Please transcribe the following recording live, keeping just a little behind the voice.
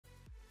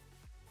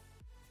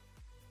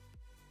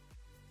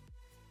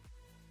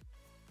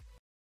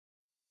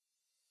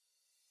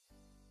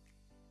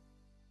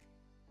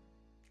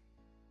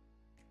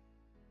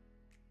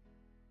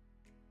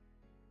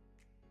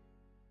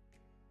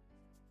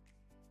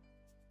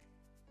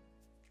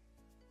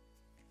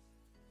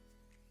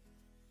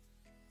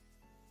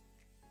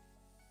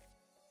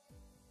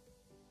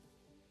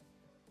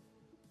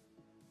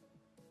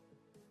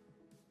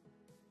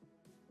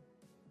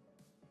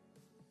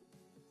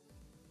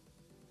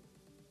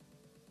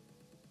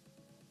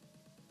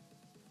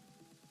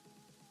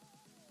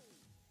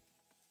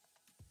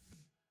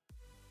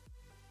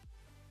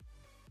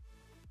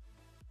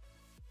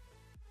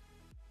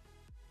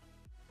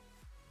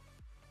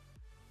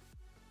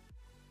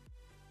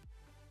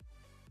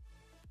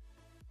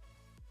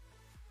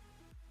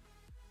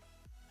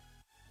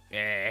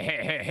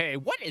Hey,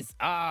 what is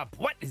up?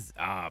 What is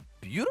up?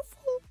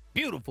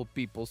 Beautiful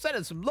people.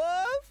 Sending some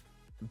love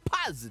and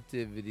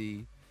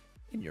positivity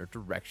in your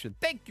direction.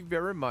 Thank you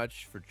very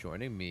much for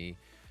joining me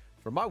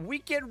for my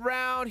weekend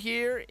round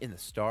here in the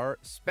Star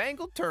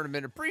Spangled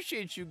Tournament.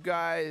 Appreciate you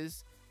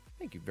guys.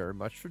 Thank you very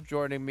much for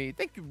joining me.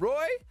 Thank you,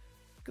 Roy.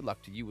 Good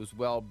luck to you as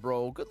well,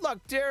 bro. Good luck,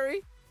 Terry.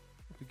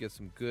 Hope you get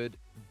some good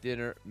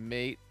dinner,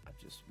 mate. I'm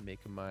just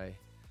making my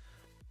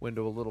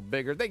window a little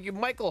bigger. Thank you,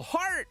 Michael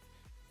Hart.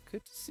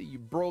 Good to see you,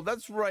 bro.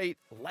 That's right.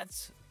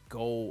 Let's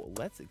go.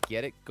 Let's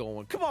get it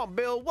going. Come on,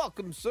 Bill.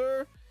 Welcome,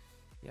 sir.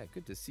 Yeah,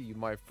 good to see you,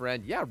 my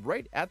friend. Yeah,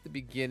 right at the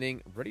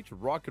beginning. Ready to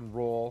rock and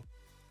roll.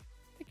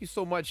 Thank you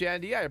so much,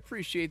 Andy. I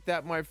appreciate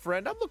that, my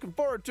friend. I'm looking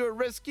forward to it,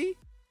 Risky.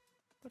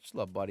 Much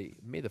love, buddy.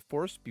 May the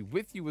force be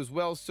with you as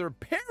well, sir.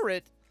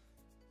 Parrot,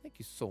 thank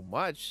you so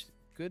much.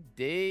 Good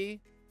day.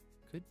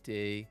 Good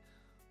day.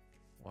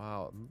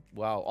 Wow.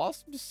 Wow.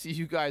 Awesome to see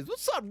you guys.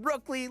 What's up,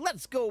 Rookley?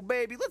 Let's go,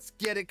 baby. Let's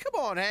get it. Come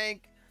on,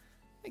 Hank.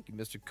 Thank you,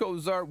 Mr.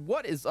 Kozar.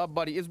 What is up,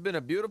 buddy? It's been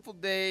a beautiful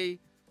day.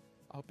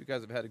 I hope you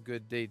guys have had a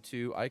good day,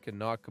 too. I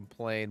cannot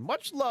complain.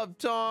 Much love,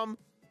 Tom.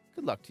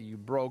 Good luck to you,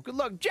 bro. Good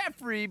luck,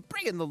 Jeffrey.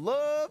 Bringing the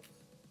love.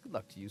 Good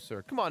luck to you,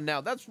 sir. Come on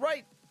now. That's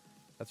right.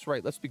 That's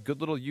right. Let's be good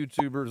little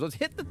YouTubers. Let's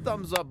hit the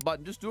thumbs up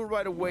button. Just do it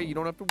right away. You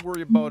don't have to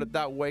worry about it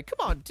that way.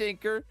 Come on,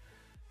 Tinker.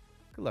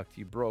 Good luck to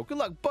you, bro. Good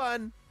luck,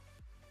 Bun.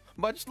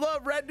 Much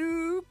love,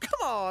 Radu.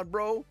 Come on,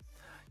 bro.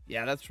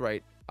 Yeah, that's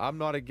right. I'm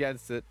not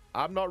against it.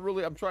 I'm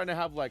trying to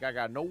have, like, I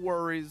got no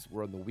worries.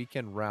 We're in the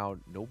weekend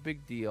round. No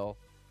big deal.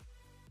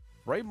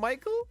 Right,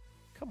 Michael?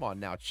 Come on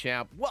now,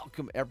 champ.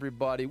 Welcome,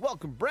 everybody.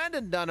 Welcome,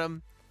 Brandon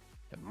Dunham.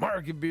 And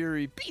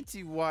Margabery,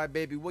 PTY,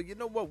 baby. Well, you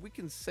know what? We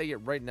can say it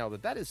right now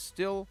that is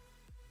still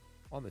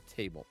on the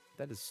table.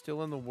 That is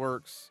still in the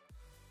works.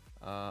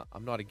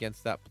 I'm not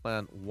against that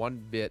plan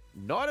one bit.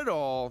 Not at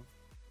all.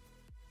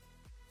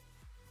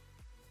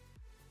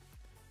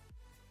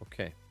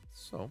 Okay,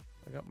 so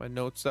I got my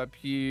notes up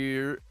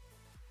here.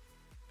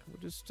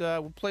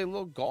 We'll play a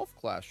little golf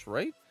clash,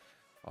 right?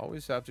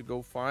 Always have to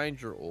go find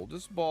your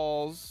oldest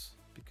balls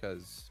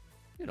because,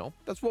 you know,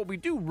 that's what we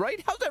do,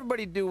 right? How's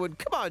everybody doing?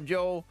 Come on,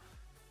 Joe.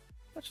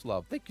 Much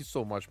love. Thank you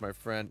so much, my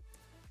friend.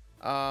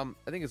 I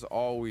think it's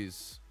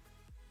always...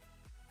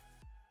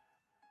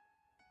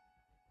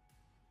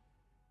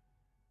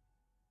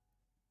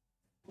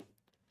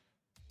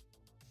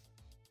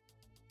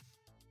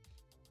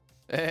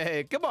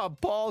 Hey, come on,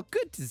 Paul.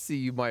 Good to see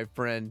you, my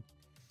friend.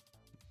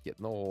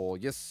 Getting the hole.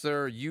 Yes,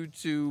 sir. You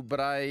too,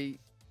 but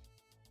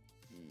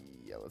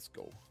yeah, let's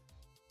go.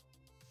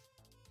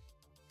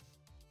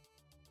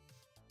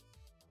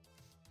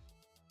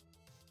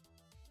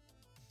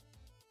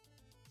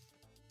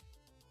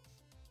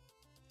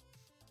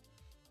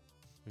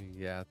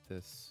 We got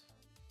this.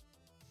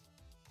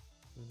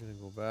 I'm going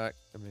to go back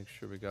and make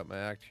sure we got my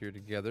act here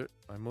together.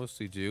 I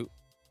mostly do.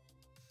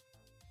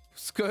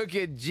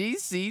 Skook and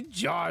GC,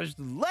 Josh,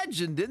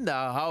 legend in the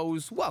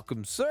house.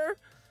 Welcome, sir.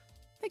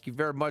 Thank you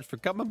very much for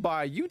coming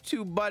by. You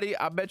too, buddy.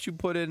 I bet you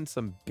put in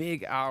some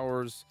big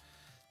hours.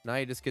 Now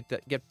you just get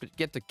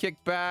to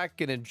kick back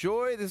and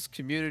enjoy this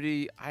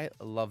community. I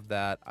love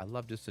that. I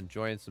love just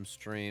enjoying some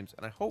streams,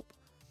 and I hope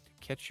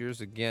to catch yours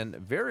again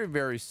very,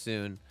 very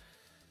soon.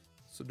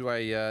 So do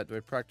I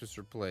practice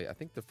or play? I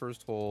think the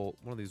first hole,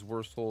 one of these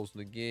worst holes in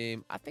the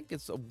game. I think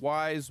it's a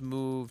wise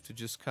move to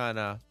just kind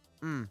of,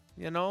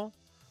 you know.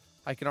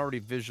 I can already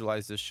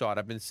visualize this shot.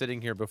 I've been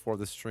sitting here before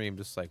the stream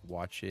just like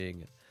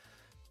watching,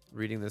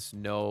 reading this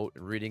note,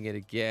 and reading it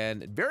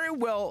again. Very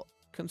well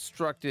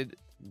constructed,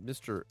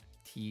 Mr.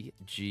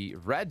 TG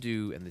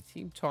Radu and the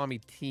Team Tommy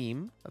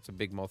team. That's a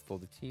big mouthful.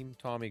 The Team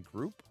Tommy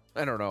group.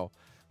 I don't know.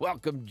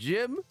 Welcome,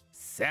 Jim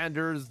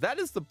Sanders. That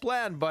is the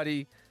plan,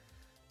 buddy.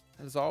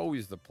 That is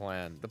always the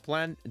plan. The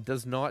plan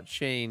does not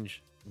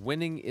change.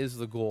 Winning is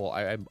the goal.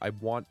 I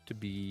want to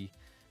be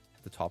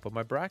at the top of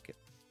my bracket.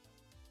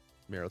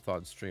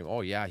 Marathon stream. Oh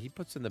yeah, he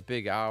puts in the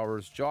big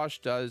hours. Josh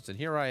does, and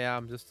here I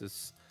am, just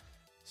this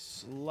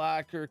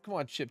slacker. Come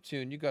on,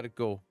 Chiptune, you got to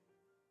go.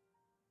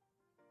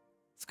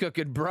 It's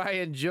cooking.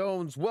 Brian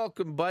Jones,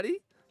 welcome, buddy.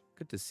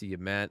 Good to see you,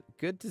 man.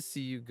 Good to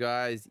see you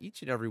guys,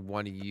 each and every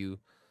one of you.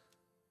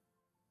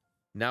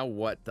 Now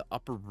what? The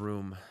upper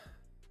room.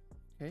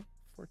 Okay,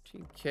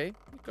 14K.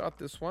 You got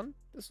this one.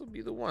 This will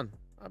be the one,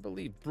 I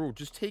believe. Bro,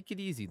 just take it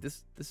easy.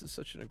 This is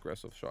such an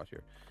aggressive shot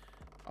here.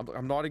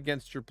 I'm not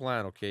against your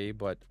plan, okay?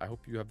 But I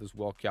hope you have this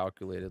well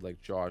calculated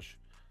like Josh.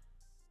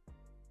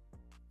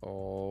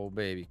 Oh,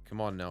 baby. Come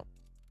on now.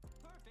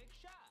 Perfect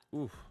shot.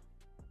 Oof.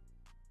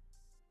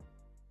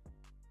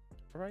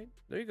 All right.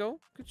 There you go.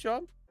 Good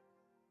job.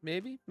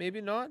 Maybe. Maybe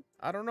not.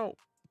 I don't know.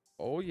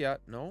 Oh, yeah.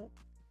 No.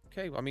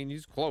 Okay. I mean,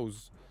 he's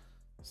close.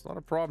 It's not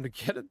a problem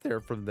to get it there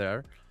from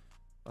there.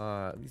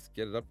 At least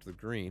get it up to the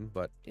green.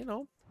 But, you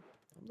know,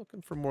 I'm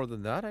looking for more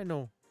than that. I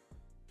know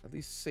at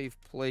least safe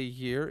play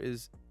here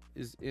is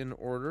in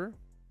order.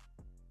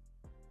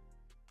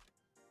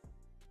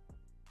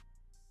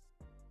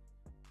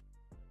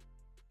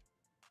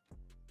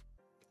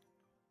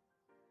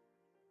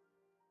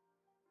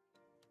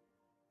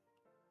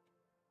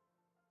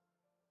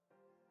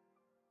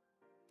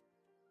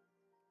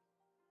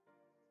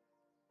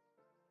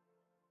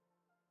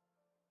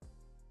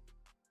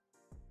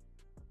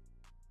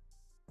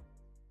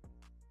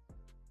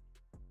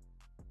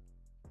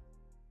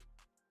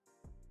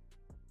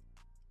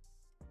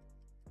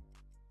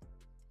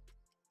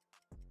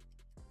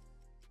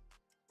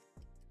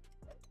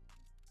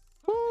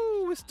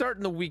 Always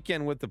starting the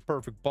weekend with the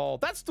perfect ball.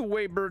 That's the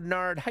way,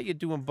 Bernard. How you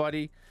doing,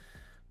 buddy?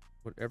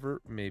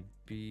 Whatever may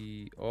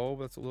be. Oh,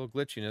 that's a little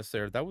glitchiness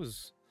there. That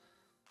was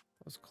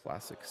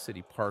classic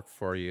City Park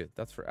for you.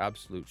 That's for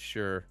absolute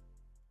sure.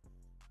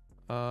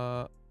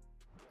 I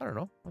don't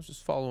know. I was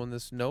just following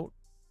this note.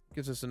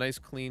 Gives us a nice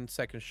clean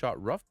second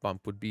shot. Rough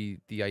bump would be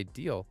the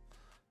ideal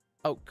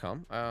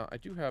outcome. I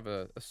do have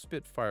a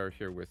Spitfire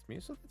here with me,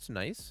 so that's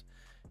nice.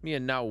 Me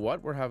and now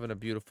what? We're having a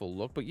beautiful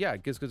look. But yeah,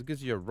 it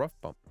gives you a rough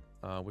bump,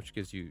 which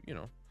gives you, you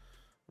know,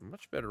 a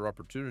much better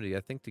opportunity,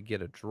 I think, to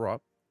get a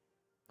drop.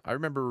 I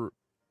remember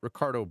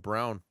Ricardo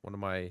Brown, one of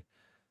my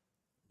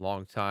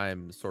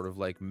longtime sort of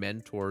like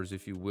mentors,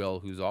 if you will,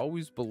 who's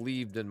always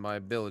believed in my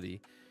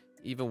ability,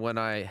 even when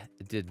I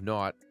did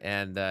not.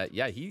 And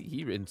yeah,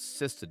 he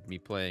insisted me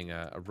playing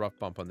a rough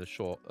bump on this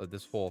hole,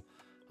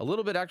 a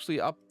little bit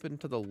actually up and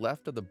to the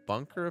left of the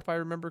bunker, if I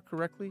remember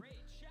correctly.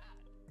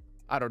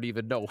 I don't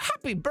even know.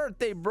 Happy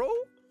birthday, bro!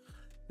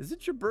 Is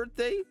it your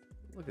birthday?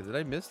 Look, did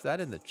I miss that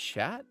in the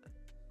chat?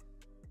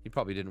 He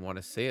probably didn't want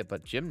to say it,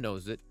 but Jim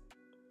knows it.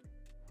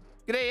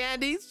 G'day,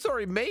 Andy.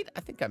 Sorry, mate. I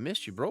think I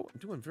missed you, bro. I'm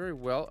doing very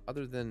well,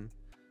 other than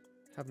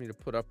having to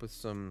put up with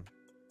some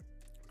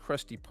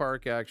crusty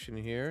park action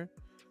here.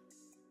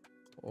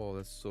 Oh,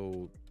 that's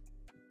so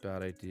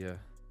bad idea.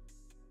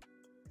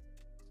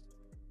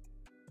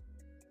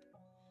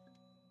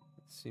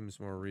 It seems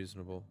more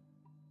reasonable.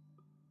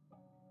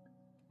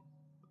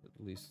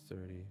 At least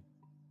 30.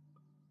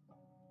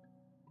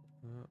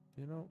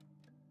 You know,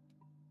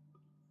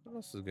 what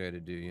else is a guy to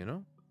do, you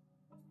know?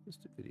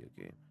 Just a video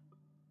game.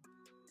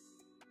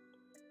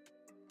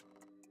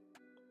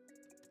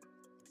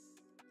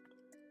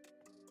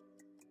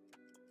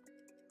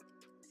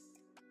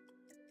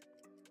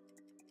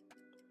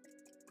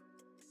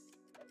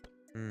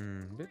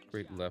 Bit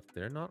great left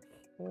there. Not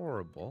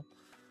horrible.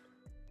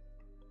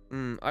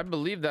 I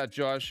believe that,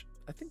 Josh.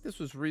 I think this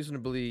was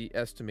reasonably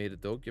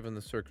estimated, though, given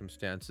the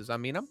circumstances. I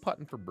mean, I'm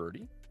putting for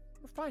birdie.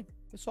 We're fine.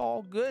 It's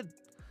all good.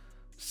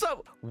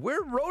 So,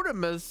 we're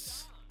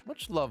Rodimus.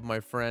 Much love, my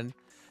friend.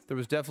 There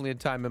was definitely a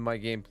time in my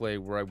gameplay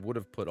where I would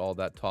have put all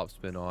that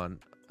topspin on,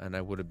 and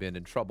I would have been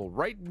in trouble.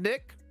 Right,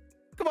 Nick?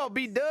 Come on,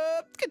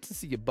 B-Dub. Good to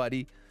see you,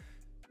 buddy.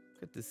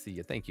 Good to see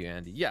you. Thank you,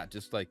 Andy. Yeah,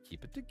 just, like,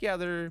 keep it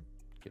together.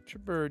 Get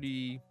your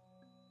birdie.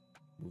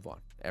 Move on.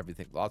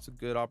 Everything. Lots of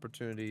good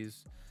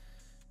opportunities.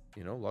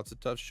 You know, lots of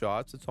tough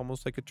shots. It's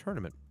almost like a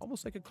tournament.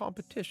 Almost like a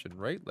competition,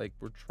 right? Like,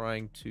 we're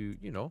trying to,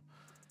 you know...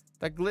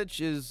 That glitch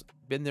has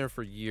been there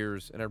for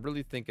years, and I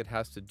really think it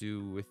has to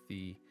do with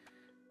the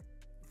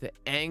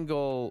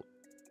angle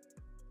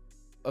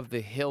of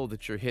the hill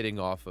that you're hitting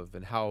off of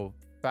and how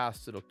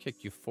fast it'll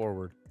kick you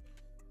forward.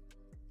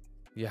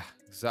 Yeah,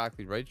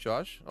 exactly, right,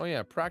 Josh? Oh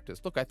yeah,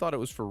 practice. Look, I thought it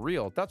was for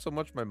real. That's how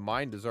much my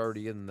mind is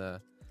already in the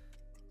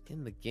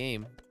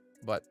game,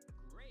 but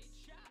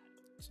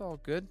it's all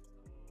good.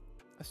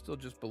 I still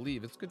just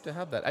believe it's good to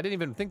have that. I didn't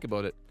even think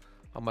about it.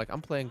 I'm like,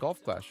 I'm playing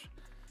Golf Clash.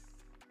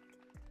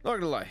 Not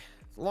gonna lie,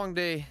 it's a long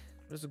day.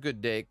 It was a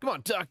good day. Come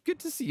on, Duck. Good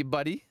to see you,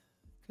 buddy.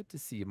 Good to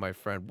see you, my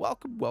friend.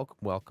 Welcome, welcome,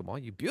 welcome, all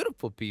you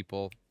beautiful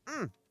people.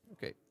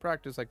 Okay,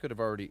 practice. I could have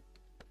already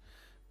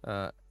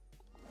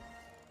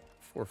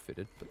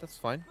forfeited, but that's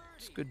fine.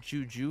 It's good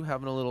juju,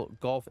 having a little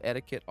golf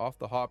etiquette off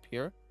the hop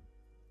here.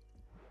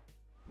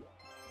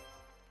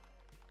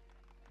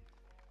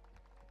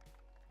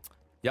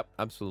 Yep,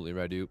 absolutely,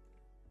 Radu.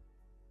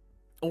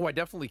 Oh, I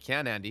definitely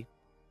can, Andy.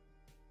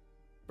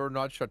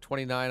 Bernard shot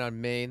 29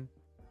 on main.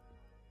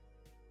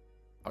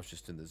 I was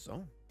just in the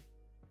zone.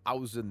 I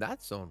was in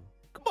that zone.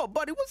 Come on,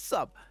 buddy. What's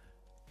up?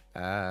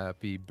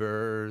 Happy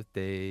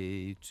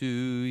birthday to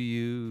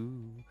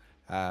you.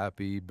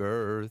 Happy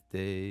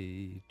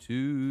birthday to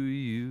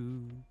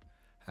you.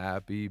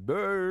 Happy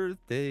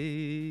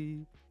birthday,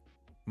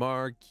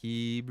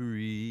 Marquis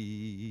Bree.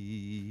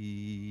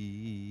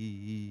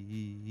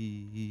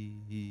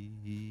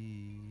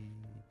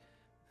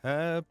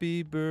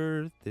 Happy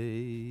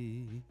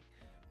birthday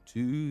to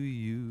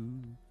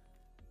you.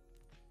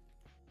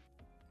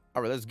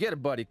 All right, let's get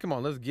it, buddy. Come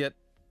on, let's get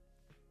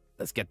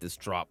this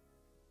drop.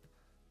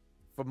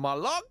 For my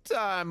long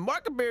time,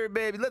 Markberry,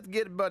 baby. Let's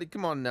get it, buddy.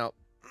 Come on now.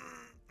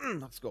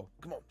 Let's go.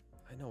 Come on.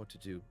 I know what to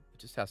do. It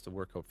just has to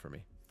work out for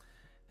me.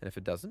 And if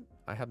it doesn't,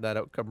 I have that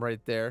outcome right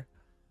there.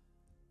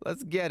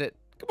 Let's get it.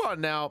 Come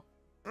on now.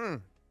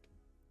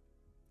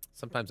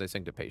 Sometimes I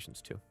sing to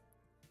patience, too.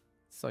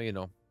 So, you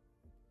know.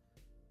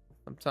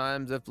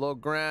 Sometimes if little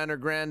gran or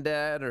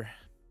granddad or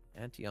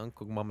auntie,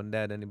 uncle, mom and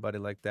dad, anybody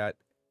like that,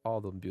 all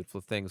them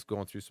beautiful things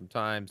going through some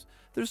times.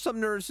 There's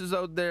some nurses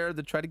out there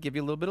that try to give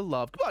you a little bit of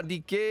love. Come on,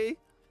 DK.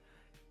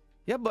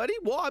 Yeah, buddy.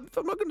 Well, if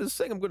I'm not going to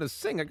sing, I'm going to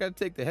sing. I got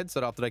to take the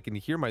headset off that I can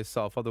hear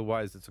myself.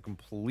 Otherwise, it's a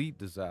complete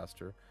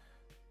disaster.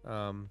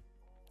 Yeah,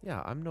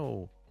 I'm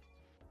no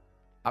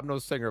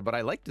singer, but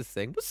I like to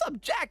sing. What's up,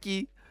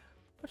 Jackie?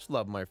 Much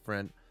love, my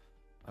friend.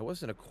 I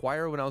was in a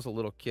choir when I was a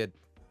little kid.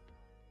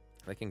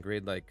 Like in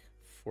grade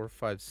 4,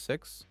 5,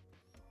 6.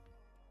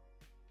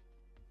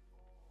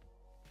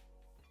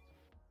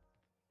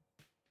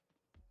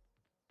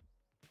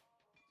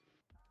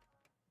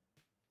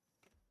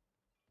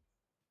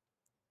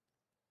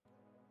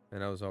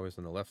 And I was always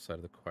on the left side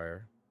of the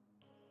choir.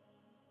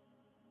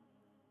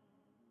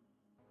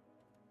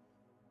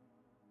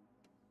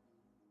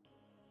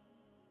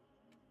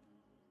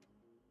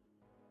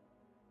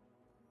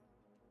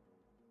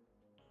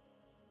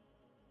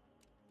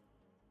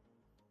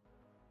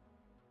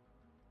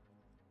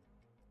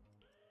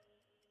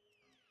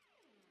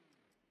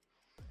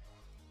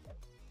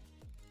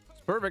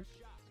 It's perfect.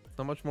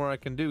 Not much more I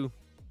can do.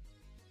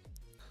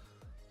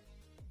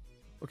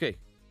 Okay,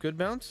 good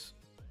bounce.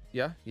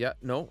 Yeah,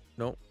 no,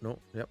 yep,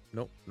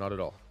 no, not at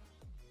all.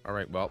 All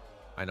right, well,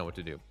 I know what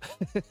to do.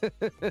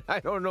 I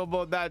don't know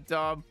about that,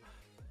 Tom.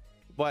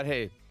 But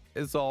hey,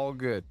 it's all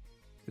good.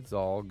 It's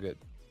all good.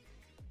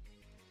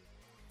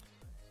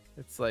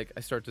 It's like I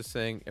start to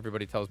sing,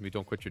 everybody tells me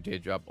don't quit your day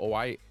job. Oh,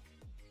 I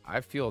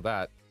feel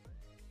that.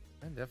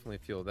 I definitely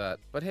feel that.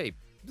 But hey,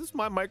 this is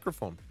my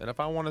microphone. And if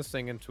I want to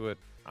sing into it,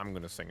 I'm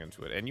going to sing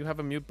into it. And you have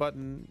a mute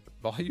button,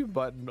 volume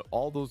button,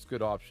 all those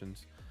good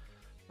options.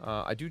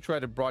 I do try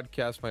to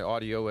broadcast my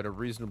audio at a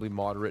reasonably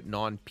moderate,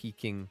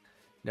 non-peaking,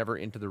 never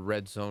into the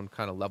red zone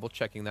kind of level.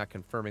 Checking that,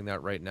 confirming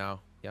that right now.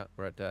 Yeah,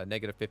 we're at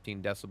negative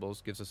 15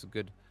 decibels. Gives us a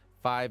good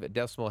 5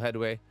 decimal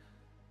headway.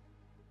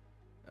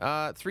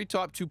 3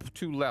 top,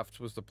 2 left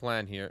was the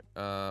plan here.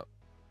 10%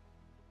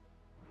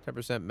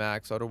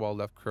 max, outer wall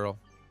left curl.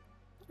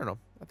 I don't know.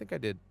 I think I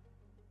did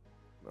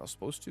what I was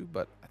supposed to,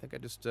 but I think I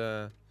just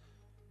didn't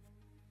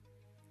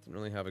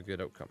really have a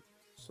good outcome.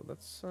 So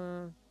let's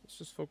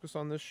just focus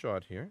on this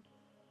shot here,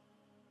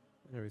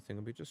 and everything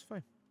will be just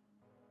fine.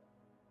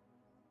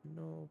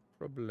 No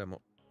problemo.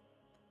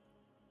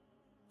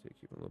 Take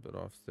you a little bit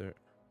off there.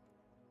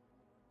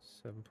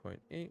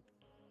 7.8,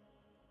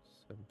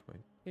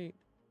 7.8,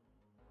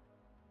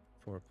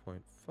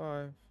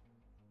 4.5,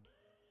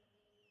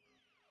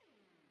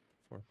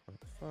 4.5.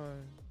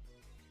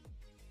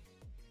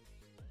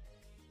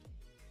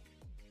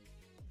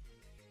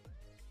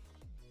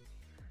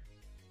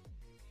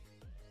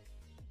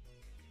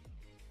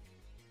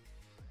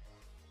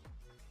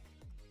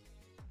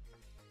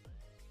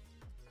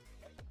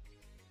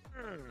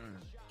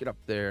 Get up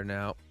there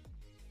now.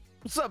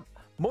 What's up,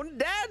 Morning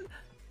Dad?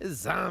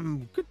 Is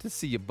good to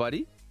see you,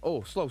 buddy.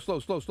 Oh, slow.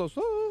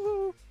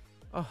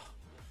 Oh,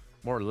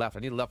 more left. I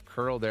need left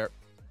curl there.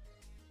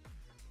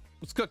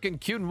 What's cooking,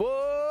 Cune?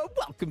 Whoa,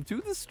 welcome to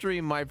the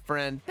stream, my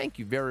friend. Thank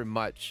you very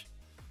much.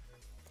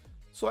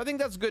 So I think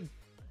that's good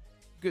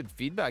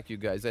feedback, you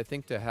guys. I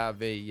think to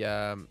have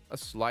a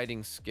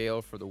sliding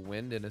scale for the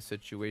wind in a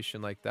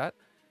situation like that,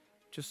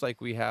 just like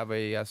we have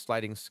a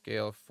sliding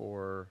scale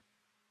for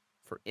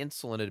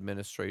insulin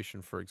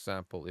administration, for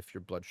example, if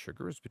your blood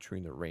sugar is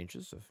between the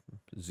ranges of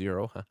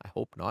 0, I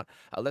hope not.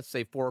 Let's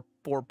say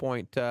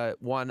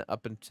 4.1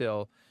 up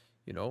until,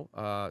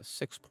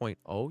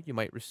 6.0, you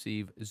might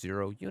receive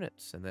 0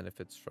 units. And then if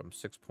it's from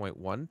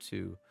 6.1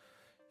 to,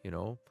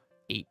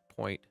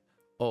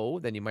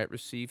 8.0, then you might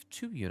receive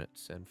 2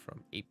 units. And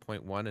from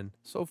 8.1 and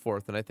so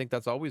forth. And I think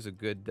that's always a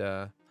good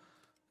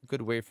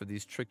way for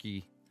these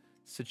tricky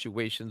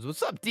situations.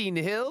 What's up, Dean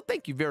Hill?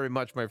 Thank you very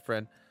much, my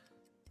friend.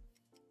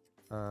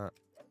 Perfect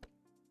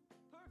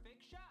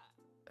shot.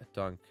 A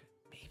dunk.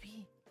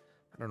 Maybe?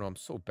 I don't know. I'm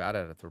so bad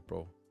at it, though,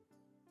 bro.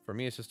 For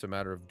me, it's just a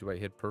matter of, do I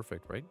hit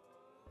perfect, right?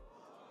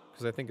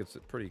 Because I think it's a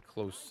pretty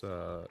close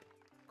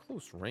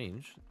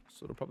range.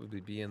 So it'll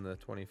probably be in the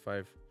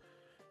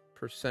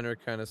 25%er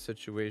kind of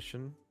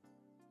situation.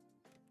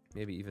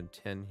 Maybe even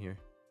 10 here.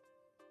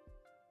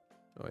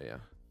 Oh, yeah.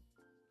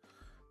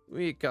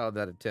 We call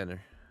that a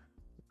tenner.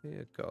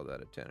 We call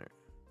that a tenner.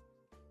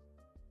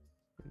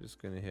 I'm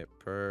just going to hit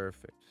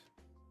perfect.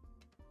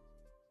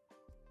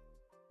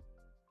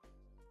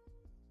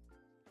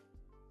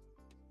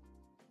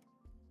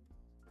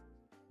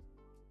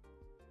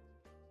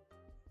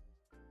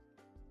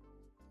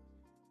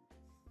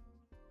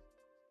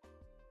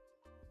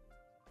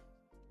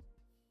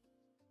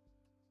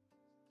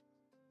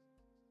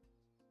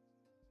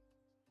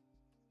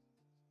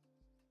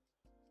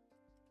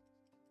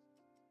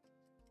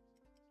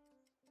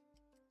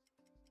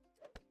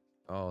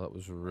 Oh, that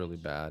was really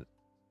bad.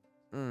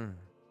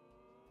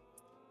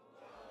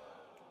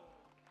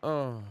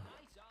 Oh.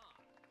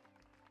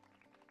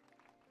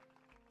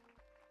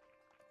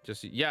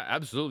 Just, yeah,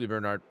 absolutely,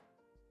 Bernard.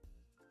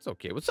 It's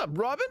okay. What's up,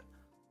 Robin?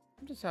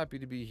 I'm just happy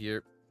to be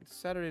here. It's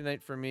Saturday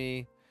night for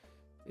me.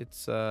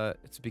 It's the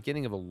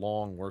beginning of a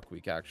long work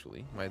week,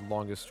 actually. My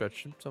longest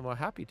stretch. So I'm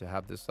happy to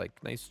have this, like,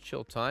 nice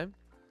chill time.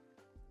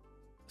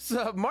 What's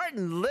up,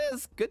 Martin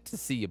Liz? Good to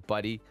see you,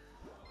 buddy.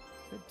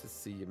 Good to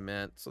see you,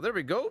 man. So there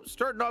we go.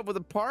 Starting off with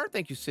a par.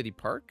 Thank you, City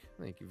Park.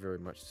 Thank you very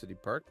much, City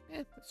Park.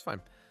 That's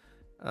fine.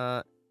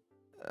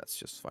 That's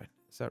just fine.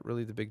 Is that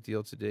really the big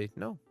deal today?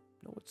 No,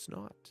 it's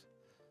not.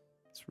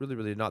 It's really,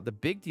 really not. The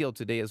big deal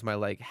today is my,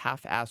 like,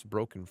 half-ass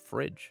broken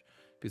fridge.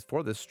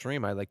 Before this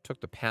stream, I, like, took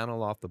the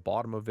panel off the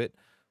bottom of it.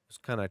 Was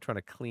kind of trying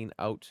to clean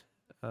out.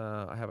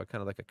 I have a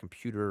kind of like a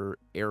computer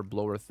air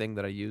blower thing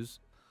that I use.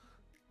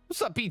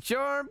 What's up,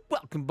 P-Charm?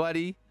 Welcome,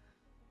 buddy.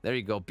 There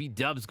you go.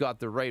 B-Dub's got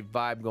the right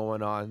vibe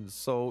going on.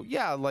 So,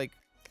 yeah, like,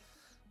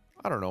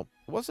 I don't know.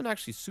 It wasn't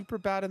actually super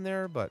bad in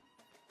there, but...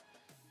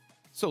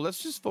 So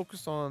let's just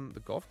focus on the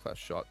golf class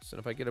shots. And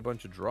if I get a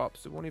bunch of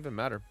drops, it won't even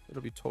matter.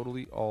 It'll be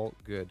totally all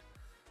good.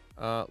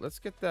 Let's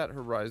get that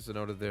horizon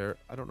out of there.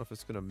 I don't know if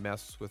it's going to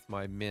mess with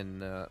my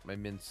min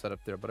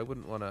setup there, but I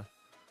wouldn't want to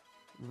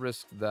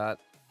risk that.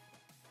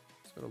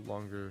 It's got a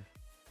longer...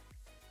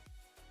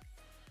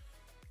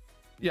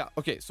 Yeah,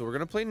 okay, so we're going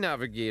to play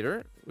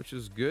Navigator, which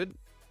is good.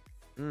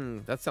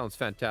 That sounds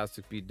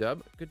fantastic,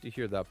 B-Dub. Good to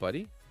hear that,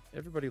 buddy.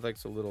 Everybody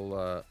likes a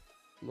little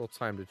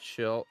time to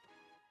chill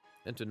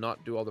and to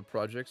not do all the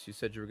projects you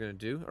said you were going to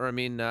do. Or, I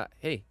mean,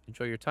 hey,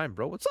 enjoy your time,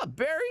 bro. What's up,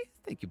 Barry?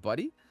 Thank you,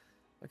 buddy.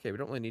 Okay, we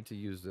don't really need to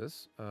use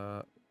this.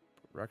 We're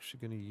actually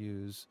going to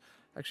use...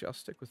 Actually, I'll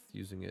stick with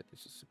using it.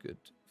 It's just a good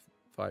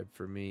 5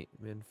 for me.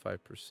 Min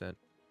 5%.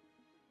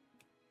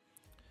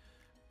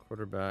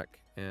 Quarterback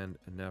and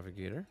a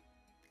Navigator.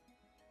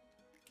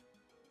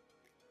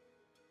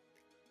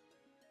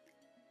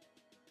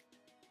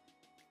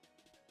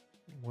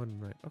 One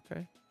right.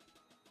 Okay.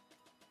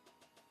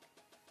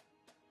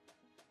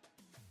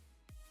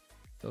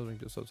 Doesn't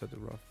just outside the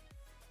rough.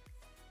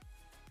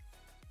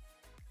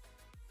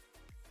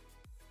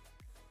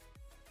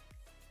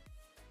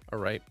 All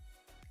right.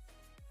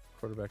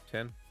 Quarterback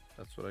 10.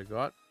 That's what I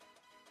got.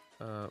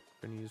 We're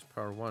going to use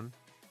power 1.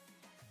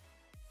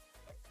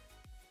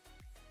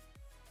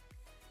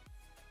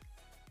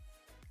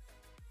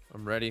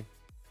 I'm ready.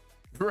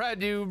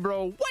 Radu,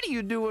 bro. What are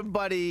you doing,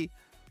 buddy?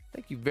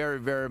 Thank you very,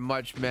 very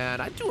much,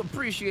 man. I do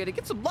appreciate it.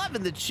 Get some love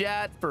in the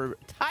chat for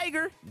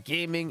Tiger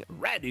Gaming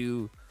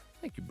Radu.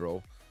 Thank you,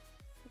 bro.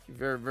 Thank you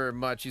very, very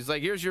much. He's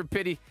like, here's your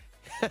pity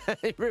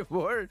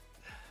reward.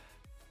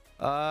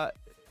 No,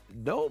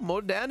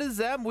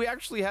 Modanizem. We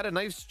actually had a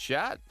nice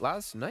chat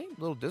last night.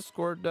 A little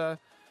Discord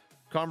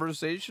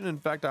conversation. In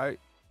fact, I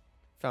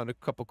found a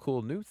couple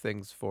cool new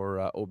things for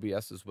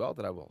OBS as well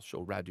that I will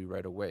show Radu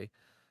right away.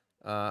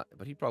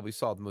 But he probably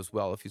saw them as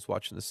well if he's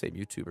watching the same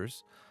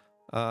YouTubers.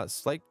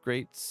 Slight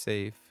great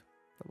safe.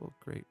 Double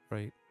great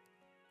right.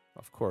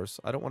 Of course.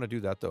 I don't want to do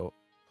that though.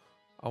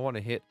 I want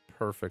to hit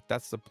perfect.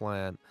 That's the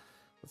plan.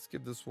 Let's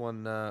give this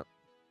one a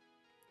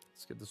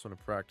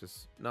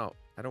practice. No,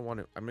 I don't want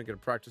to. I'm gonna get a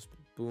practice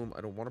boom.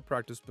 I don't want to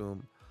practice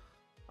boom.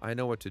 I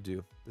know what to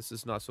do. This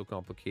is not so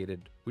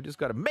complicated. We just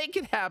gotta make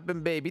it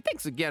happen, baby.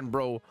 Thanks again,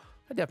 bro.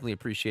 I definitely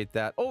appreciate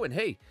that. Oh, and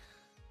hey,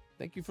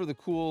 thank you for the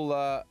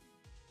cool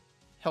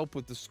help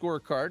with the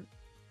scorecard.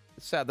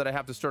 It's sad that I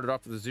have to start it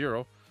off with a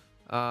 0.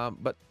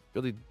 But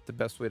really, the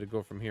best way to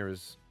go from here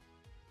is,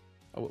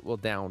 well,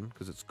 down,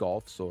 because it's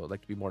golf, so I'd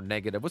like to be more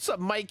negative. What's up,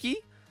 Mikey?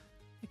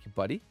 Thank you,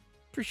 buddy.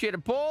 Appreciate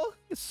it, Paul.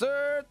 Yes,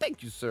 sir.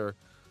 Thank you, sir.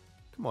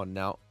 Come on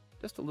now.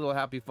 Just a little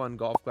happy, fun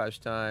golf clash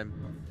time.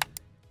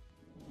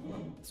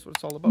 That's what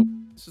it's all about.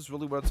 This is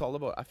really what it's all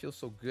about. I feel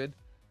so good.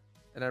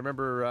 And I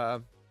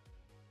remember,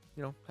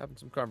 you know, having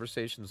some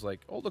conversations like,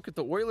 oh, look at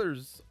the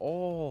Oilers.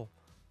 Oh,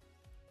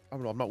 I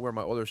don't know. I'm not wearing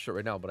my Oilers shirt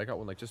right now, but I got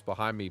one like just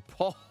behind me.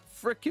 Paul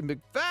freaking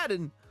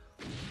McFadden.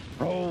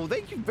 Bro,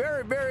 thank you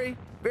very, very,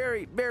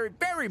 very, very,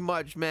 very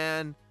much,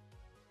 man.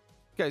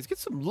 Guys, get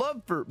some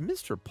love for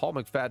Mr. Paul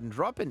McFadden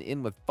dropping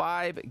in with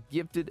 5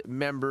 gifted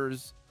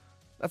members.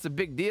 That's a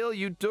big deal,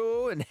 you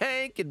two. And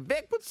Hank and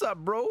Vic, what's up,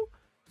 bro?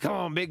 Come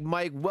on, Big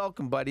Mike.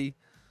 Welcome, buddy.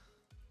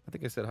 I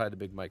think I said hi to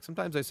Big Mike.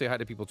 Sometimes I say hi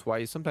to people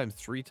twice, sometimes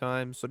 3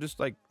 times. So just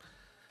like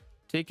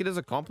take it as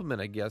a compliment,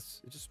 I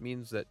guess. It just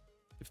means that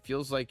it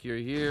feels like you're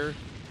here.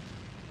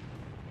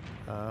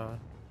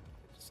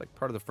 It's like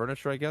part of the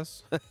furniture, I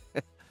guess.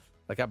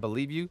 Like I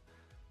believe you,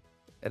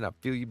 and I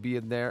feel you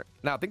being there.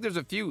 Now I think there's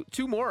 2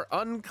 more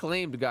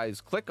unclaimed, guys.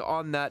 Click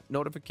on that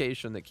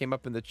notification that came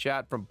up in the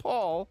chat from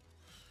Paul.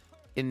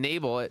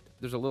 Enable it.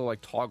 There's a little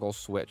like toggle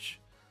switch.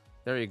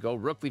 There you go.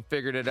 Rookley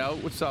figured it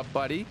out. What's up,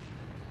 buddy?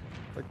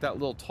 Like that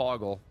little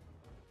toggle.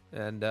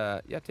 And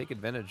yeah, take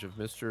advantage of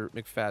Mr.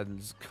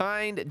 McFadden's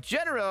kind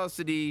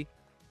generosity.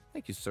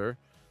 Thank you, sir.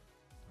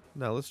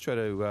 Now let's try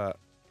to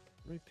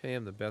repay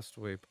him the best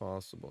way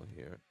possible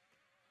here.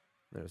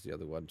 There's the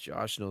other one.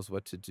 Josh knows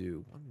what to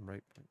do. One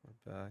right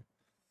back.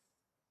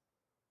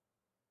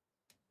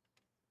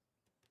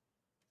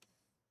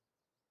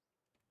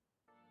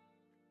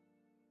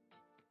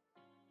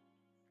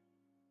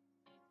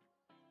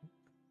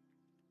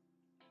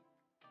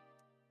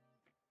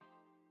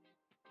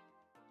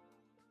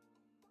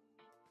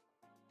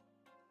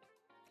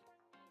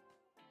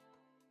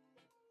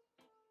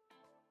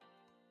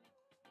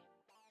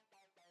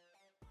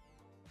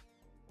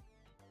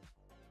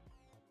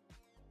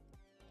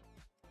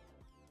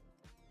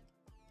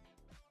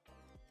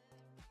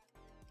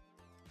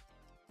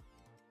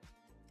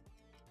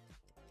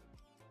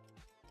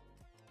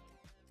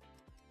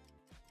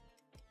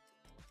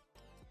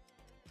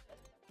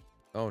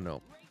 Oh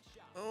no.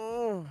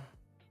 Oh.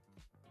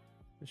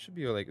 It should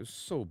be like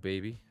so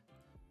baby.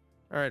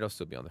 All right, I'll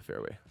still be on the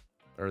fairway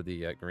or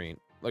the green.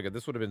 Look,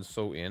 this would have been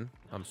so in.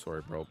 I'm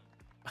sorry, bro.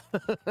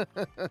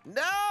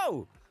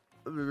 No.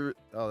 Oh, that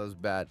was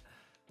bad.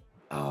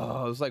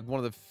 Oh, it was like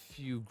one of the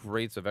few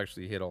greats I've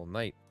actually hit all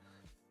night.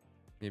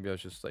 Maybe I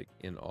was just like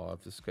in awe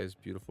of this guy's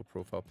beautiful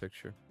profile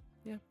picture.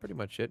 Yeah, pretty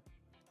much it.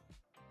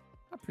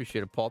 I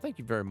appreciate it, Paul. Thank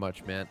you very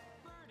much, man.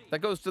 That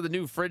goes to the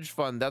new fridge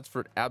fund. That's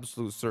for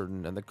absolute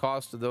certain. And the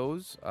cost of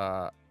those,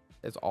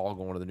 it's all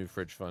going to the new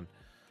fridge fund.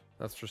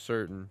 That's for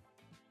certain.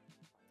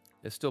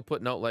 It's still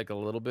putting out like a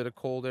little bit of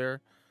cold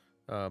air.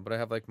 But I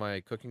have like my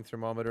cooking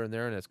thermometer in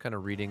there, and it's kind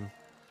of reading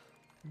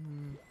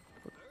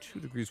 2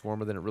 degrees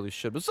warmer than it really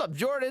should. What's up,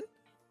 Jordan?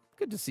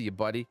 Good to see you,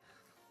 buddy.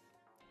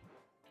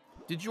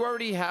 Did you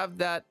already have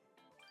that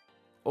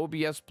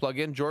OBS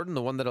plugin, Jordan?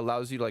 The one that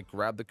allows you to like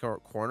grab the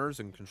corners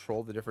and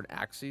control the different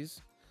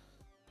axes,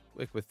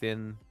 like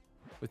within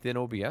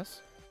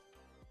OBS?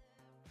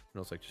 I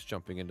know it's like just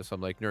jumping into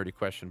some like nerdy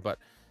question, but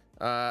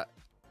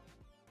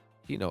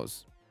he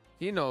knows.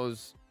 He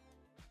knows.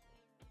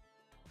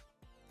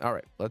 All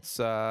right, let's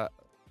try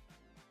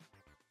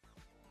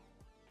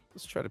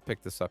to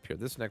pick this up here.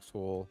 This next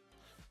hole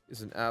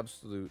is an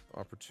absolute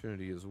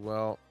opportunity as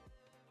well.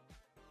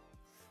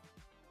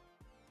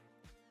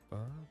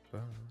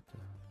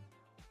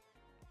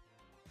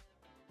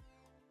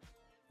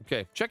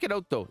 Okay, check it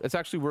out though. It's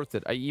actually worth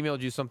it. I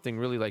emailed you something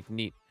really like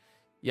neat.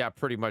 Yeah,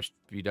 pretty much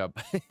beat up.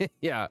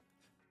 Yeah,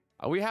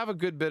 we have a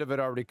good bit of it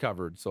already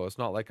covered, so it's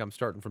not like I'm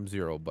starting from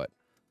zero, but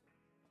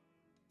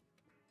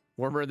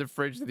warmer in the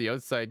fridge than the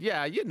outside.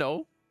 Yeah, you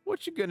know,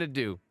 what you gonna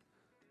do?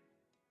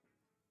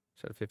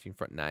 Shot a 15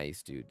 front.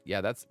 Nice, dude.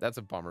 Yeah, that's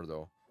a bummer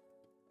though.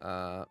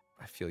 I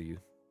feel you.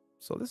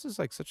 So this is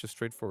like such a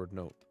straightforward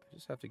note. I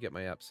just have to get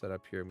my app set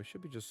up here, and we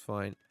should be just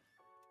fine.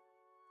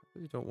 I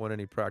really don't want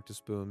any practice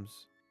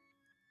booms.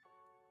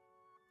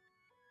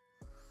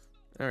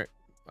 All right.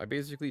 I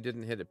basically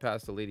didn't hit it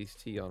past the ladies'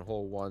 tee on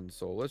hole 1,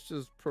 so let's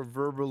just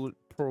proverbially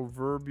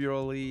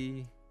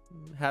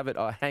have it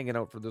hanging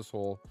out for this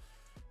hole.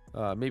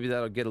 Maybe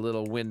that'll get a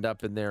little wind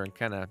up in there and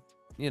kind of,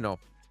 you know,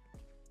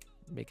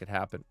 make it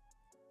happen.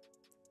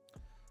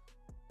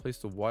 Place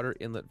the water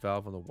inlet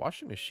valve on the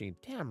washing machine.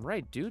 Damn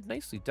right, dude.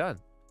 Nicely done.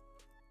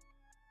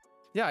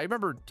 Yeah, I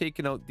remember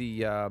taking out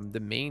the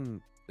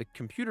main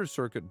computer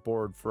circuit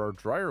board for our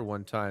dryer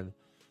one time.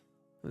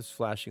 It was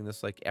flashing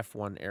this like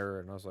F1 error,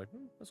 and I was like,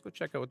 let's go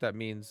check out what that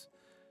means.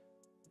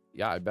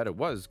 Yeah, I bet it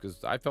was,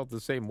 because I felt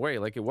the same way.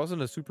 Like, it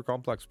wasn't a super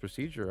complex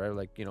procedure. I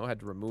like, you know, had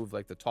to remove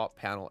like the top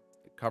panel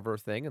cover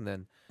thing, and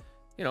then,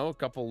 you know, a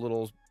couple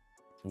little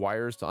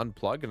wires to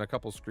unplug and a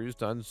couple screws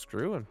to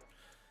unscrew, and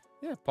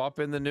yeah, pop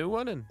in the new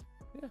one, and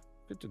yeah,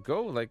 good to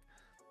go. Like,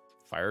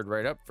 fired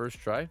right up first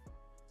try.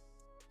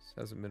 This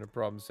hasn't been a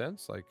problem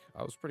since. Like,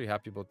 I was pretty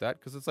happy about that,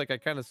 because it's like I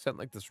kind of sent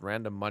like this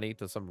random money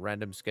to some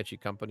random sketchy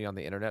company on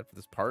the internet for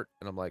this part,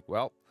 and I'm like,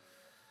 well,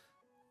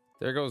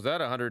 there goes that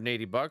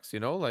 180 bucks, you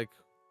know, like,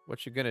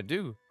 what you gonna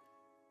do?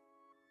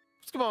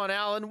 Come on,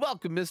 Alan.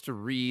 Welcome, Mr.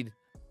 Reed.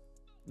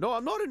 No,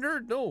 I'm not a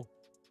nerd. No,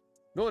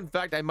 in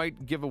fact, I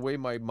might give away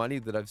my money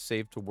that I've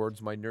saved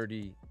towards my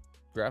nerdy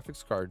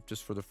graphics card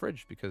just for the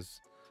fridge, because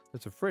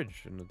it's a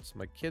fridge and it's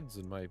my kids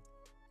and my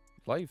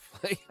life.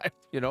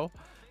 You know,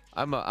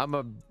 I'm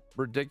a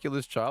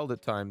ridiculous child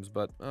at times,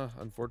 but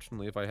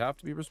unfortunately, if I have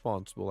to be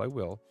responsible, I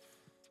will.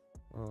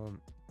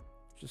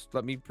 Just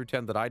let me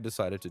pretend that I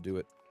decided to do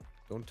it.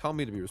 Don't tell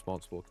me to be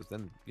responsible, because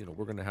then, you know,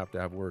 we're gonna have to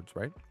have words,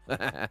 right?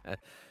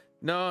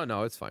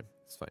 No, it's fine.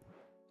 It's fine.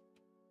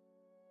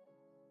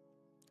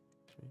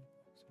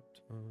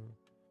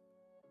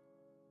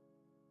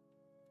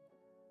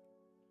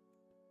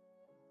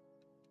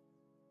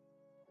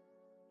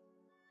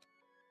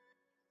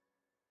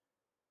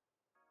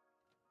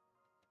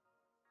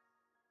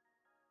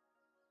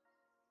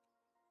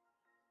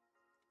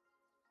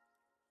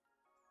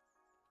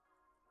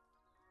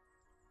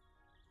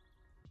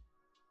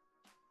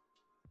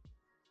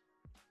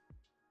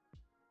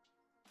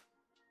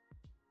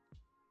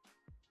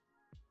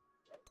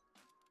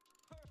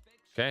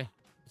 Okay.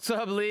 What's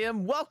up,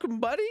 Liam?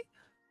 Welcome, buddy.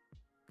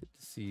 Good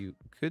to see you.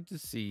 Good to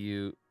see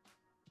you.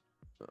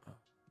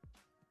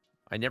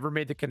 I never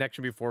made the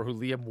connection before who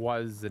Liam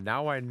was, and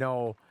now I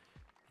know.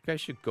 You guys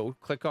should go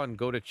click on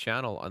go to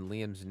channel on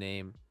Liam's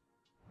name.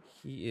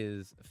 He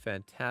is a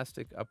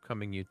fantastic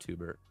upcoming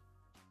YouTuber.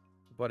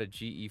 Bought a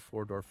GE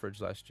 4-door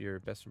fridge last year.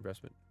 Best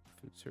investment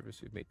food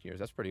service we've made in years.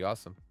 That's pretty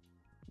awesome.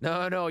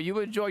 No, you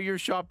enjoy your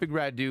shopping,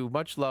 Radu.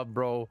 Much love,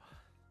 bro.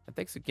 And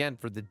thanks again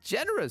for the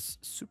generous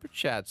super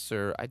chat,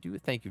 sir. I do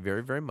thank you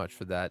very, very much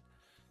for that.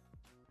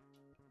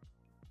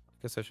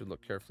 I guess I should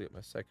look carefully at my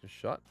second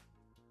shot.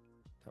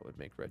 That would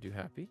make Radu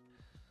happy.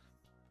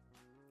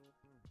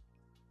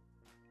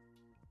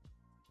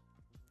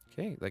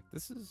 Okay, like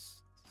this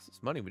is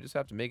money. We just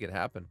have to make it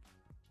happen.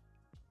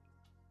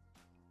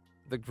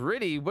 The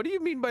gritty? What do you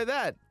mean by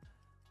that?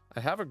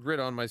 I have a grid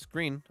on my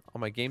screen,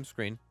 on my game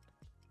screen.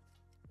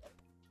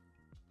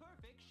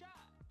 Perfect shot.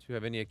 Do you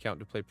have any account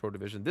to play Pro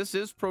Division? This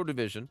is Pro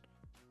Division.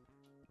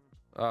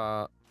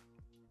 Oh.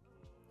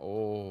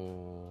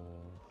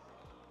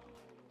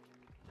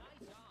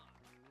 Nice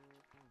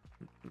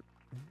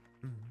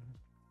on.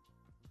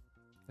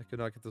 I could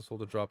not get this hole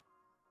to drop.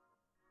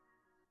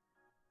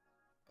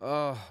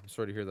 Oh, I'm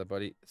sorry to hear that,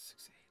 buddy.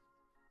 6-8.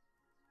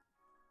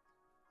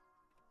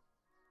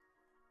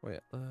 Wait.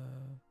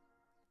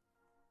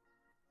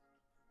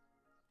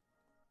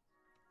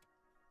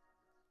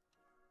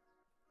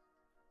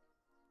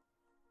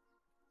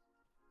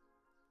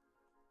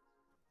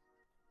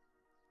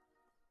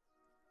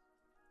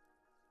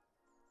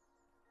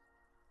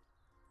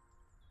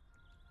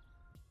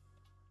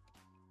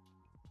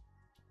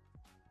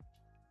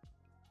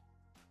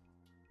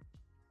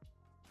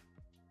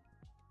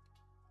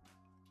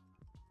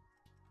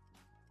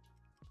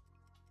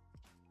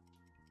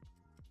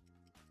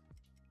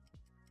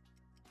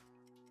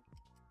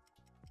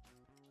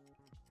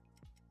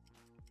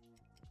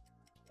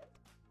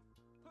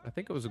 I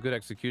think it was a good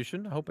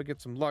execution. I hope I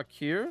get some luck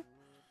here.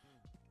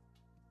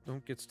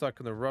 Don't get stuck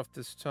in the rough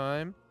this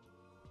time.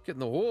 Get in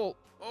the hole.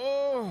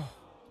 Oh.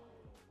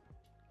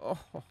 Oh.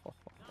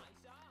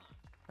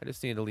 I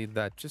just need to leave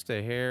that just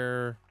a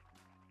hair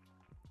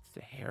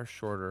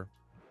shorter.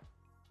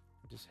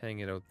 Just hang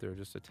it out there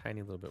just a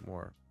tiny little bit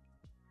more.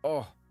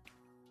 Oh.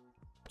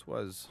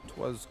 Twas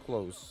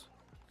close.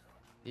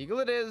 Eagle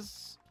it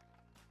is.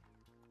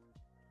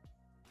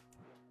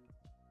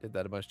 Did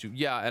that a bunch too.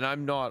 Yeah, and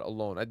I'm not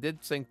alone. I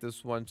did sink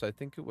this once. I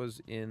think it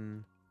was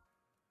in...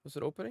 Was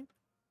it opening?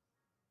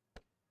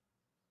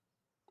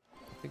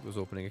 I think it was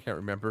opening. I can't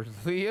remember.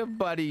 Liam,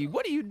 buddy,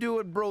 what are you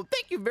doing, bro?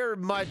 Thank you very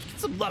much.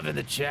 Get some love in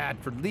the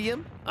chat for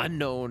Liam.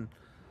 Unknown.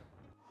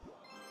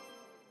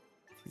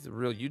 He's a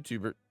real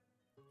YouTuber.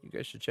 You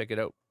guys should check it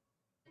out.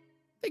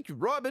 Thank you,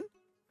 Robin.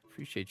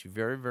 Appreciate you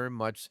very, very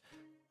much.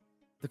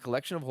 The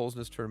collection of holes in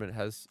this tournament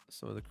has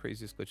some of the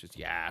craziest glitches.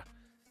 Yeah.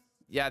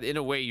 Yeah, in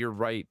a way, you're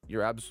right.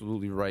 You're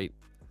absolutely right.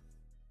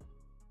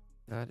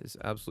 That is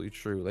absolutely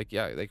true. Like,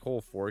 yeah, like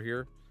hole 4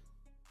 here.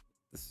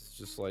 This is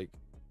just like...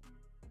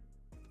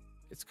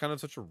 It's kind of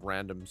such a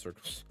random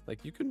circle.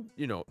 Like, you can,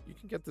 you know, you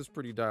can get this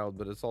pretty dialed,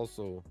 but it's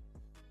also...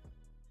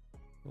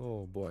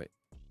 Oh, boy.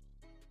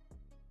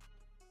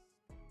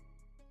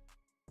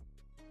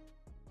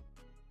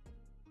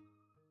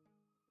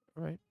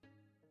 All right.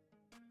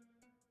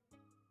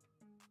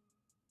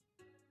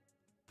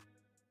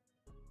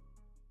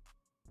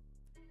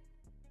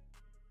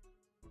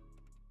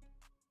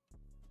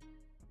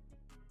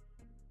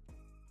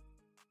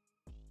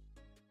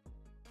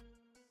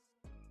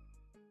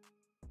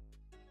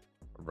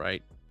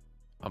 Right.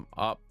 I'm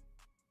up.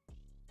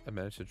 I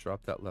managed to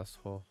drop that last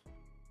hole.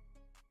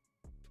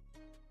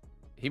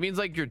 He means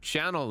like your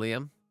channel,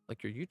 Liam.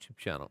 Like your YouTube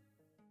channel.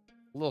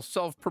 A little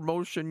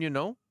self-promotion, you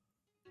know?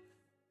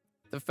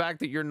 The fact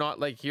that you're not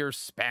like here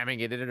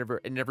spamming it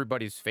in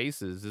everybody's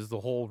faces is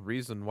the whole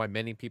reason why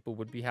many people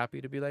would be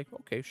happy to be like,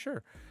 okay,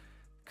 sure.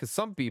 Because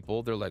some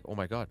people, they're like, oh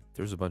my God,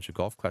 there's a bunch of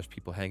Golf Clash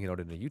people hanging out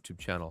in a YouTube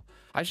channel.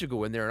 I should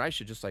go in there and I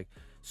should just like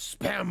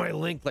spam my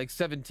link like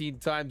 17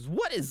 times.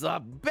 What is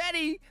up?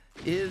 Betty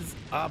is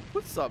up.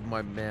 What's up,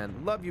 my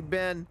man? Love you,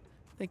 Ben.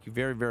 Thank you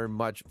very, very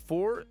much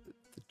for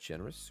the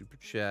generous super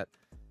chat.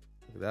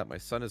 Look at that. My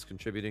son is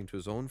contributing to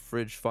his own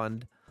fridge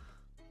fund.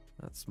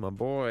 That's my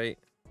boy.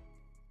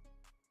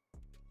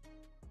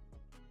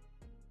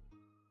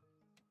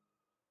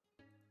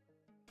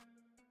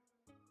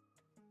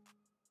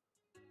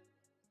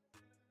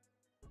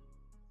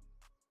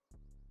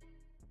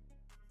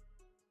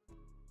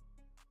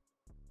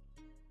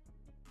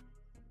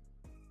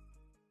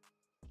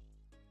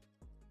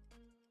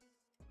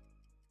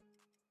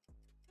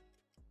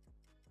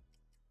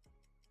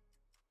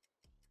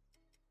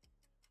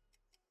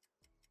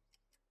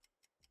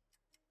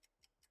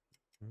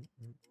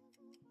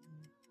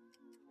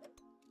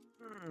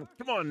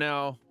 Come on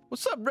now.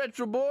 What's up,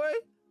 Retro Boy?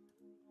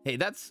 Hey,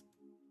 that's...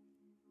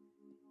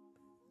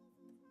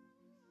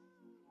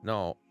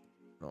 No.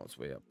 No, it's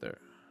way up there.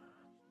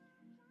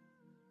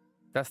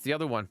 That's the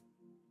other one.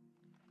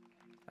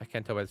 I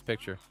can't tell by this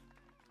picture.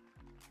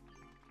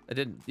 I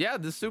didn't... Yeah,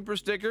 the super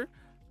sticker.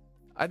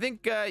 I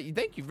think,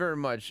 thank you very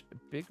much,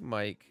 Big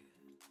Mike.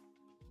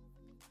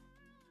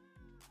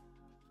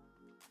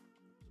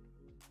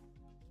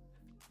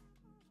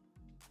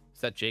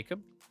 Is that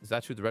Jacob? Is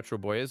that who the Retro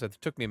Boy is? It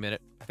took me a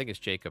minute. I think it's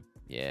Jacob.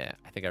 Yeah,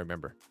 I think I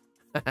remember.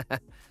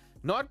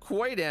 Not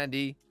quite,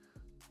 Andy.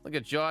 Look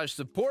at Josh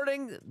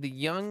supporting the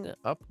young,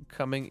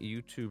 upcoming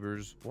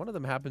YouTubers. One of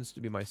them happens to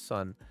be my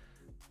son.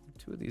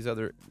 Two of these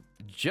other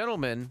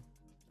gentlemen,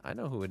 I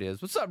know who it is.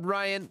 What's up,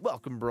 Ryan?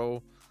 Welcome,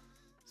 bro.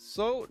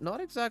 So,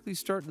 not exactly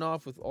starting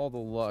off with all the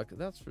luck,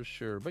 that's for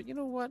sure. But you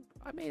know what?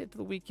 I made it to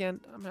the weekend.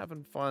 I'm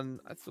having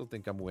fun. I still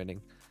think I'm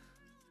winning.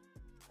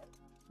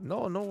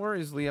 No, no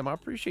worries, Liam. I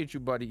appreciate you,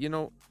 buddy. You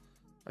know,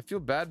 I feel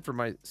bad for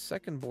my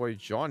second boy,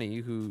 Johnny,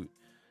 who,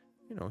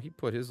 you know, he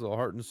put his little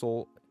heart and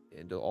soul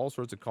into all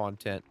sorts of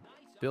content,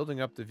 building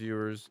up the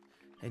viewers,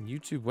 and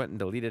YouTube went and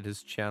deleted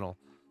his channel.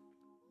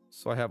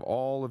 So I have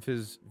all of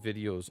his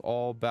videos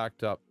all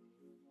backed up,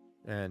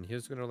 and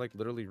he's going to, like,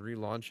 literally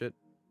relaunch it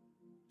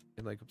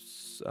in, like,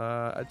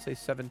 I'd say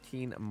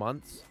 17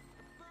 months.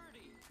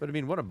 But, I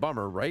mean, what a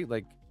bummer, right?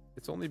 Like,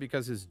 it's only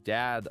because his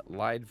dad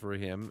lied for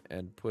him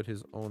and put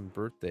his own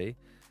birthday.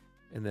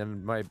 And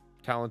then my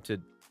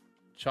talented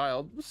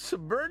child,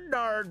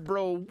 Bernard,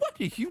 bro. What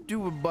are you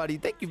doing, buddy?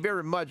 Thank you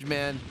very much,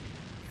 man.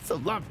 It's a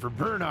love for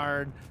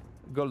Bernard.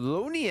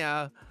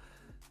 Golonia.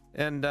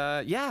 And,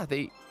 yeah,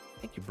 thank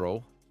you,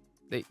 bro.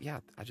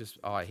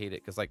 I hate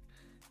it. Because, like,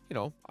 you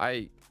know,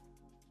 I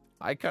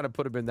kind of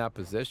put him in that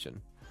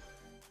position.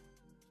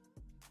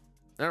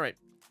 All right.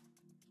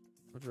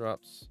 What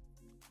drops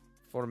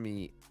for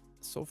me?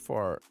 So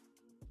far,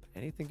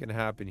 anything can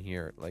happen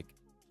here. Like,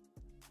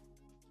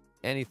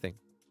 anything.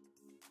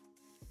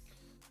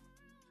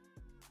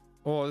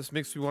 Oh, this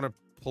makes me want to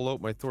pull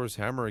out my Thor's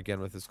hammer again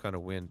with this kind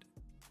of wind.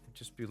 And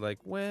just be like,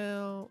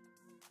 well,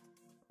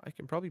 I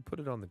can probably put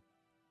it on the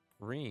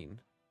green.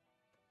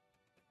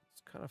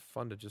 It's kind of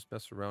fun to just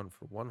mess around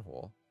for one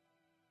hole.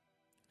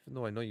 Even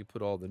though I know you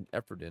put all the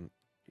effort in,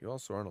 you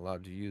also aren't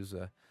allowed to use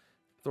a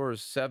Thor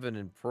 7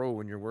 in Pro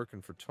when you're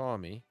working for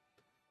Tommy.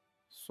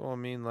 So, I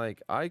mean,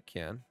 like, I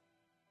can.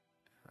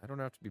 I don't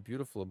have to be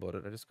beautiful about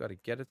it. I just got to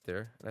get it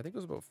there. And I think it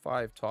was about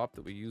 5 top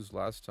that we used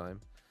last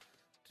time.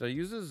 Did I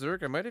use a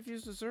Zerk? I might have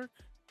used a Zerk.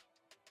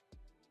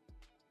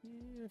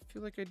 Yeah, I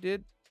feel like I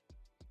did.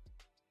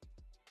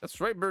 That's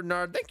right,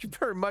 Bernard. Thank you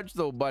very much,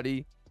 though,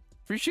 buddy.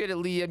 Appreciate it,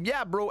 Liam.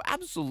 Yeah, bro,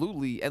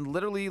 absolutely. And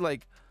literally,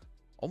 like,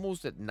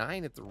 almost at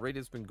 9 at the rate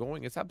it's been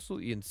going. It's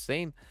absolutely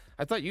insane.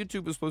 I thought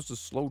YouTube was supposed to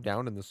slow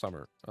down in the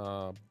summer.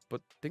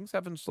 But things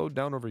haven't slowed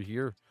down over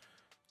here.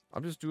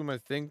 I'm just doing my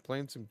thing,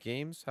 playing some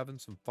games, having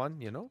some fun,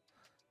 you know?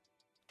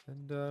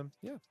 And,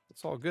 yeah,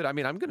 it's all good. I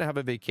mean, I'm going to have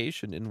a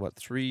vacation in, what,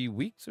 3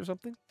 weeks or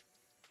something?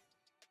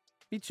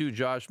 Me too,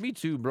 Josh. Me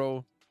too,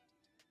 bro.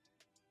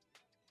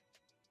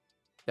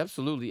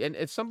 Absolutely. And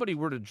if somebody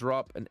were to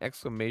drop an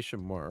exclamation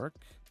mark,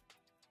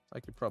 I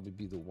could probably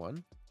be the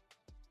one.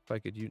 If I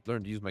could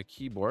learn to use my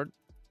keyboard.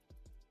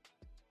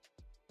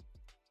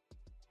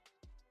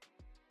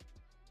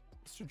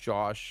 Mr.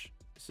 Josh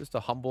is just a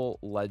humble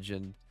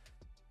legend.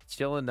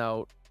 Chilling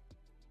out.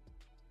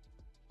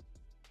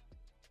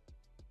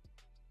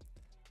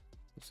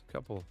 There's a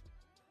couple.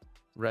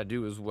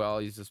 Radu as well.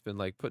 He's just been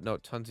like putting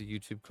out tons of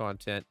YouTube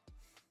content.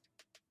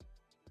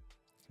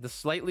 The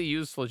slightly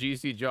useful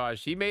GC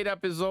Josh. He made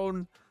up his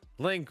own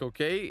link,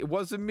 okay? It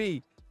wasn't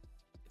me.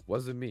 It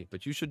wasn't me.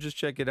 But you should just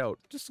check it out.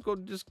 Just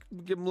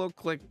give him a little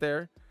click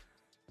there.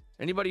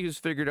 Anybody who's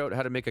figured out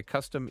how to make a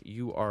custom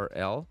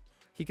URL,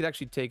 he could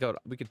actually take out,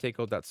 we could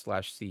take out that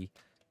 /c.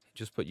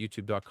 Just put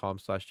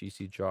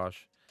youtube.com/GCJosh.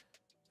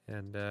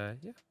 And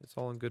yeah, it's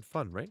all in good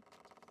fun, right?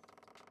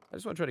 I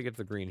just want to try to get to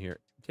the green here.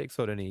 It takes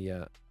out any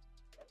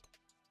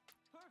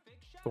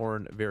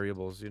thorn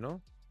variables, you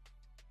know?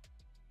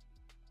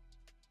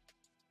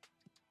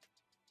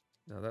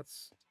 Now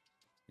that's,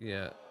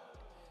 yeah.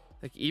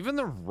 Like even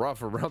the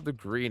rough around the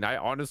green, I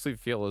honestly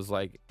feel is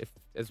like if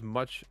as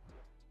much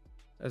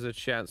as a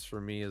chance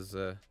for me as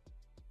a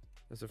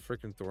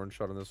freaking thorn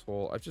shot on this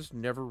hole. I've just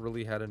never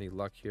really had any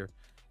luck here.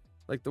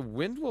 Like the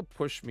wind will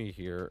push me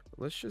here.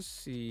 Let's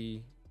just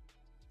see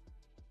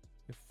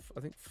if I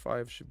think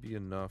 5 should be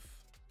enough.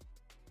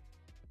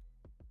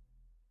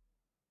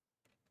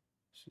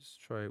 Let's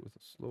just try it with a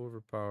slow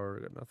overpower.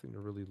 I got nothing to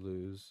really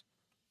lose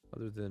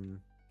other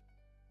than,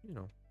 you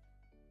know,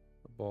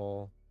 a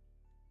ball,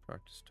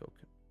 practice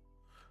token.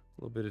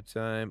 A little bit of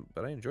time,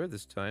 but I enjoyed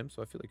this time,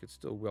 so I feel like it's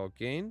still well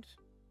gained.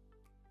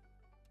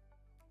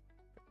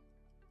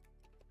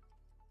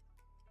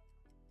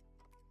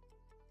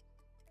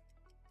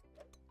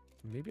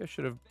 Maybe I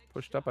should have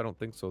pushed up. I don't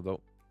think so,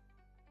 though.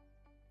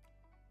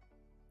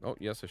 Oh,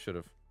 yes, I should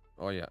have.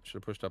 Oh, yeah. Should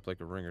have pushed up like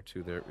a ring or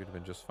two there. It would have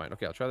been just fine.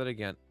 Okay, I'll try that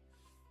again.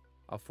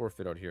 I'll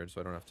forfeit out here so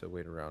I don't have to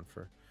wait around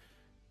for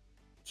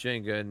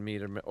Jenga and me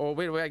to... Oh,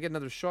 wait, I get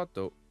another shot,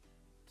 though.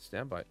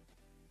 Stand by.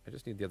 I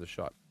just need the other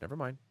shot. Never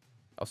mind.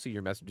 I'll see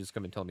your messages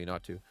come and tell me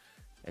not to.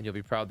 And you'll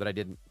be proud that I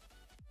didn't.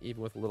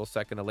 Even with a little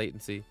second of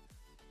latency.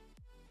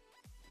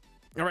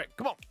 All right,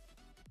 come on.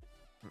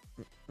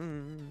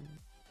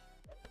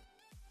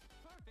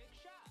 Perfect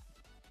shot.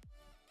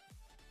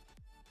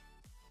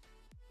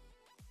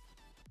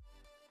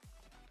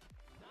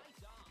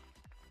 Nice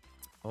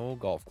on. Oh,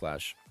 Golf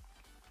Clash.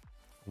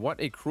 What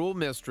a cruel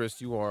mistress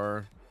you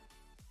are.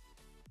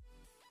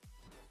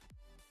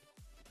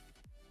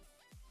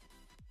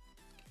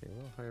 Okay, a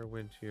little higher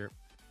wind here.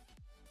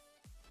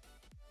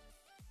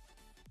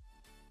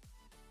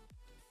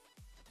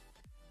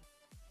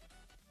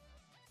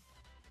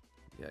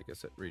 Yeah, I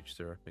guess that reach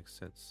there makes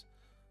sense.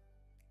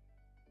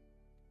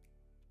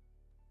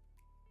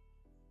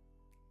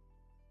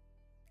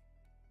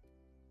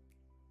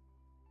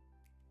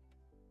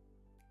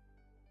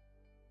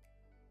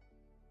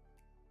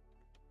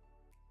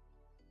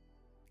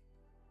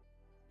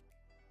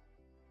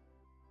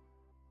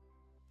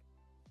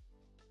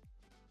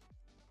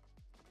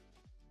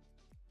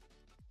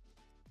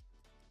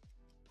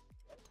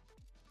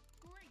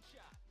 Great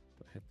shot.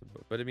 Hit the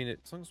boat. But I mean,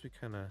 as long as we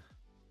kind of...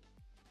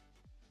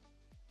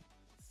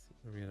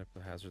 Where we end up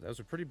with hazard. That was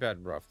a pretty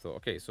bad rough, though.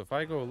 Okay, so if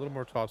I go a little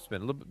more topspin, a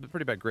little bit,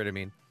 pretty bad grid, I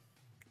mean.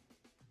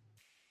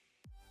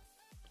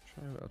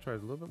 I'll try a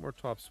little bit more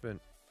topspin.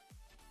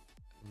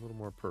 A little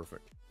more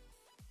perfect.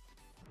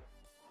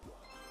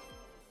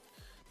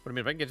 But I mean,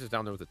 if I can get this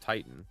down there with a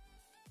Titan,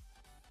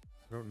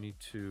 I don't need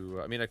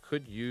to... I mean, I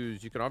could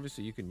use... You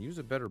can use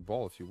a better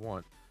ball if you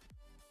want.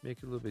 Make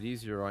it a little bit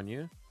easier on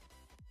you.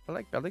 I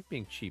like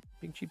being cheap.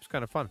 Being cheap is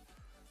kind of fun.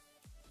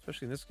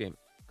 Especially in this game.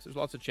 Because there's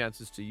lots of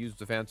chances to use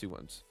the fancy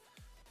ones.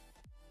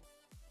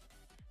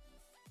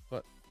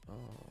 But,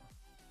 oh.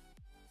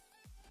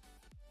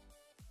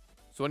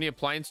 So any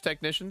appliance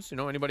technicians? You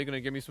know, anybody going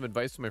to give me some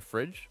advice on my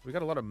fridge? We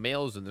got a lot of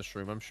males in this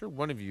room. I'm sure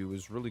one of you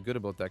is really good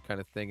about that kind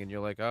of thing. And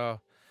you're like,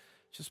 oh,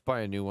 just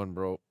buy a new one,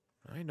 bro.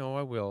 I know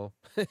I will.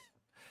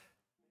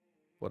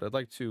 But I'd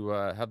like to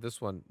have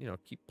this one, you know,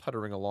 keep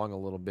puttering along a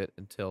little bit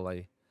until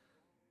I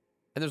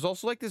And there's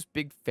also like this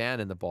big fan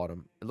in the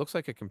bottom. It looks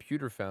like a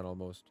computer fan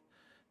almost.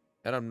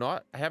 And I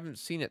haven't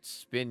seen it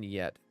spin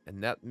yet.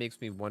 And that makes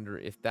me wonder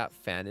if that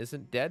fan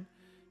isn't dead,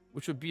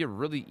 which would be a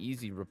really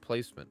easy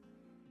replacement.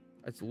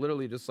 It's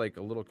literally just like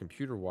a little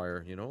computer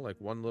wire, you know, like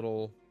one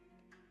little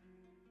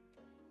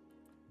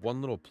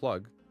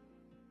plug.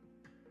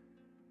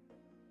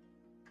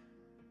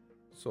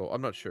 So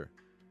I'm not sure.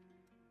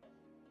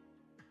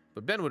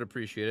 But Ben would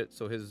appreciate it,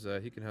 so his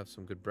he can have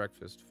some good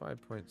breakfast.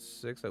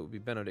 5.6, that would be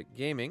Benedict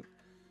Gaming.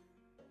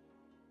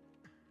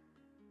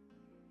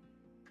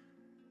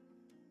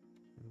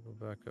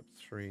 Go back up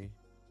 3.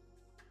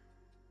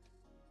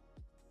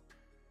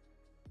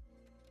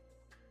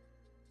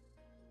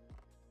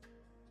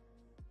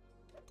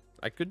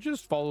 I could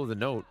just follow the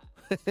note.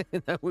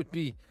 That would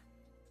be...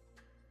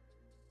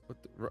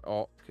 What the,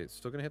 oh, okay, it's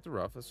still gonna hit the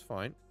rough. That's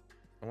fine.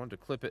 I wanted to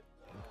clip it.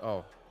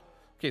 Oh.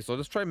 Okay, so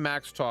let's try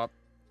max top,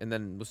 and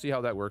then we'll see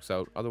how that works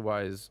out.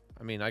 Otherwise,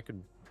 I mean, I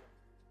could...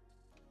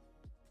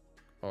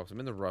 Oh, so I'm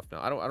in the rough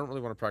now. I don't really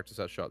want to practice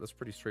that shot. That's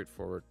pretty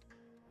straightforward.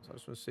 So I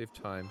just want to save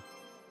time.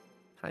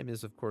 Time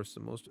is, of course, the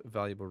most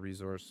valuable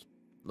resource.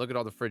 Look at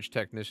all the fridge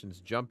technicians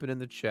jumping in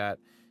the chat.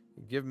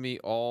 Give me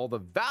all the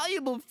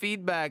valuable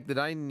feedback that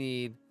I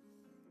need.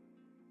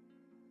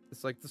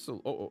 It's like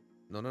the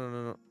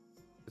no.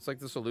 It's like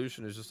the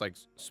solution is just like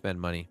spend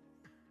money.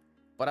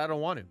 But I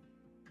don't want to.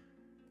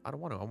 I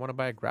want to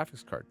buy a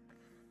graphics card.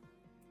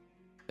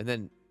 And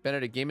then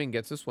Benedict Gaming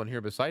gets this one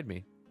here beside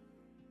me.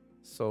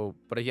 So,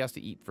 but he has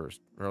to eat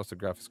first, or else the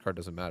graphics card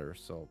doesn't matter.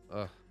 So,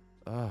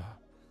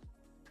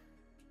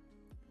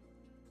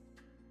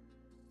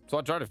 So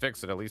I'll try to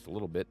fix it at least a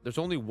little bit. There's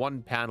only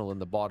one panel in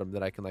the bottom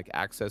that I can like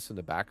access in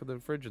the back of the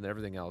fridge, and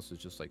everything else is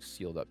just like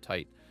sealed up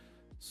tight.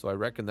 So I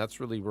reckon that's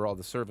really where all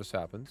the service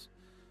happens.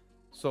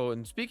 So,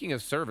 and speaking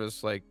of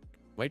service, like,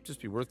 might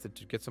just be worth it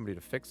to get somebody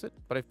to fix it.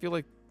 But I feel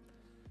like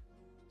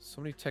so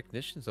many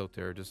technicians out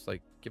there just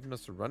like giving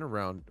us a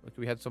runaround. Like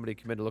we had somebody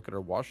come in to look at our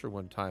washer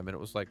one time, and it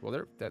was like,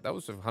 well, that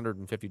was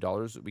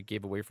 $150 that we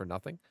gave away for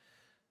nothing.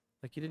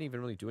 Like he didn't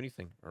even really do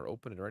anything or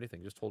open it or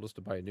anything. Just told us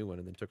to buy a new one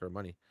and then took our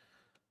money.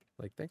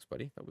 Like, thanks,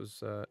 buddy. That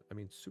was, I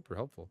mean, super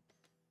helpful.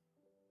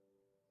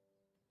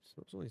 So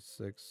it was only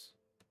 6.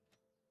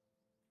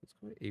 Let's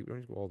go to 8. We don't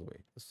need to go all the way.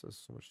 This has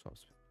so much top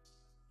speed.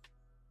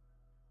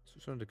 So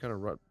we're starting to kind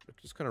of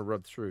just kind of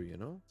rub through, you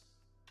know?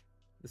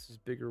 This is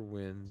bigger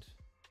wind.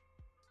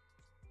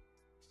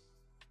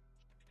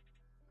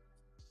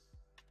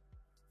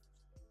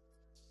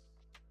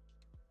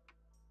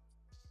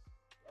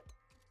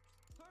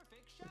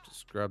 Perfect shot.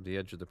 Just grab the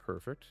edge of the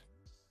perfect.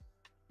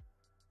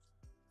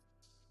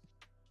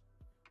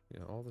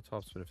 Yeah, all the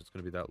top spin if it's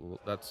going to be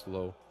that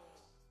slow.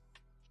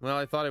 Well,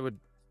 I thought I would,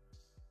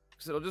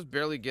 because it'll just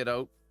barely get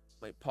out.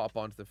 Might pop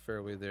onto the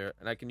fairway there.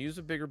 And I can use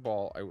a bigger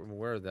ball. I'm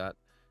aware of that.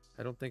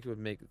 I don't think it would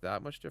make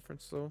that much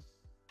difference, though.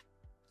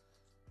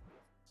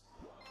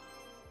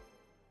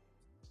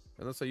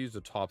 Unless I use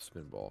a top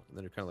spin ball. And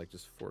then you kind of like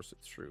just force it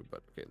through.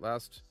 But, okay,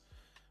 last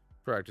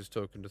practice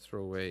token to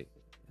throw away.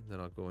 And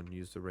then I'll go and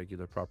use the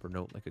regular proper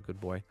note like a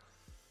good boy.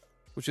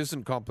 Which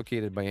isn't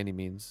complicated by any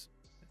means.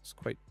 It's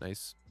quite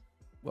nice.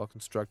 Well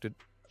constructed,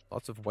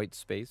 lots of white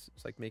space.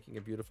 It's like making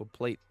a beautiful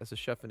plate as a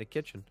chef in a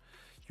kitchen.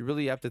 You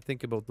really have to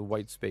think about the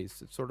white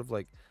space. It sort of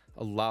like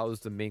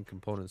allows the main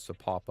components to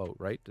pop out,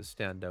 right? To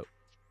stand out.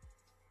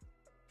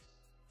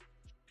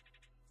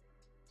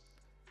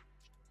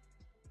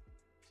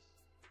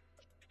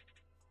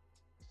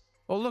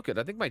 Oh, look it.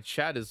 I think my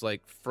chat is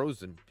like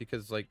frozen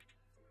because like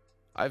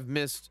I've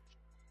missed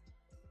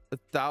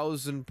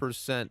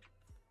 1,000%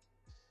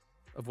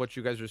 of what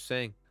you guys are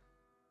saying.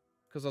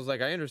 Because I was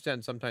like, I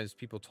understand sometimes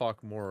people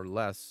talk more or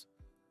less.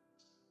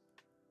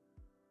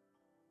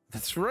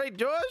 That's right,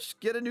 Josh.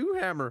 Get a new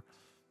hammer.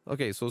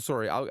 Okay, so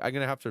sorry. I'm going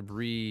to have to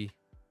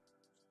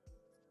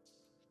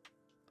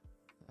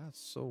That's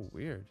so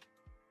weird.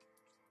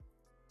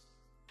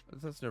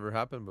 That's never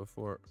happened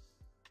before.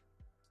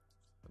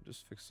 I'm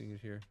just fixing it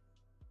here.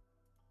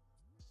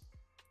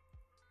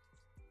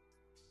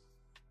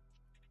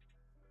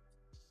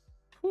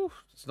 Whew.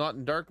 It's not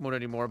in dark mode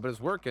anymore, but it's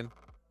working.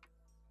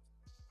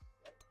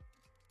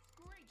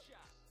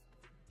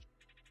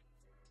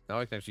 Now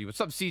I can actually... What's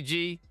up,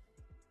 CG?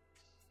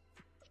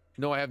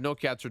 No, I have no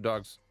cats or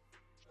dogs.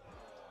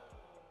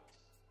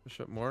 Push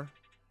up more.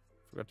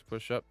 Forgot to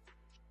push up.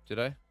 Did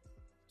I?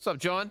 What's up,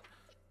 John?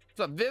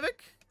 What's up,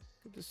 Vivek?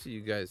 Good to see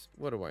you guys.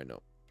 What do I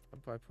know? I'm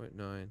 5.9.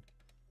 You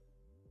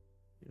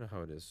know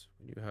how it is.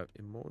 When you have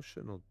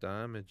emotional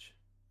damage.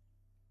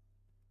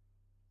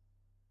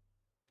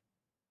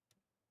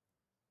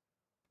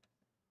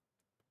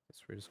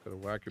 That's where you just gotta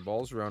whack your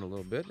balls around a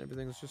little bit and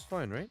everything's just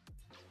fine, right?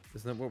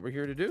 Isn't that what we're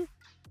here to do?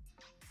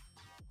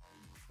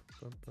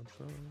 Bum, bum,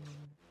 bum.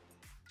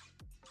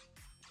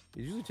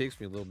 It usually takes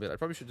me a little bit. I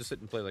probably should just sit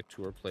and play like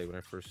tour play when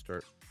I first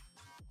start.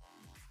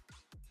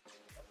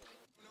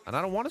 And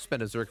I don't want to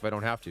spend a Zerk if I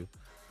don't have to.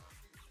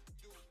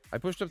 I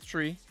pushed up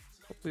 3.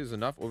 Hopefully is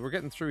enough. Well, we're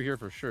getting through here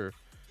for sure.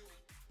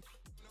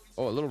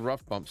 Oh, a little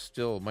rough bump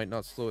still might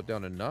not slow it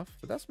down enough.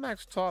 But that's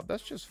max top.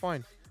 That's just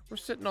fine. We're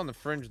sitting on the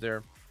fringe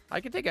there.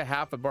 I could take a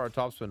half a bar of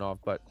topspin off,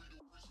 but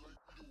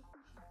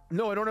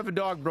no, I don't have a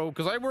dog, bro,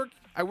 because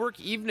I work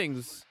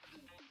evenings.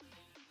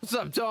 What's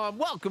up, Tom?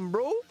 Welcome,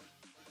 bro.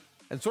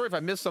 And sorry if I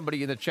missed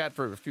somebody in the chat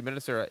for a few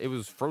minutes there. It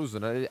was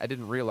frozen. I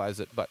didn't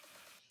realize it, but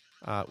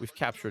we've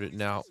captured it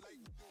now.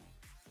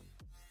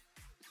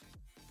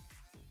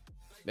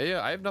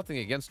 Yeah, I have nothing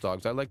against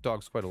dogs. I like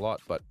dogs quite a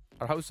lot, but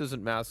our house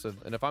isn't massive,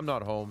 and if I'm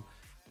not home,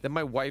 then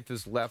my wife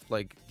is left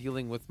like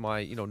dealing with my,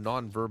 you know,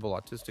 non-verbal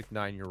autistic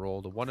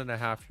 9-year-old, a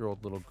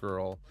 1.5-year-old little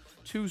girl,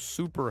 2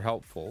 super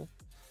helpful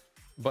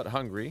but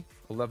hungry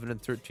 11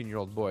 and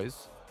 13-year-old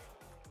boys.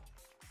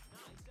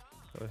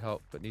 That would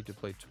help, but need to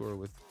play tour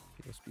with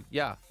speed.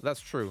 Yeah, that's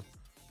true.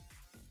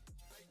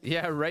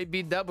 Yeah, right,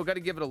 B-Dub. We got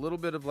to give it a little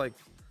bit of like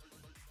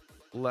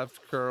left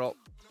curl.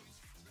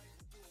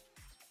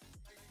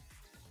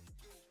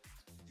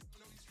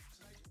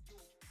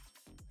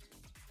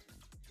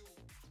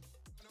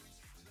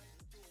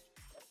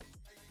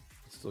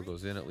 Still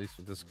goes in, at least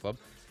with this club.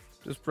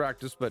 Just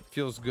practice, but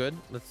feels good.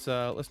 Let's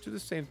do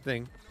the same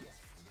thing.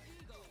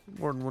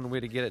 More than one way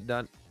to get it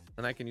done,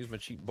 and I can use my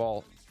cheap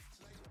ball.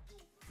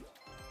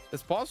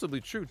 It's possibly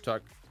true,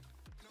 Tuck,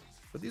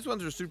 but these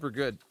ones are super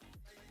good,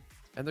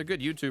 and they're good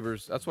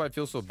YouTubers. That's why I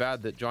feel so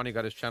bad that Johnny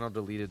got his channel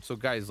deleted. So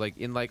guys, like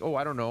in like, oh,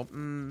 I don't know,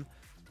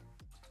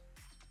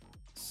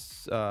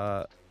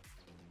 about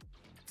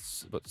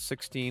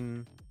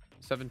 16,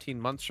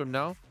 17 months from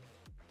now,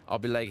 I'll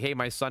be like, hey,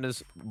 my son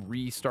is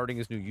restarting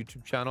his new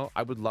YouTube channel.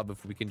 I would love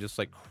if we can just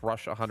like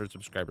crush 100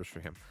 subscribers for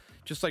him,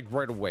 just like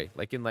right away,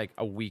 like in like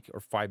a week or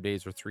 5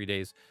 days or 3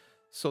 days,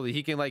 so that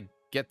he can like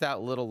get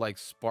that little like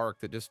spark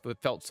that just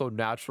felt so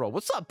natural.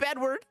 What's up,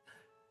 Bedward?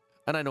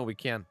 And I know we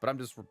can, but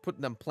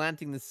I'm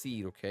planting the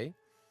seed, okay?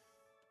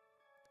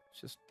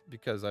 Just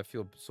because I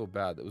feel so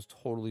bad. That was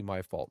totally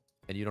my fault,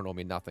 and you don't owe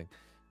me nothing.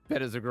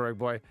 Bet is a growing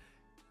boy.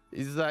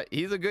 He's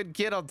a good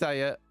kid, I'll tell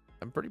you.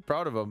 I'm pretty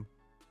proud of him.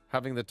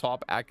 Having the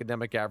top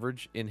academic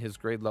average in his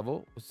grade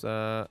level was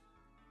a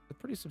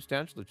pretty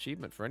substantial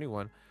achievement for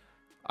anyone.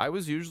 I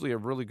was usually a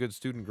really good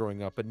student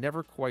growing up, but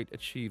never quite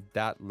achieved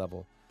that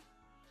level.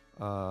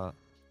 I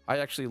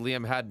actually,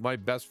 Liam, had my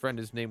best friend,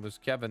 his name was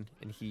Kevin,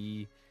 and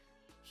he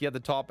had the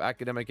top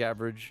academic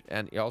average,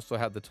 and he also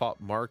had the top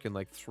mark in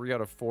like 3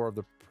 out of 4 of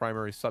the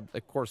primary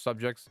core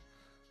subjects.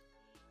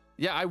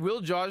 Yeah, I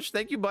will, Josh.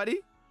 Thank you,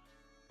 buddy.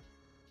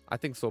 I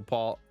think so,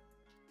 Paul.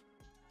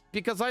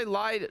 Because I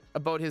lied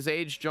about his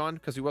age, John,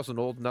 because he wasn't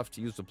old enough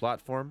to use the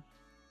platform.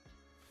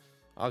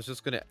 I was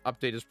just going to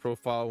update his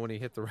profile when he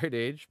hit the right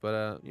age,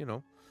 but, you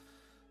know,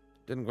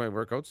 didn't quite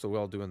work out so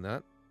well doing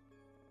that.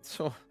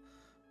 So,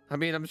 I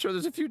mean, I'm sure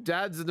there's a few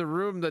dads in the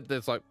room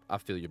that's like, I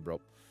feel you, bro.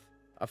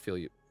 I feel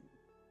you.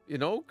 You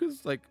know,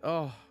 because, like,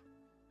 oh,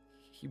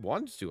 he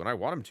wants to, and I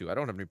want him to. I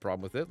don't have any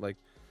problem with it. Like,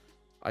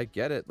 I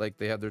get it. Like,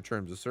 they have their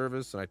terms of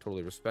service, and I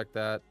totally respect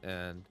that,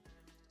 and...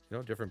 you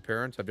know, different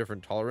parents have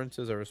different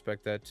tolerances. I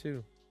respect that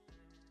too.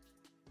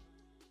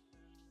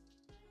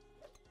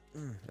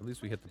 At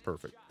least we hit the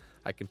perfect.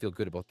 I can feel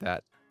good about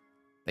that.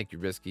 Thank you,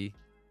 Risky.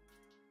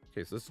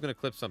 Okay, so this is going to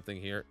clip something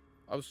here.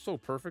 I was so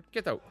perfect.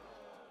 Get out.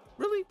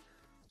 Really?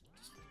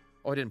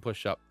 Oh, I didn't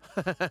push up.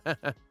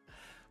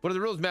 What are the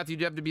rules, Matthew?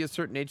 Do you have to be a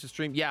certain age to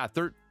stream? Yeah,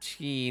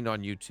 13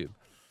 on YouTube.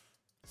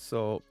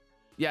 So,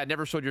 yeah,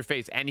 never showed your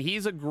face. And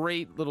he's a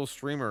great little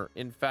streamer.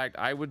 In fact,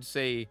 I would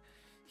say...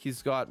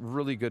 he's got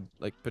really good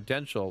like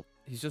potential.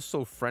 He's just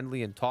so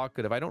friendly and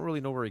talkative. I don't really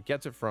know where he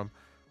gets it from.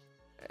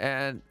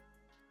 And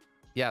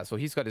yeah, so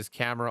he's got his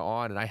camera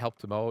on, and I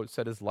helped him out,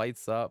 set his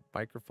lights up,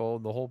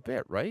 microphone, the whole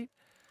bit, right?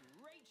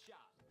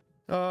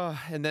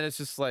 And then it's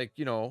just like,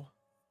 you know,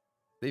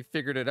 they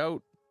figured it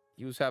out.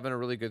 He was having a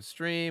really good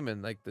stream,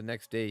 and like the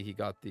next day he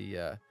got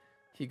the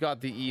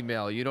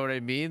email. You know what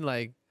I mean?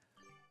 Like,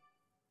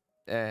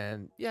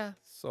 and yeah,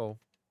 so.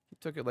 He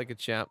took it like a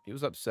champ. He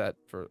was upset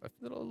for a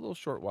little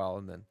short while,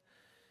 and then,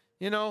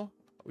 you know,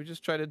 we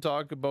just tried to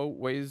talk about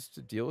ways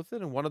to deal with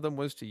it, and one of them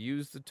was to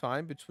use the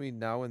time between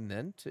now and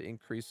then to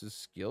increase his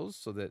skills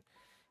so that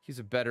he's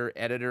a better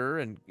editor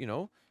and, you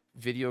know,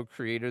 video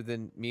creator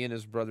than me and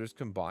his brothers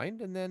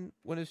combined. And then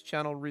when his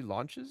channel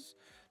relaunches,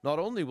 not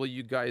only will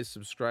you guys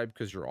subscribe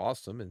because you're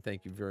awesome, and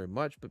thank you very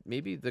much, but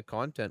maybe the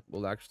content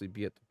will actually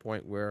be at the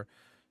point where,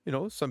 you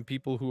know, some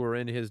people who are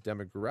in his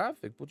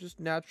demographic will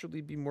just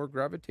naturally be more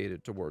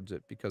gravitated towards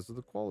it because of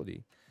the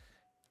quality.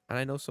 And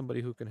I know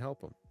somebody who can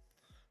help him,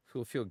 who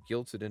will feel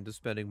guilted into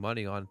spending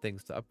money on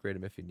things to upgrade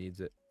him if he needs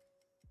it.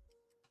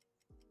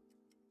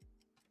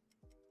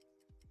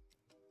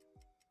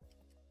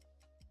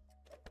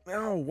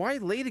 Oh, why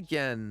late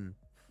again?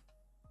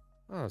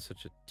 Oh,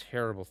 such a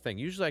terrible thing.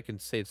 Usually I can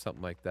save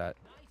something like that.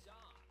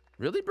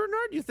 Really,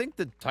 Bernard? You think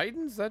the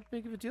Titan's that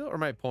big of a deal? Or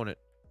my opponent?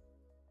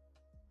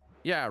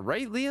 Yeah,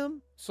 right,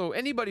 Liam? So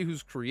anybody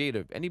who's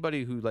creative,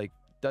 anybody who, like,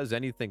 does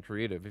anything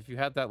creative, if you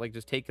had that, like,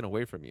 just taken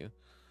away from you,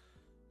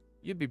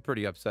 you'd be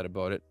pretty upset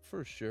about it,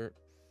 for sure.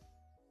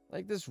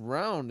 Like, this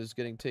round is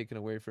getting taken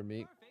away from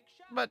me,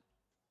 but,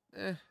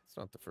 it's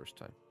not the first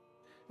time.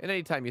 And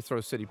anytime you throw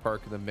City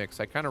Park in the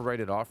mix, I kind of write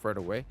it off right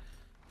away.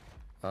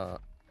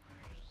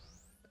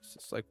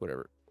 It's just like,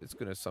 whatever. It's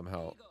going to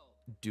somehow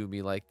do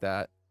me like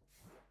that.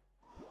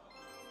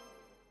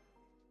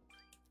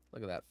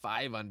 Look at that.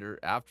 5 under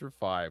after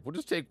 5. We'll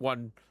just take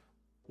one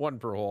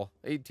per hole.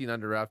 18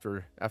 under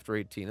after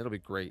 18. It'll be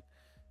great.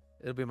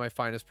 It'll be my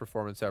finest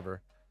performance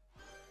ever.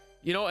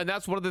 You know, and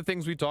that's one of the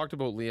things we talked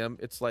about,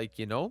 Liam. It's like,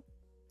 you know,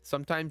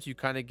 sometimes you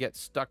kind of get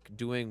stuck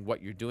doing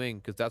what you're doing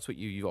because that's what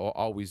you've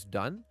always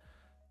done.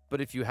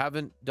 But if you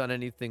haven't done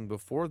anything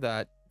before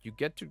that, you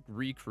get to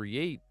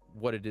recreate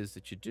what it is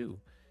that you do.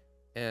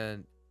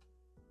 And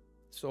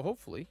so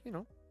hopefully, you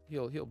know,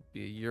 he'll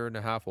be a year and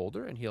a half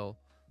older and he'll...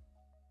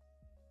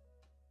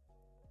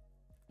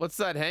 What's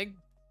that, Hank?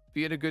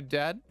 Being a good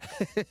dad?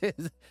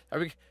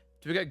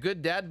 Do we got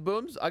good dad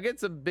booms? I'll get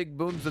some big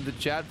booms in the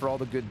chat for all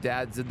the good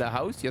dads in the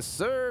house. Yes,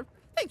 sir.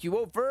 Thank you,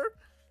 Ofer.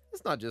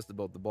 It's not just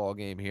about the ball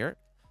game here.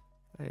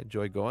 I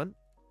enjoy going,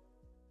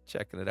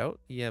 checking it out.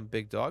 EM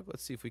Big Dog.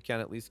 Let's see if we can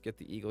at least get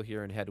the eagle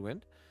here in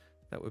headwind.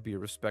 That would be a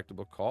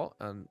respectable call.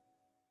 And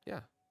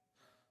yeah,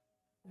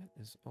 that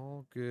is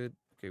all good.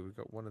 Okay, we've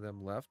got one of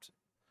them left.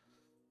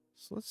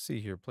 So let's see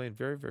here. Playing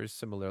very, very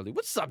similarly.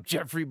 What's up,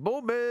 Jeffrey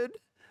Bowman?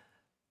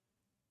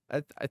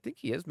 I think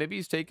he is. Maybe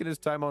he's taking his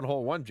time on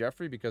hole 1,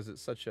 Jeffrey, because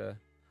it's such a...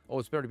 Oh,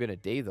 it's better to be in a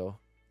day, though.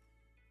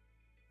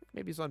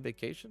 Maybe he's on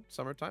vacation.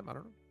 Summertime. I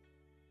don't know.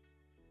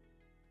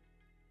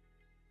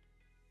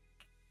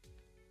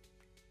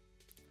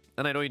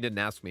 And I know you didn't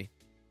ask me,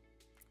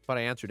 but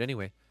I answered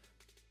anyway.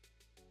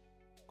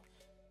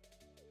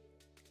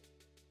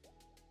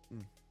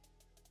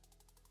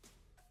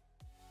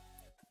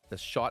 The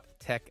shot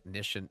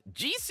technician.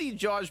 GC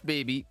Josh,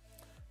 baby.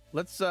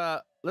 Let's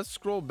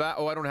scroll back.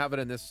 Oh, I don't have it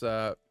in this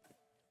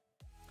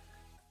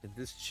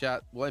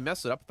chat. Will I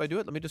mess it up if I do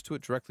it? Let me just do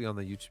it directly on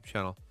the YouTube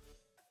channel.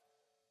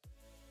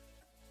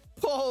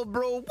 Paul,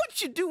 bro,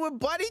 what you doing,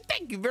 buddy?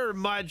 Thank you very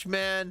much,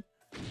 man.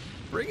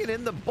 Bringing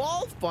in the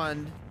ball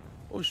fund.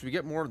 Oh, should we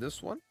get more of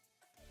this one?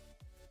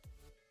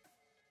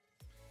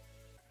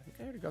 I think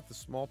I already got the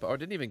small. Oh, I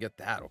didn't even get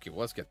that. Okay, well,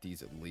 let's get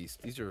these at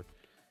least. These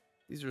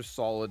are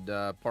solid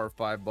par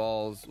 5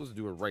 balls. Let's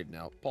do it right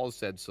now. Paul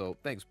said so.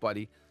 Thanks,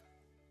 buddy.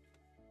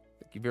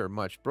 Thank you very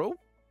much, bro.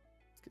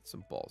 Let's get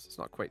some balls. It's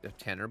not quite a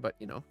tenner, but,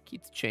 you know,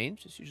 keep the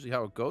change. That's usually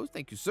how it goes.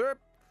 Thank you, sir.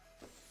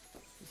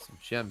 Get some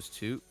gems,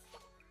 too.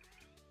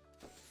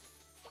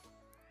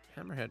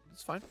 Hammerhead.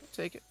 It's fine. We'll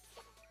take it.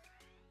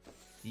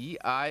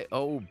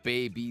 DIO,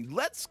 baby.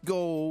 Let's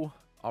go.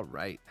 All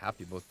right.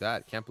 Happy about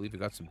that. Can't believe we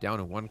got some down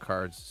in 1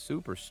 cards.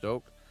 Super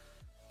stoked.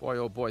 Boy,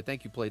 oh, boy.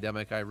 Thank you,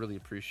 Playdemic. I really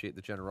appreciate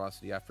the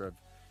generosity after I've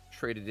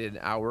traded in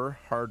our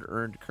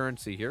hard-earned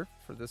currency here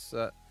for this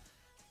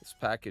this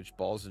package,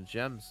 balls and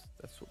gems.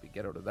 That's what we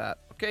get out of that.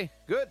 Okay,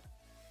 good.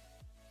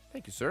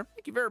 Thank you, sir.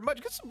 Thank you very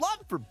much. Get some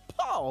love for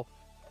Paul.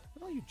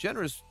 All you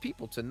generous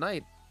people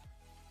tonight.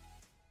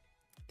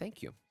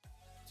 Thank you.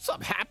 What's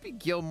up, Happy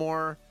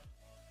Gilmore?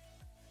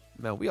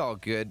 Man, we all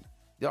good.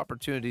 The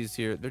opportunities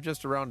here, they're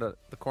just around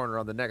the corner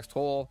on the next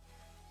hole.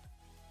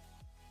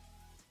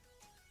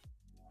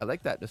 I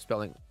like that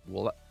spelling.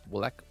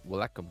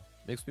 Walekum.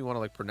 Makes me want to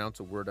like pronounce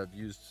a word I've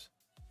used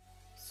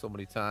so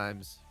many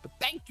times. But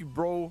thank you,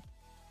 bro.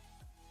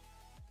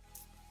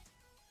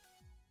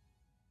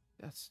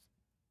 Yes,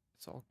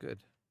 it's all good.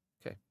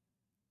 Okay.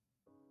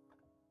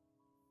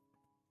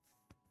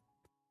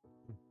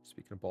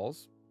 Speaking of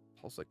balls,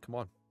 Paul's like, come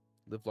on,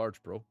 live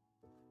large, bro.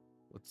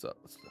 Let's live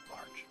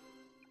large.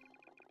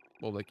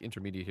 Well, like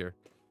intermediate here.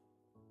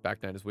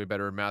 Back 9 is way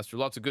better in master.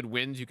 Lots of good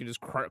wins. You can just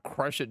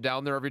crush it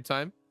down there every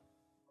time.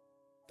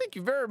 Thank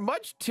you very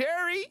much,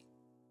 Terry.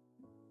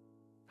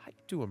 How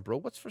you doing, bro?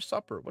 What's for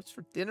supper? What's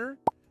for dinner?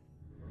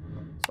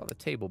 It's on the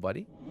table,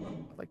 buddy.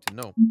 I'd like to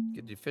know.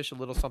 Did you fish a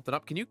little something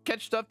up? Can you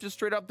catch stuff just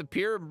straight off the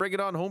pier and bring it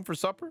on home for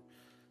supper?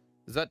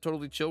 Is that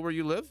totally chill where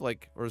you live?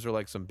 Like, or is there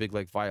like some big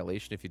like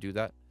violation if you do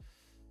that?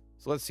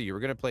 So let's see. We're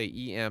gonna play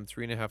EM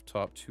 3.5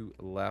 top, 2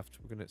 left.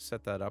 We're gonna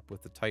set that up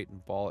with the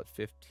Titan ball at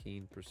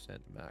 15%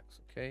 max.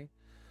 Okay.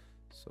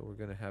 So we're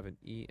gonna have an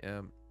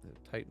EM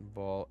the Titan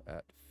ball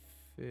at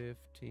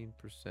 15%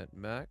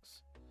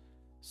 max.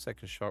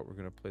 Second shot, we're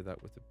gonna play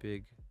that with a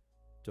big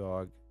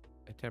dog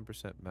at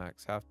 10%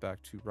 max, half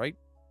back to right,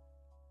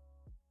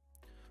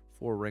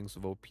 4 rings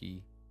of OP,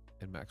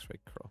 and max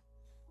right curl.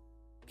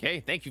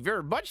 Okay, thank you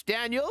very much,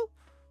 Daniel.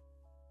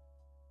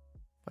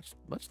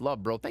 Much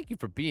love, bro. Thank you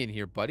for being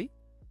here, buddy.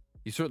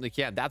 You certainly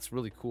can. That's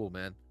really cool,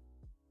 man.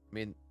 I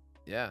mean,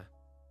 yeah,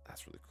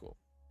 that's really cool.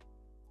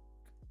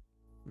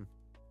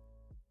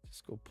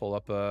 Just go pull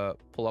up a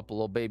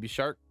little baby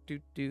shark,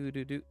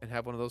 and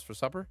have one of those for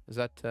supper. Is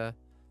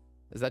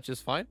that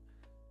just fine?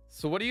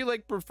 So what do you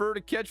like prefer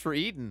to catch for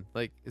eating?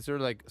 Like, is there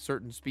like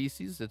certain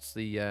species that's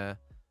the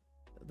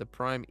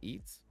prime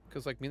eats?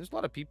 Because like, I mean, there's a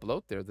lot of people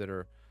out there that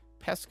are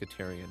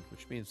pescatarian,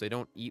 which means they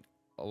don't eat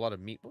a lot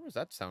of meat. Where does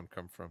that sound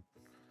come from?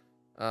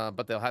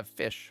 But they'll have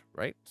fish,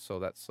 right? So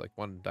that's like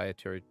one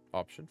dietary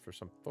option for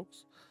some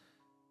folks.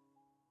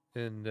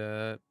 And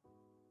I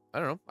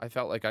don't know. I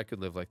felt like I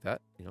could live like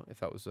that, you know, if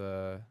that was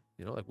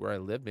you know, like where I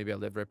live. Maybe I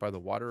lived right by the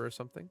water or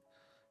something.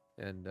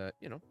 And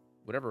you know,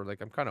 whatever.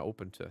 Like I'm kind of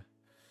open to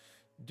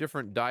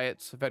different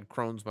diets. I've had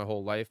Crohn's my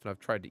whole life, and I've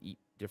tried to eat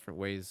different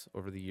ways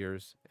over the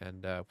years.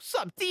 And what's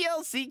up,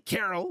 DLC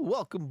Carol?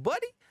 Welcome,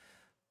 buddy.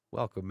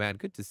 Welcome, man.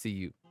 Good to see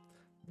you.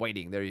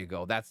 Waiting. There you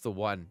go. That's the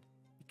one.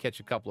 You catch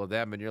a couple of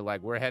them, and you're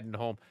like, we're heading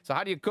home. So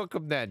how do you cook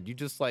them then? You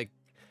just like,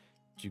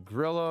 do you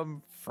grill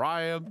them,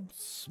 fry them,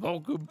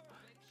 smoke them?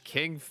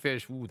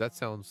 Kingfish. Ooh, that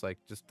sounds like,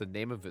 just the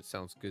name of it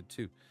sounds good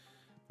too.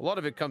 A lot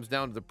of it comes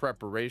down to the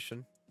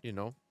preparation. You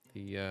know,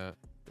 the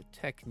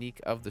technique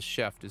of the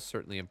chef is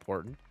certainly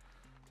important.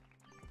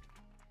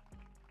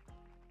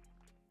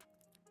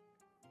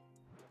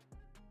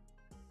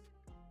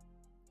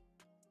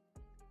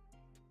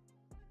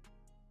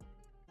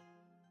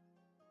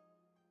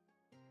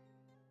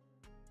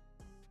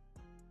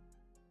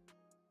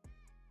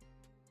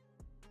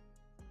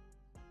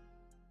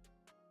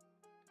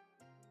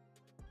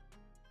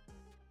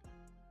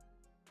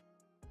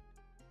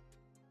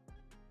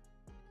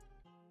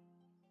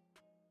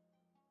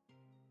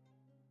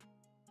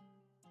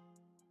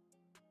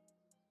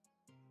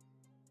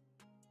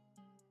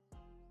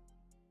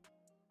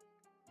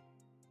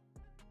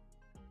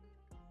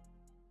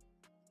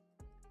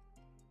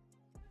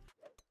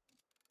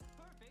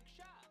 Perfect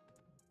shot.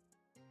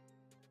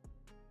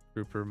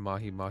 Grouper,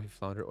 mahi,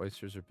 flounder,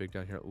 oysters are big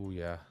down here. Oh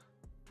yeah,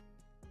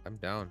 I'm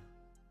down.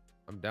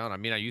 I'm down. I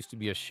mean, I used to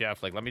be a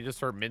chef. Like, let me just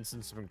start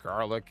mincing some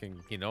garlic and,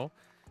 you know,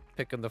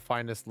 picking the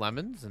finest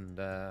lemons and,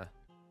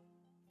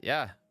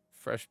 yeah,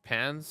 fresh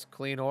pans,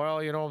 clean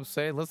oil. You know what I'm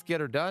saying? Let's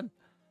get her done.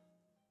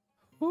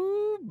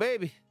 Woo,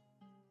 baby.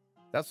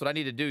 That's what I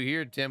need to do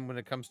here, Tim, when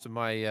it comes to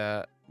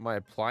my my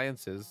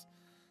appliances.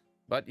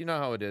 But you know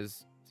how it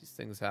is. These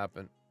things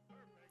happen.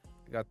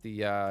 I got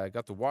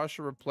the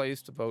washer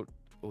replaced about,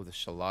 oh, the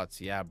shallots.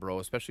 Yeah, bro,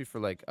 especially for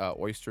like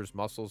oysters,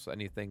 mussels,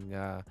 anything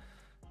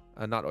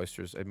not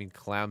oysters, I mean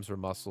clams or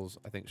mussels.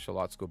 I think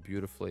shallots go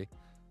beautifully.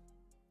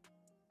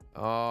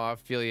 Oh, I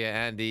feel you,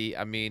 Andy.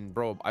 I mean,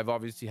 bro, I've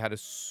obviously had a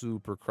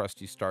super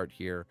crusty start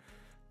here.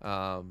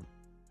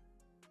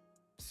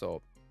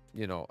 So,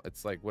 you know,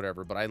 it's like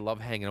whatever, but I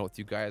love hanging out with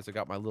you guys. I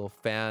got my little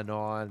fan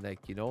on, like,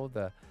 you know,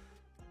 the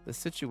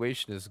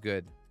situation is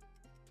good.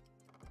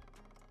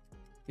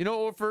 You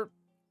know, Ofer,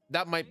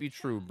 that might be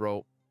true,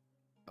 bro.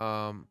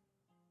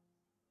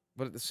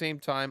 But at the same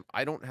time,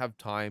 I don't have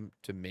time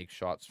to make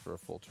shots for a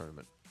full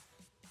tournament.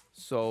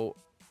 So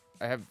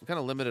I have kind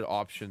of limited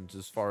options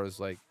as far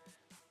as like,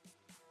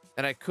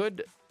 and I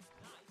could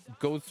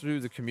go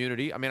through the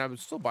community. I mean, I would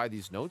still buy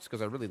these notes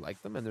because I really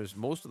like them. And there's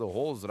most of the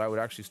holes that I would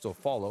actually still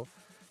follow.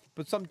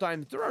 But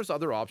sometimes there are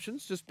other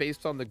options just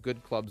based on the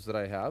good clubs that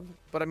I have.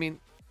 But I mean,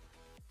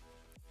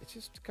 it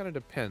just kind of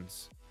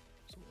depends.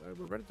 So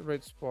we're right at the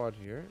right spot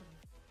here.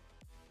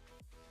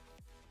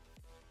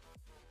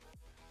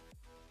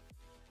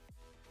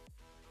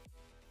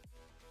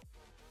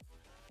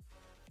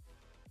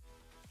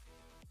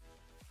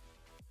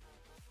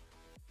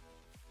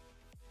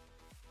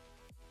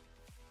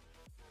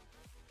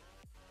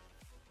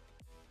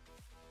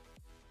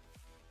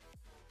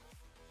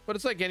 But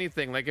it's like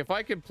anything. Like, if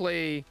I could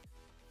play,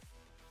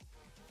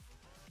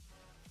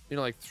 you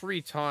know, like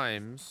 3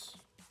 times.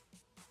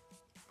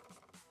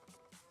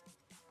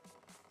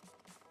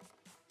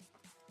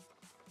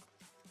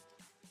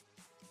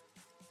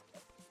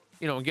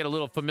 You know, and get a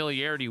little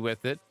familiarity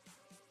with it.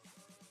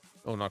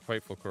 Oh, not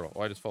quite full curl.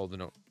 Oh, I just followed the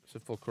note. It's a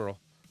full curl.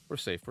 We're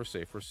safe. We're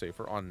safe. We're safe.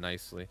 We're on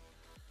nicely.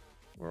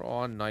 We're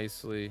on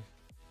nicely.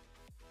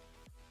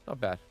 Not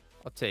bad.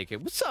 I'll take it.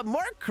 What's up,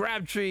 Mark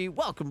Crabtree?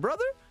 Welcome,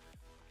 brother.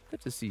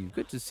 Good to see you.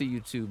 Good to see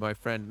you too, my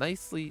friend.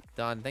 Nicely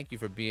done. Thank you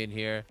for being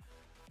here.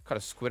 Caught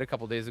a squid a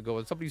couple days ago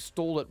and somebody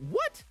stole it.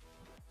 What?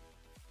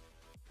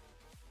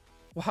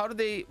 Well, how do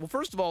they... Well,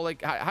 first of all,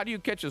 like, how do you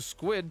catch a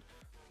squid?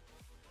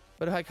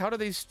 But, like, how do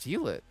they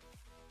steal it?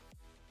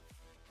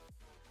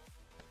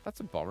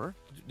 That's a bummer.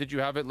 Did you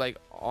have it, like,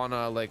 on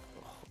a, like,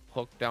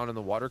 hook down in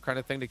the water kind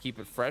of thing to keep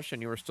it fresh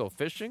and you were still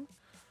fishing?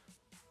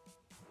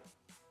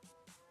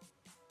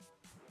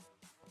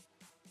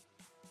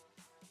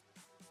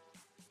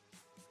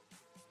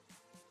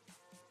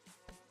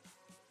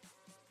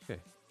 Okay.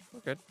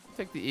 Okay. I'll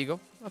take the eagle.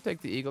 I'll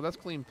take the eagle. That's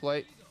clean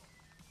play.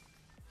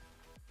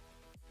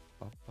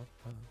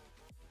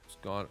 It's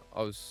gone. It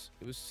was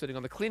sitting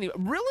on the cleaning.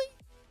 Really?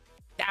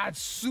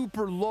 That's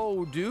super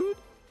low, dude.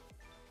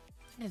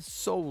 It's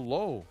so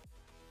low.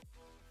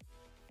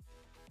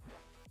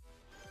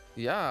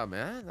 Yeah,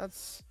 man.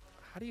 That's...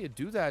 How do you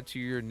do that to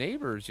your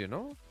neighbors, you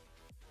know?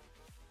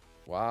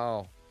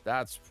 Wow.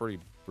 That's pretty...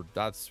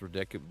 That's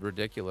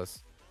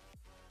ridiculous.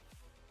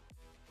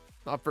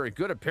 Not very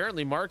good.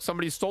 Apparently, Mark,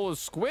 somebody stole a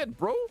squid,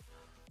 bro. All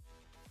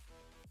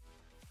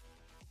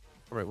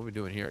right, what are we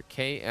doing here?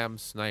 KM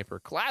Sniper.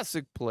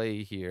 Classic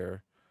play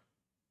here.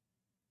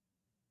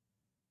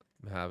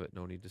 Have it.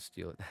 No need to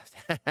steal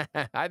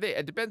it. I think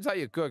it depends how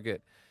you cook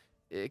it.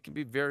 It can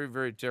be very,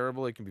 very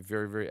terrible. It can be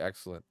very, very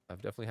excellent.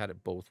 I've definitely had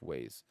it both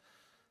ways.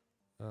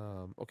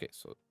 Okay,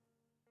 so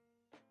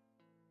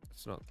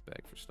it's not the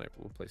bag for Sniper.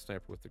 We'll play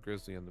Sniper with the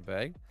Grizzly in the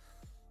bag.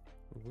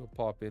 We'll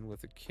pop in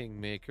with a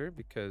Kingmaker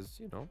because,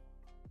 you know,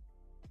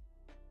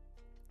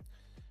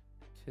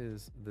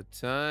 'Tis the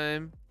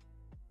time.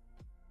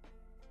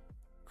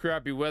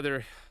 Crappy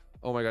weather.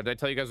 Oh my god, did I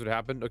tell you guys what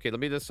happened? Okay,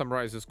 let me just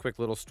summarize this quick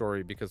little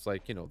story because,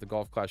 like, you know, the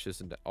golf clash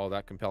isn't all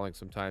that compelling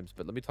sometimes,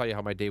 but let me tell you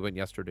how my day went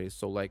yesterday.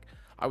 So, like,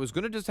 I was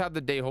gonna just have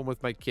the day home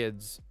with my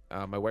kids.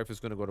 My wife was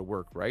gonna go to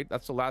work, right?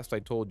 That's the last I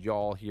told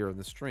y'all here in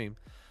the stream.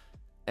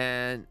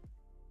 And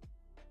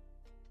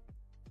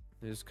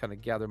I just kind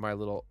of gather my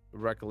little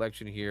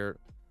recollection here.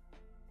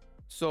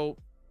 So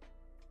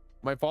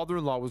my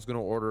father-in-law was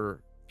gonna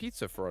order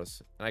pizza for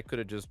us, and I could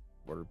have just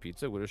ordered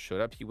pizza, would have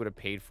showed up, he would have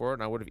paid for it,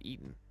 and I would have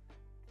eaten.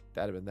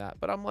 That'd have been that.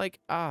 But I'm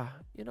like,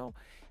 you know,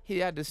 he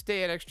had to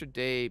stay an extra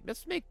day.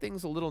 Let's make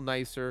things a little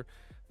nicer.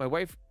 My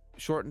wife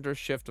shortened her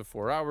shift to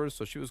 4 hours,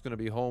 so she was going to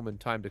be home in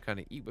time to kind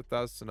of eat with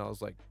us. And I was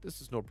like,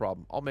 this is no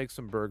problem. I'll make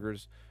some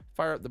burgers,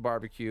 fire up the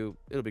barbecue.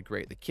 It'll be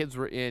great. The kids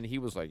were in. He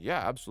was like,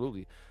 yeah,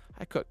 absolutely.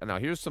 I cooked. Now,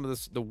 here's some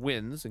of the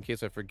wins in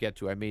case I forget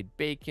to. I made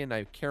bacon.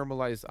 I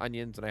caramelized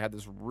onions, and I had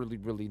this really,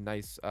 really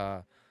nice,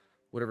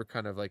 whatever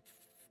kind of like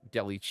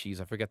deli cheese.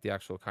 I forget the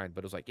actual kind,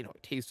 but it was like, you know,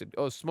 it tasted,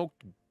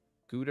 smoked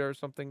Gouda or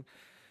something.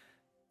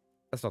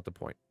 That's not the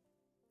point.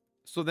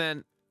 So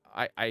then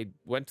I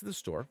went to the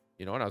store,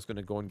 you know, and I was going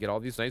to go and get all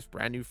these nice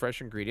brand new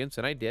fresh ingredients,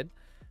 and I did.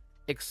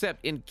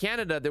 Except in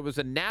Canada, there was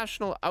a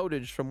national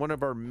outage from one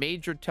of our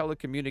major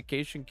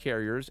telecommunication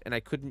carriers, and I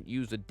couldn't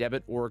use a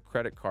debit or a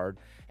credit card,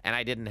 and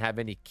I didn't have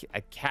any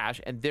cash,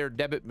 and their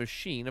debit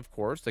machine, of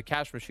course, the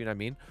cash machine, I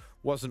mean,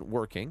 wasn't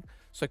working,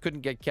 so I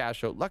couldn't get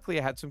cash out. Luckily,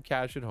 I had some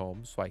cash at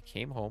home, so I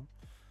came home.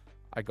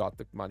 I got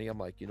the money. I'm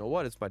like, you know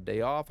what? It's my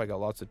day off. I got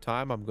lots of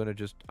time. I'm going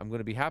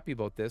to be happy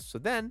about this. So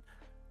then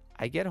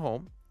I get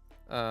home,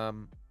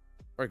 or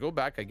I go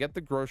back. I get the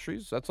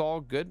groceries. That's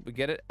all good. We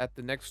get it at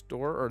the next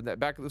store or the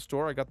back of the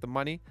store. I got the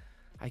money.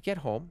 I get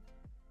home.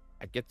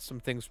 I get some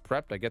things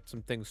prepped. I get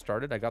some things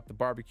started. I got the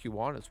barbecue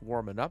on. It's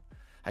warming up.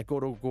 I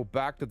go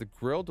back to the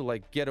grill to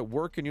like get it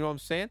working. You know what I'm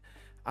saying?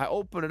 I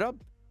open it up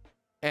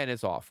and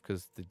it's off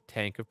because the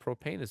tank of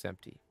propane is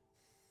empty.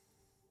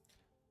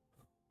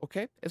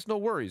 Okay, it's no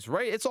worries,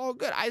 right? It's all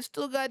good. I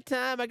still got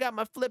time. I got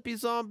my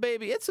flippies on,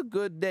 baby. It's a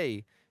good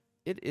day.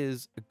 It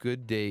is a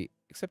good day,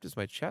 except as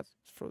my chat's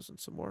frozen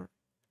some more.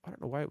 I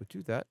don't know why it would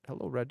do that.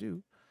 Hello,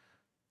 Radu.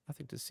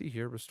 Nothing to see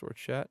here. Restore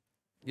chat.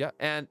 Yeah,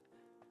 and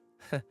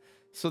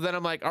so then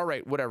I'm like, all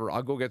right, whatever.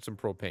 I'll go get some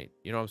propane.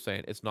 You know what I'm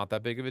saying? It's not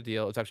that big of a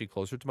deal. It's actually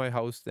closer to my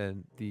house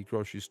than the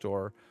grocery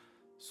store.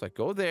 So I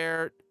go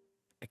there.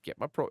 I get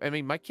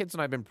my my kids and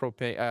I have been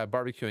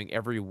barbecuing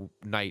every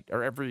night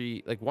or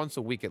every like once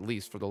a week at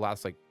least for the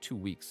last like 2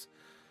 weeks.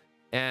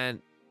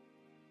 And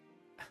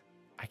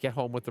I get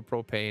home with the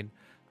propane.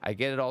 I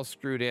get it all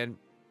screwed in,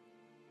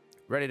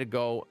 ready to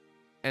go.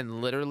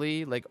 And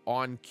literally like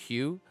on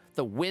cue,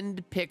 the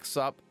wind picks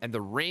up and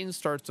the rain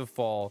starts to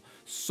fall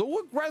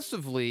so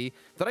aggressively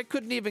that I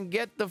couldn't even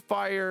get the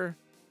fire.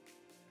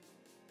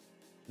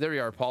 There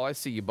you are, Paul. I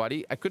see you,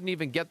 buddy. I couldn't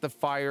even get the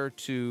fire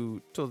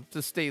to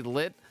stay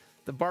lit.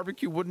 The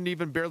barbecue wouldn't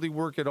even barely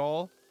work at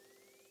all.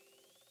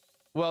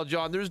 Well,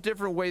 John, there's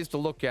different ways to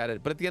look at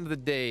it, but at the end of the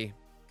day,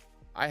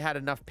 I had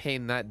enough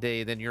pain that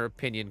day, then your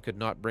opinion could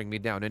not bring me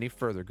down any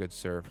further, good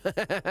sir.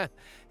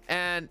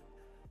 And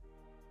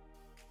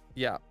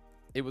yeah,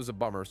 it was a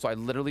bummer. So I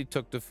literally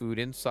took the food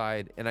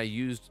inside and I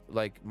used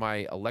like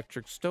my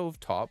electric stove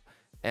top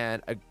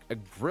and a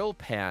grill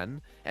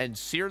pan and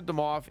seared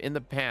them off in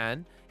the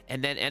pan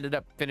and then ended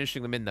up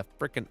finishing them in the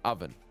freaking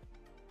oven.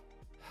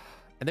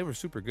 And they were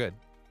super good.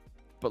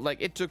 But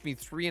like it took me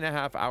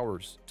 3.5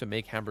 hours to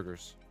make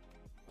hamburgers.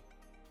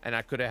 And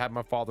I could have had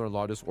my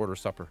father-in-law just order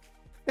supper.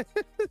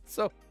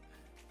 So,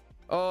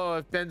 oh,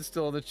 if Ben's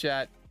still in the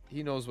chat,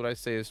 he knows what I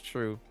say is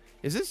true.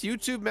 Is this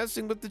YouTube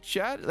messing with the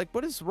chat? Like,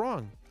 what is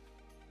wrong?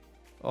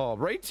 Oh,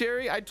 right,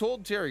 Terry? I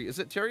told Terry. Is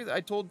it Terry? I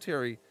told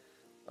Terry.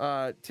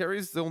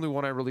 Terry's the only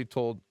one I really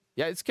told.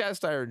 Yeah, it's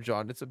cast iron,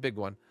 John. It's a big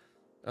one.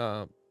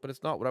 But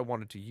it's not what I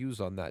wanted to use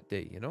on that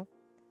day, you know?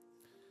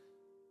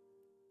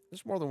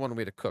 There's more than one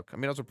way to cook. I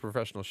mean, I was a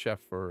professional chef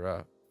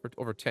for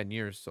over 10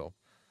 years, so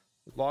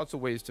there's lots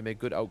of ways to make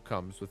good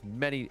outcomes with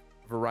many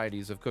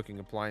varieties of cooking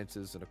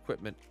appliances and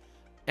equipment.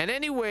 And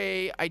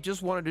anyway, I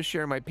just wanted to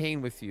share my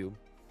pain with you.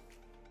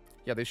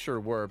 Yeah, they sure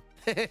were.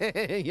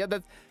 Yeah,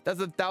 that's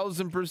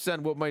 1000%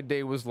 what my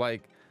day was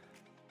like.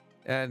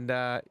 And,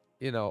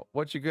 you know,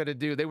 what you gonna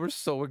do? They were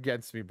so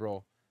against me,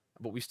 bro.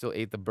 But we still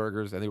ate the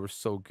burgers, and they were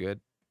so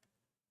good.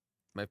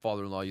 My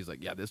father-in-law, he's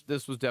like, yeah,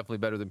 this was definitely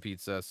better than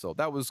pizza. So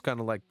that was kind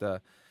of like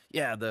the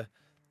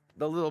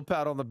little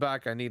pat on the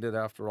back I needed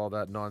after all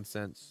that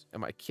nonsense.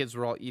 And my kids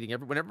were all eating.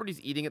 When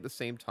everybody's eating at the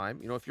same time,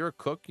 you know, if you're a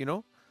cook, you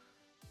know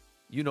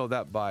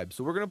that vibe.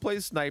 So we're going to play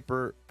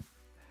sniper.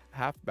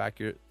 Half back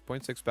here,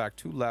 0.6 back,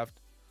 2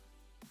 left.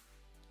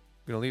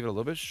 We're going to leave it a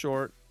little bit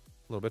short,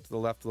 a little bit to the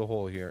left of the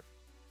hole here.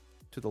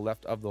 To the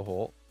left of the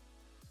hole.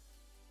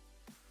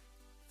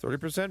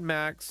 30%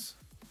 max.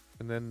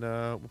 And then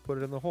we'll put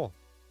it in the hole.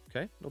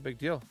 Okay, no big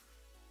deal.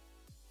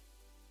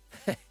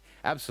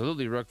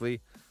 Absolutely, Rookley.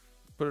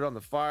 Put it on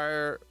the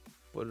fire,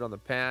 put it on the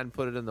pan,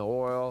 put it in the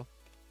oil.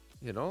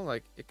 You know,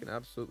 like, it can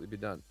absolutely be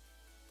done.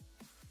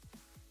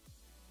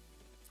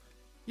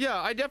 Yeah,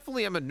 I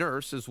definitely am a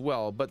nurse as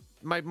well, but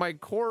my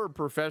core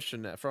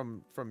profession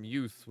from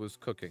youth was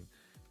cooking.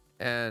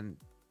 And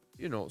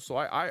you know, so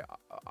I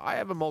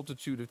have a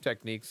multitude of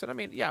techniques. And I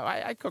mean, yeah,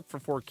 I cook for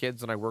 4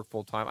 kids and I work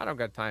full time. I don't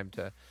got time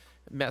to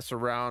mess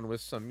around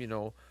with some,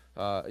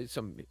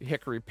 some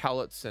hickory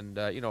pellets and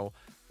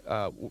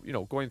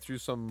going through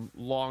some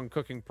long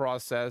cooking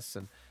process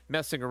and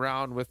messing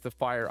around with the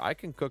fire. I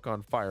can cook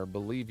on fire,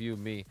 believe you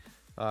me.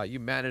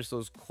 You manage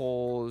those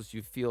coals,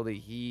 you feel the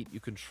heat, you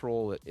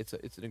control it. It's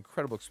an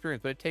incredible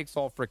experience, but it takes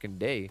all freaking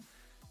day.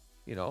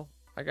 You know,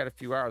 I got a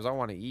few hours. I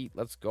want to eat.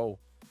 Let's go.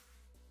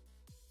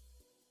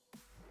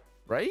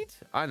 Right?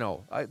 I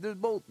know. There's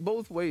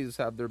both ways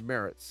have their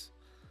merits.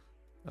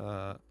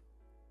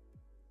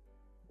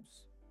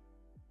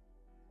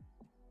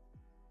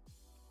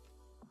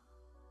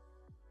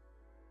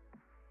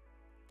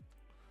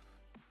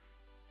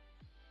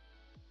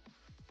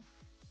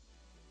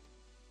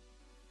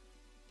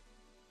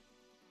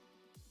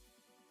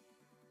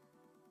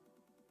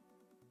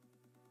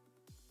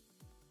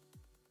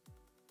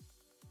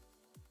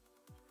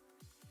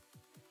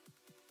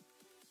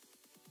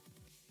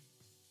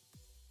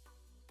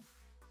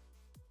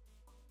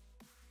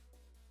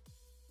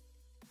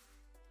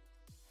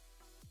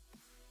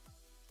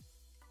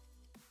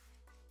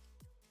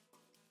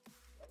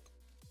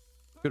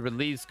 Good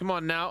release. Come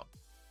on now.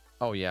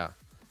 Oh, yeah.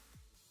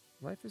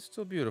 Life is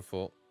still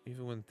beautiful,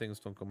 even when things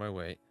don't go my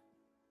way.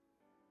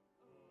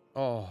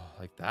 Oh,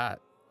 like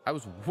that. I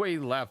was way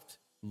left.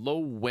 Low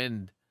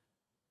wind.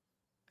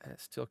 And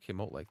it still came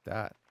out like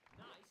that.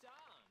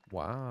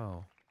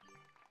 Wow.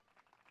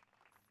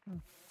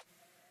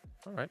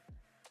 All right.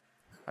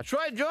 I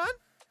tried, John.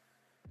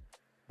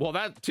 Well,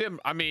 that, Tim,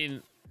 I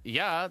mean,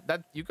 yeah,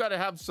 that you got to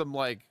have some,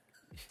 like,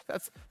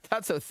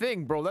 that's a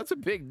thing, bro. That's a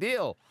big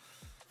deal.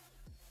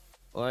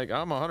 Like,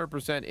 I'm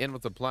 100% in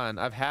with the plan.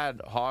 I've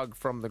had hog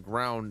from the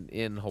ground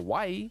in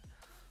Hawaii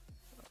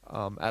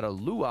at a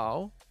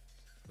luau,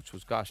 which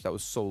was, gosh, that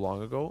was so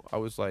long ago. I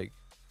was like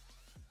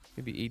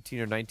maybe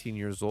 18 or 19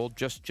 years old,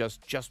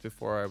 just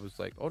before I was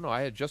like, oh no,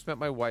 I had just met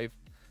my wife.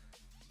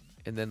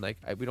 And then like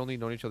we'd only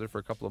known each other for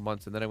a couple of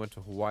months. And then I went to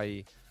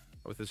Hawaii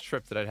with this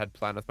trip that I'd had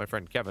planned with my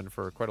friend Kevin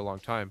for quite a long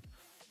time.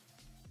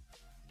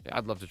 Yeah,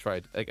 I'd love to try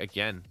it like,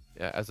 again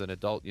as an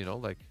adult, you know,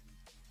 like.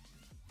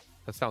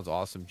 That sounds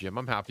awesome, Jim.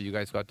 I'm happy you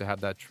guys got to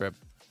have that trip.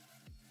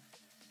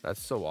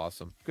 That's so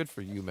awesome. Good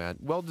for you, man.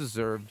 Well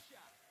deserved.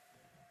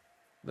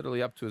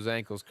 Literally up to his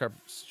ankles,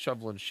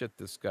 shoveling shit,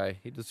 this guy.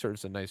 He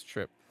deserves a nice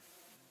trip.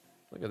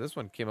 Look at this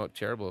one. Came out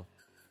terrible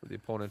for the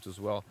opponent as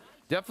well.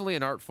 Definitely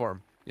an art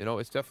form. You know,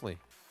 it's definitely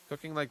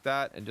cooking like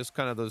that and just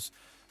kind of those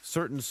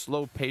certain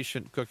slow,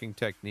 patient cooking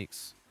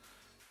techniques.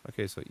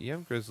 Okay, so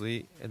EM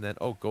Grizzly and then,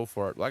 oh, go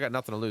for it. Well, I got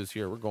nothing to lose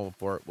here. We're going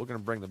for it. We're going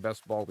to bring the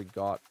best ball we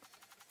got.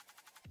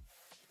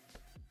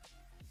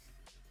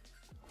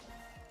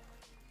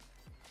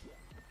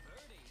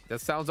 That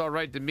sounds all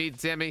right to me,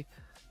 Timmy.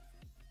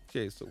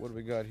 Okay, so what do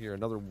we got here?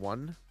 Another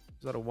 1?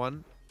 Is that a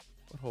 1?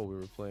 What hole we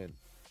were playing?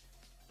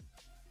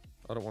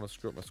 I don't want to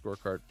screw up my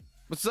scorecard.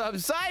 What's up,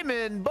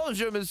 Simon?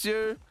 Bonjour,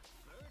 monsieur.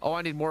 Oh,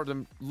 I need more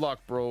than luck,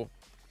 bro.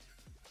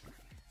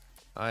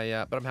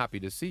 But I'm happy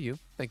to see you.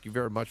 Thank you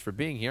very much for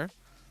being here.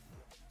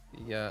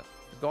 The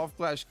Golf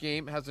Clash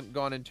game hasn't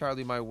gone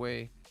entirely my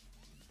way,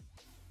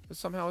 but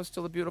somehow it's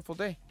still a beautiful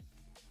day.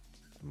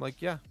 I'm like,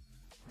 yeah,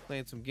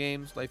 playing some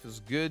games. Life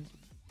is good.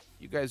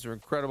 You guys are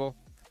incredible.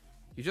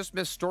 You just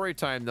missed story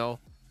time, though.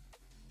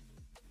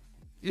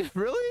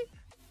 Really?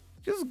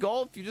 Just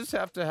golf? You just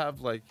have to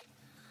have, like,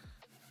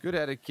 good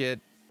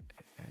etiquette.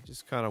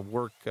 Just kind of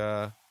work.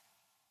 Oh,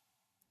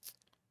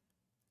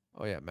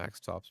 yeah, max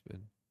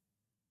topspin.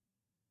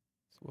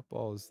 So what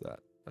ball is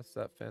that? That's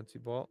that fancy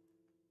ball.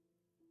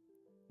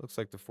 Looks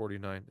like the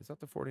 49. Is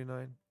that the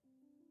 49?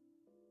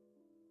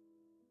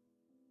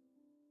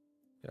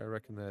 Yeah, I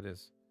reckon that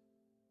is.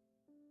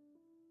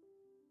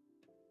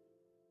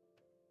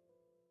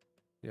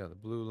 Yeah, the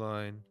blue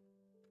line.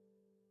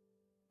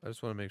 I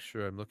just want to make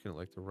sure I'm looking at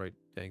like the right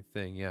dang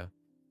thing. Yeah.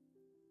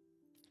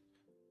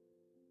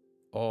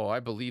 Oh,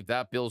 I believe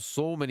that, Bill.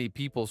 So many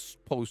people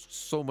post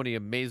so many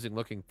amazing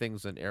looking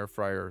things in air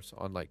fryers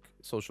on like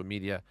social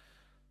media.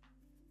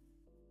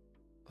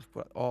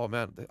 Oh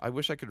man, I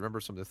wish I could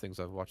remember some of the things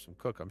I've watched them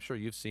cook. I'm sure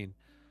you've seen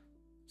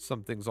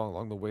some things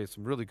along the way,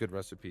 some really good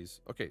recipes.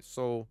 Okay,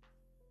 so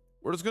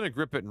we're just gonna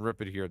grip it and rip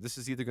it here. This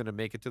is either gonna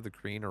make it to the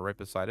green or right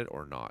beside it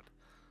or not.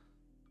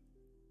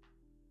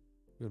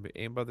 We're gonna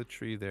be aimed by the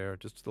tree there,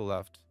 just to the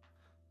left.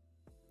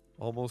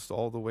 Almost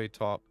all the way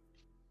top.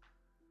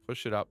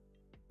 Push it up.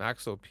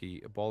 Max OP,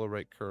 a ball of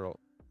right curl.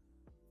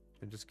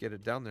 And just get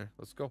it down there.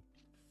 Let's go.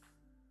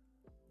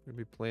 We're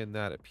gonna be playing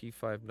that at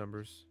P5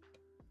 numbers.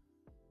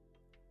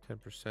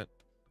 10%.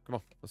 Come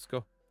on, let's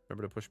go.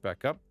 Remember to push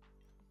back up.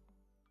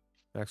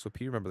 Max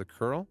OP, remember the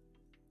curl.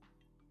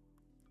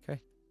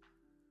 Okay.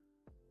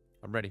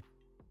 I'm ready.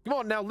 Come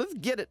on now, let's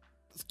get it.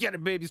 Let's get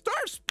it, baby. Star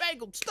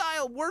Spangled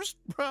style. Worst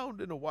round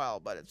in a while,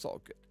 but it's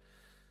all good.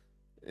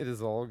 It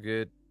is all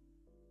good.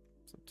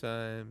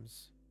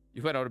 Sometimes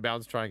you went out of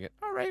bounds trying it.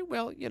 All right,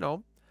 well, you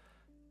know,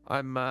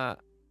 I'm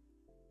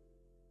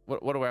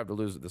what do I have to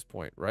lose at this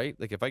point, right?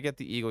 Like if I get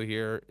the eagle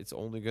here, it's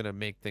only gonna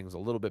make things a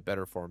little bit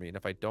better for me. And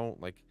if I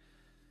don't, like,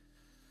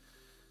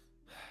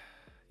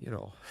 you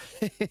know,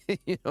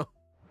 you know.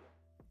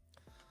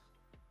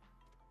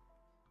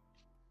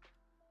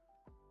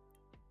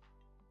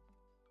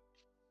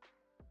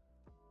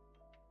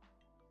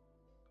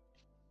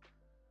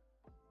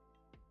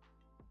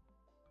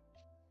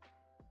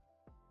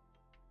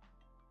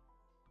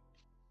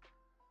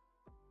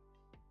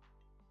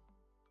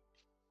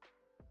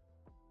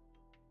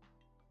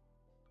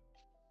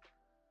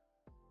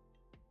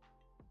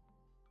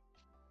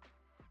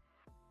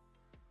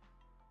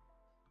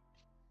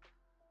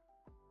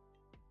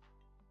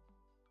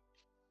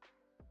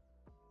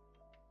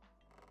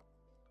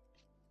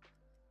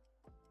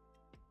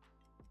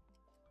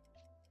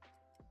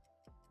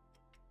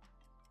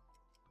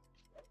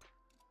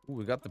 Ooh,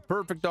 we got the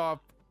perfect off.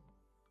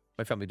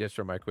 My family ditched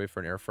our microwave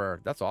for an air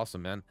fryer. That's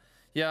awesome, man.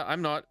 Yeah,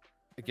 I'm not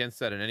against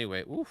that in any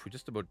way. Ooh, we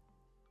just about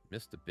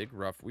missed a big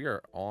rough. We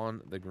are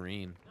on the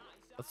green.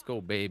 Let's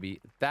go,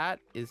 baby. That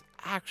is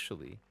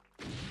actually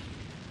a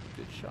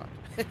good shot.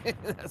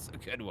 That's a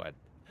good one.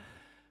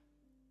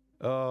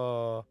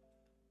 Oh.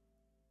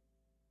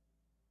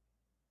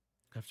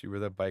 After you wear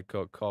that bike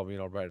coat, call me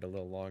and I'll ride it a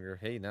little longer.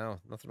 Hey,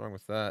 now, nothing wrong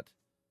with that.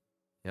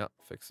 Yeah,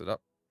 fix it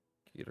up.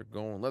 Get her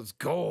going. Let's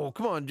go.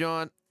 Come on,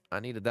 John. I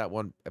needed that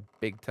one a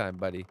big time,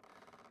 buddy.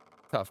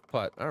 Tough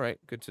putt. All right,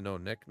 good to know,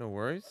 Nick. No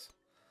worries.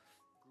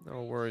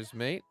 No worries,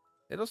 mate.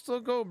 It'll still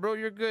go, bro.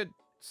 You're good.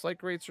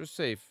 Slike rates are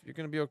safe. You're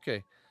going to be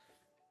okay.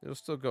 It'll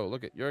still go.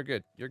 Look at, you're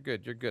good. You're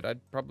good. You're good. I'd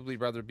probably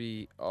rather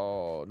be,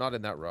 oh, not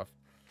in that rough.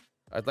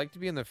 I'd like to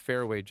be in the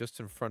fairway just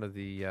in front of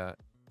the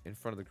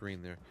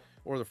green there.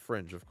 Or the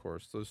fringe, of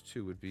course. Those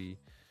two would be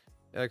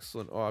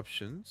excellent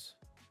options.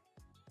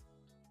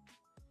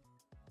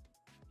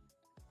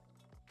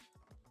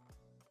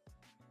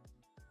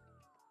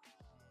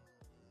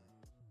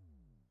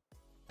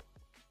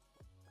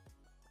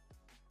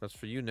 That's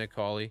for you, Nick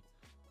Hawley.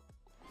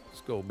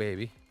 Let's go,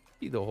 baby.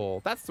 Be the hole.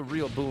 That's the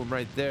real boom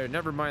right there.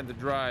 Never mind the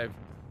drive.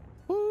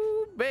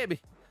 Woo, baby.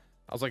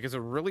 I was like, is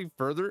it really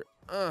further?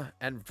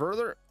 And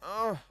further?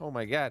 Oh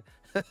my God.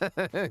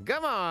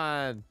 Come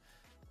on.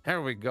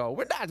 There we go.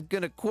 We're not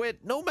going to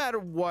quit no matter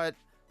what.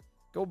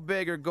 Go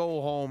big or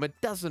go home. It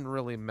doesn't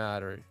really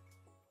matter.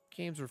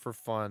 Games are for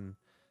fun.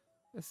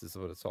 This is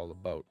what it's all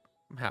about.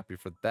 I'm happy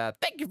for that.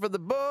 Thank you for the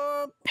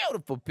boom.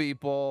 Beautiful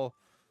people.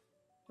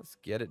 Let's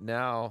get it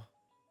now.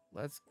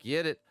 Let's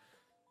get it.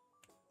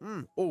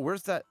 Oh,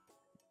 where's that?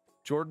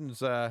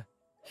 Jordan's,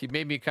 he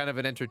made me kind of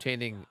an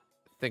entertaining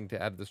thing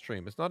to add to the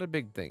stream. It's not a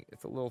big thing.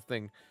 It's a little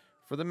thing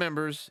for the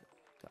members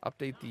to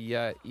update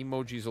the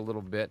emojis a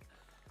little bit.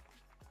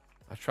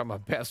 I try my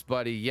best,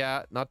 buddy.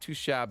 Yeah, not too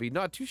shabby.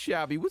 Not too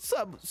shabby. What's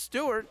up,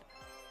 Stuart?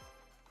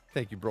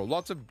 Thank you, bro.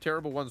 Lots of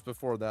terrible ones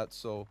before that,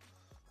 so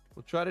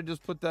we'll try to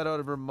just put that out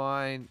of our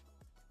mind.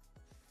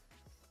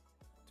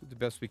 Do the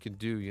best we can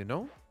do, you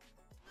know?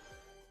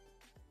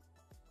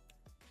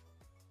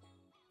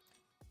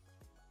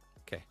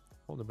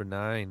 Hole number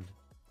 9.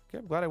 Okay,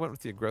 I'm glad I went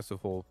with the aggressive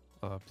hole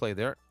play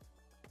there.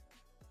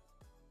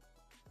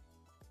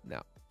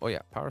 Now, oh yeah,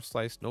 power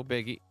slice, no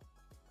biggie.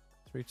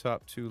 3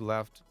 top, 2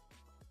 left.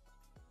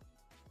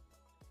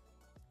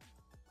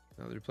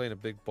 Now they're playing a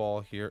big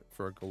ball here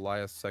for a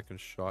Goliath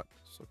second shot.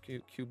 So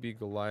QB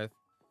Goliath.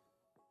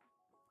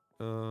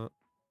 They're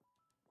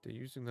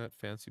using that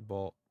fancy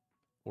ball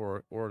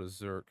or a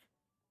Zerk.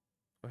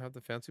 Do I have the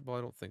fancy ball?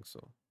 I don't think so.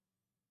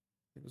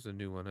 I think it was a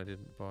new one I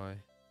didn't buy.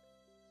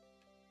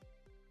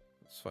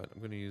 It's fine. I'm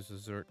going to use a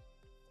Zerk.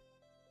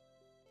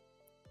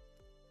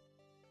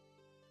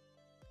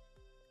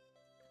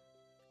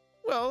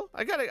 Well,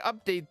 I got to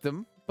update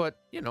them, but,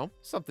 you know,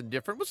 something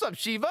different. What's up,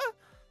 Shiva?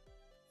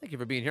 Thank you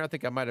for being here. I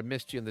think I might have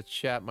missed you in the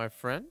chat, my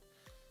friend.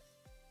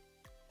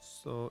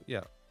 So,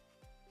 yeah.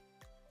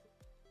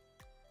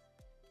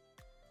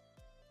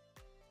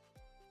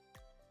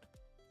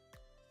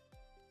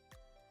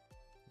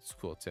 It's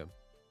cool, Tim.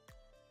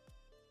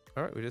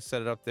 All right, we just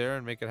set it up there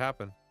and make it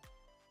happen.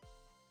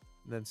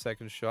 And then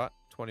second shot,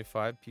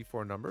 25,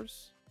 P4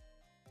 numbers.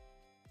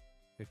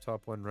 Okay,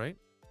 top one right.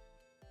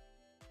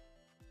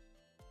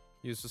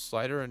 Use the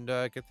slider and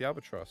get the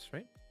albatross,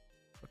 right?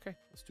 Okay,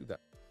 let's do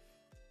that.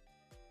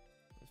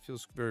 It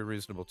feels very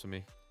reasonable to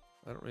me.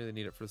 I don't really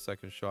need it for the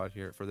second shot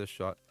here, for this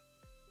shot.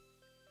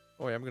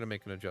 Oh yeah, I'm going to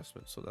make an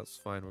adjustment, so that's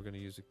fine. We're going to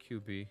use a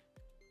QB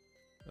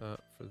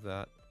for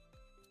that.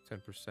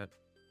 10%.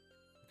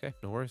 Okay,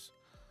 no worries.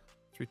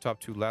 3 top,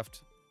 2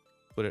 left.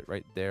 Put it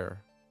right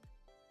there.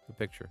 The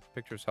picture.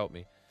 Pictures help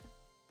me.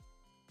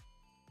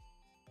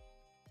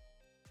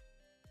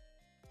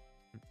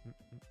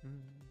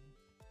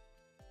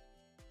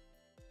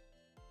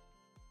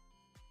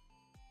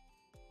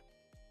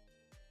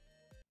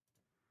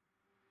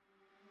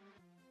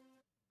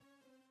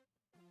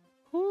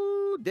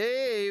 Ooh,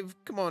 Dave.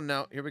 Come on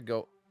now. Here we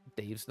go.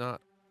 Dave's not.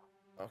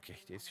 Okay,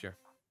 Dave's here.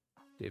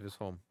 Dave is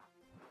home.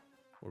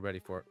 We're ready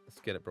for it.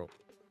 Let's get it, bro.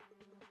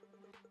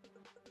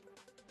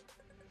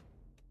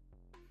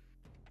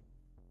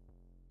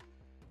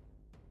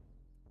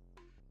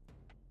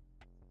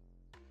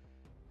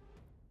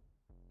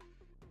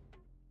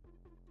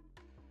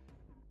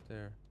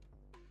 there.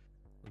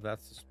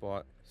 That's the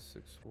spot.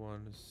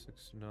 61,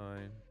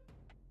 69.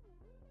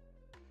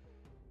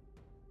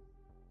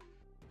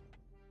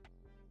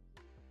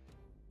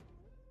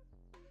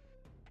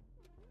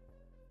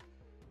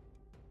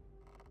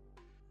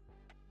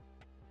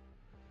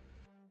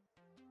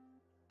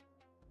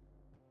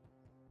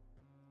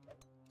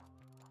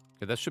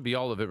 Okay, that should be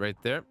all of it right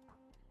there.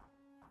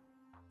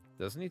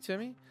 Doesn't he,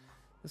 Timmy?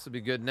 This will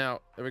be good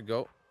now. There we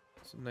go.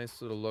 It's a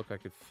nice little look. I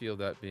could feel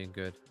that being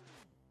good.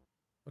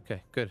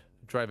 Okay, good.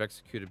 Drive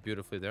executed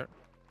beautifully there.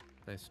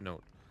 Nice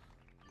note.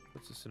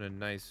 Puts us in a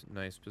nice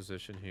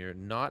position here.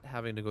 Not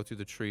having to go through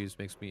the trees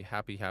makes me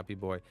happy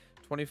boy.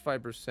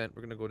 25%.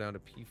 We're going to go down to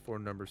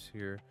P4 numbers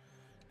here.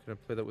 Going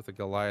to play that with a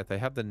Goliath. I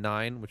have the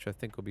 9, which I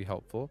think will be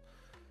helpful.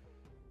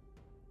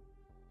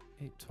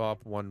 8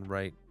 top, 1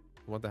 right.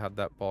 I want to have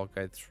that ball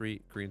guide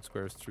 3 green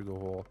squares through the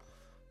hole.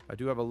 I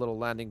do have a little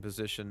landing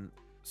position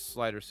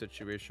slider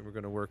situation we're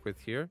going to work with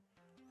here.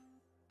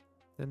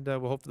 And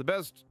we'll hope for the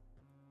best.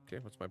 Okay,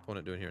 what's my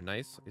opponent doing here?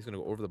 Nice. He's going to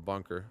go over the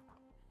bunker.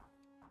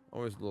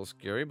 Always a little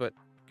scary, but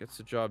gets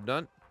the job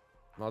done.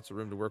 Lots of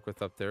room to work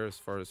with up there as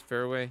far as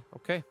fairway.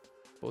 Okay,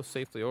 both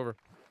safely over.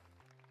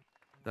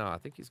 No, I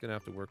think he's going to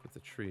have to work with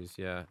the trees,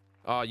 yeah.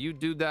 Oh, you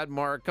do that,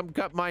 Mark. Come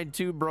cut mine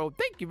too, bro.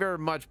 Thank you very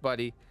much,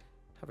 buddy.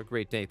 Have a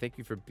great day. Thank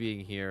you for being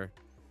here.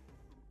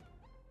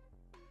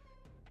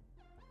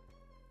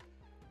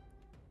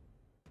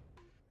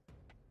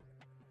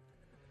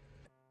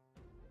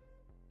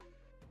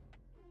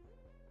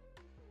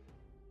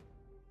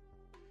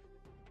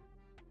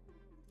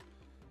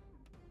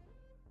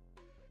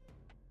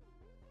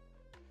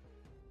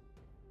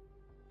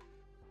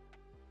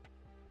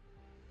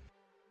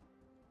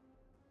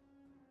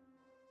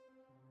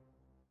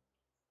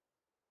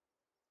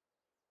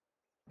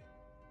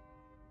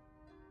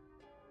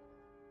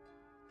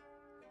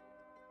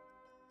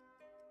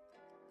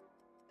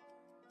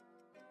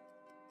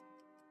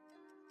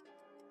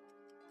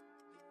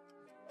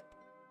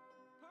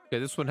 Okay,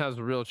 this one has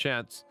a real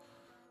chance.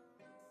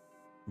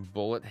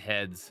 Bullet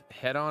heads.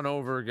 Head on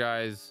over,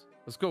 guys.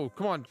 Let's go.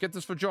 Come on, get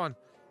this for John.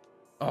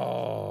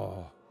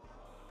 Oh.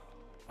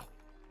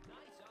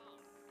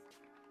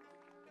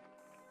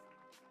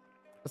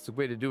 That's the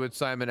way to do it,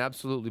 Simon.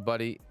 Absolutely,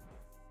 buddy.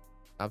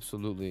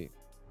 Absolutely.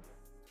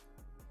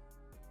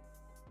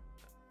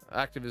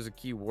 Active is a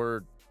key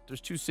word. There's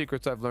 2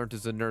 secrets I've learned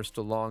as a nurse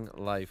to long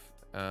life,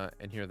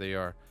 and here they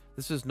are.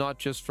 This is not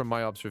just from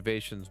my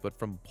observations, but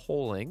from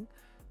polling,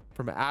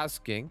 from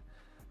asking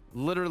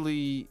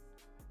literally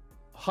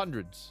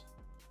hundreds,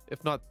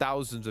 if not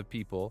thousands of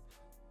people,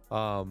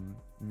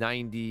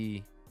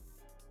 90,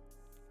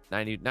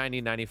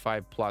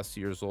 95 plus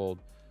years old.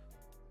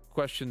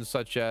 Questions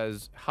such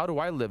as, how do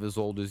I live as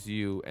old as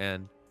you?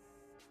 And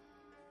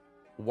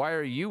why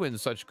are you in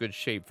such good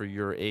shape for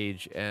your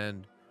age?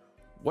 And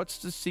what's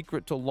the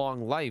secret to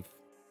long life?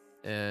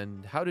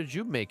 And how did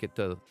you make it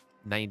to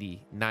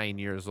 99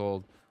 years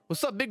old?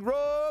 What's up, Big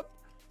Rob?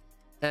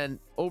 And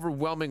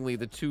overwhelmingly,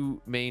 the 2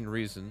 main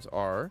reasons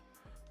are,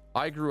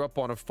 I grew up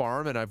on a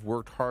farm and I've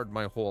worked hard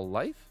my whole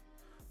life,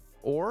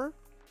 or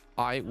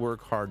I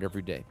work hard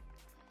every day.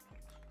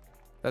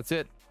 That's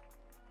it.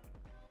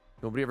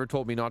 Nobody ever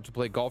told me not to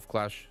play Golf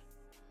Clash.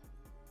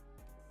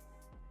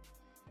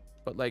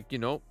 But, like, you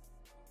know,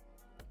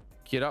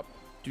 get up,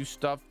 do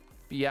stuff,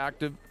 be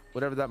active,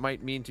 whatever that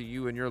might mean to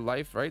you in your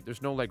life, right?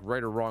 There's no, like,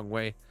 right or wrong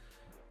way.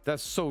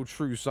 That's so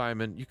true,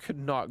 Simon. You could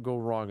not go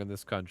wrong in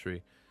this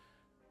country.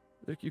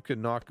 Like, you could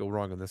not go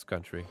wrong in this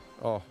country.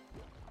 Oh.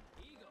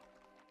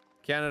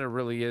 Canada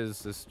really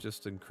is this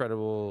just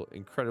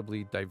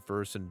incredibly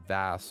diverse and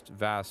vast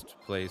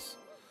place.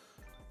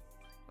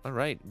 All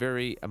right.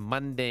 Very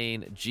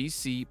mundane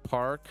GC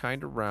par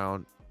kind of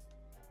round.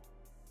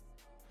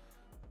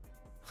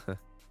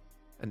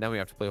 And now we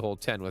have to play hole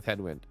 10 with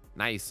headwind.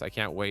 Nice. I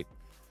can't wait.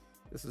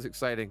 This is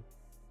exciting.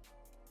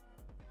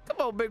 Come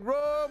on, Big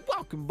Rob.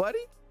 Welcome,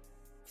 buddy.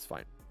 It's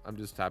fine. I'm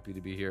just happy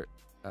to be here.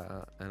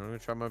 And I'm going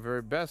to try my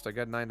very best. I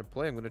got 9 to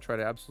play. I'm going to try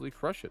to absolutely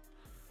crush it.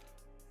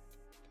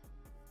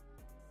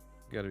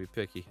 Got to be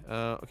picky.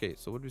 Okay,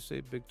 so what do we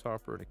say? Big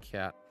topper and a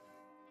cat.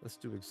 Let's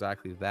do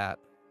exactly that.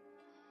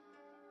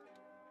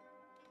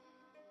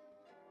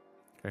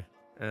 Okay.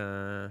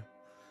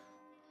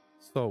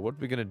 So what are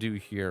we going to do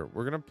here?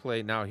 We're going to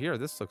play now here.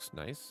 This looks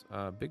nice.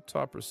 Big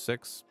topper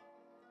 6.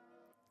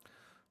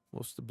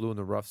 Most of the blue in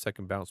the rough.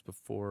 Second bounce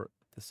before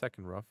the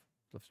second rough.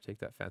 Let's take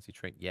that fancy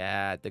train.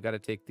 Yeah, they got to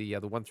take the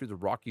one through the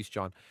Rockies,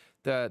 John.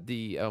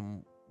 The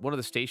one of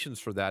the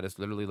stations for that is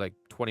literally like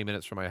 20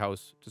 minutes from my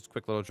house. Just a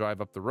quick little drive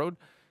up the road.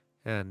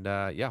 And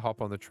yeah,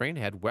 hop on the train,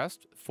 head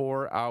west.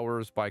 4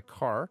 hours by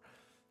car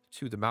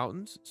to the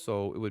mountains.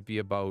 So it would be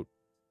about,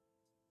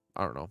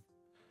 I don't know,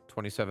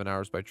 27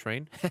 hours by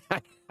train.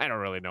 I don't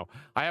really know.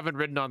 I haven't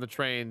ridden on the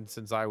train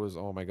since I was,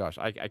 oh my gosh,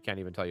 I can't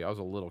even tell you. I was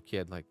a little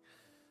kid, like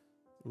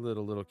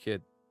little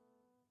kid.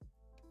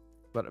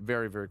 But a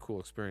very, very cool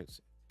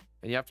experience.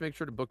 And you have to make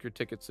sure to book your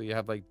tickets so you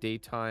have like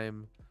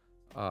daytime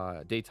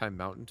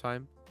mountain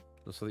time,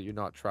 so that you're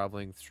not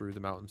traveling through the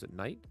mountains at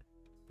night,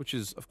 which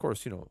is, of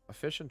course, you know,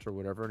 efficient or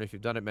whatever. And if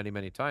you've done it many,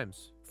 many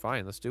times,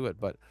 fine, let's do it.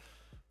 But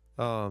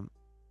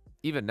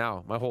even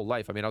now, my whole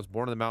life, I mean, I was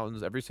born in the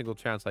mountains. Every single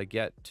chance I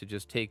get to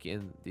just take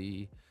in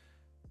the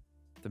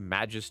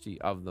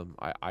majesty of them,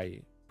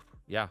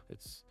 yeah,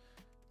 it's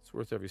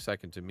worth every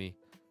second to me.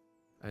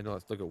 I know.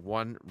 Let's look at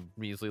one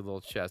measly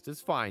little chest. It's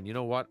fine. You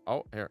know what?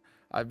 Oh, here.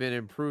 I've been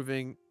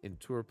improving in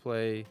tour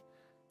play.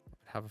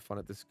 Having fun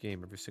at this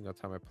game every single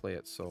time I play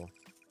it. So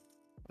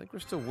I think we're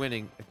still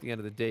winning at the end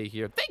of the day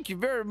here. Thank you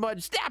very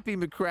much, Snappy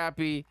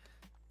McCrappy.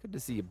 Good to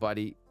see you,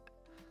 buddy.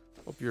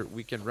 Hope your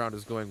weekend round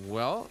is going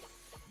well.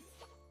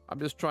 I'm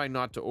just trying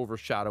not to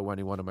overshadow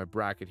anyone in my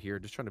bracket here.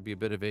 Just trying to be a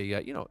bit of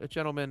a, you know, a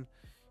gentleman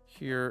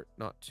here,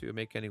 not to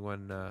make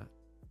anyone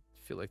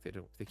feel like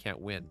they can't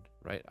win,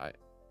 right? I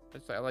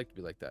like to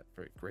be like that,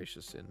 very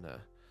gracious in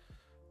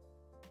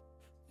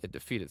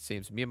defeat, it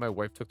seems. Me and my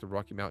wife took the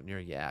Rocky Mountaineer,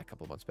 yeah, a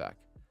couple months back.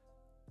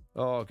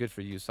 Oh, good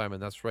for you,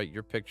 Simon. That's right.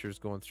 Your pictures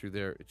going through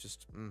there, it's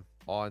just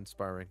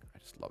awe-inspiring. I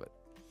just love it.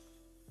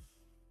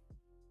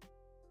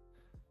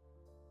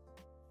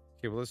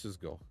 Okay, well, let's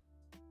just go.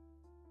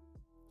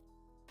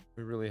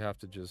 We really have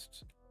to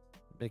just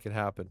make it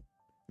happen.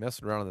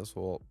 Messing around in this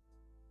hole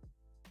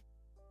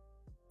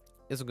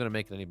isn't going to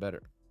make it any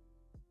better.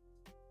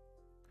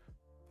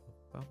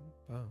 Bum,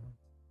 bum.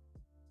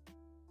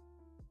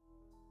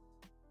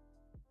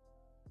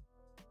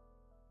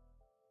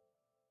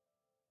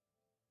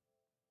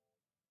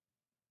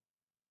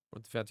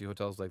 Weren't the fancy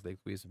hotels like Lake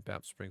Louise and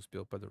Banff Springs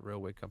built by the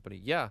railway company?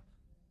 Yeah,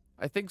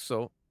 I think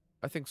so.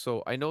 I think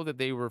so. I know that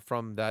they were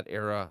from that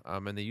era,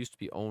 and they used to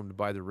be owned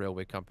by the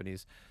railway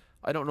companies.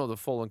 I don't know the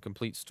full and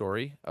complete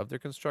story of their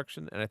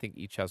construction, and I think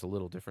each has a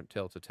little different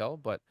tale to tell.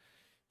 But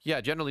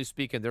yeah, generally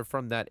speaking, they're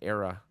from that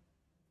era.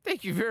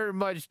 Thank you very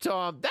much,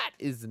 Tom. That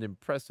is an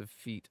impressive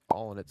feat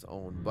all on its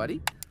own,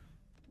 buddy.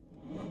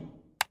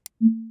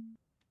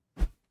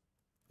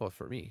 Well,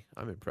 for me,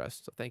 I'm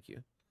impressed, so thank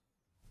you.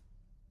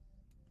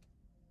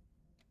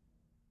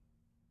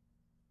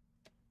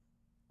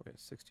 Okay,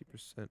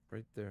 60%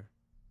 right there.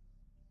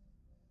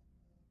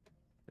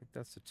 I think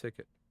that's the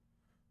ticket.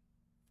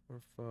 4,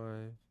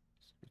 5,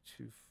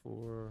 2,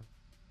 4.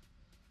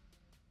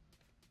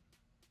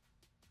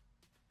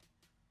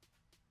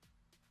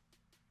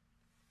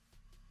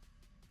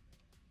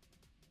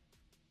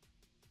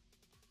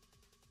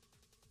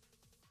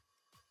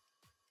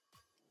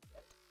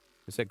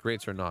 They said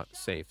greats are not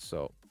safe,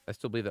 so I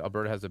still believe that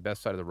Alberta has the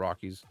best side of the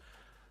Rockies.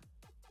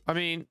 I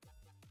mean,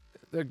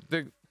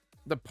 the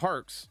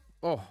parks,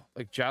 oh,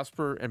 like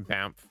Jasper and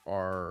Banff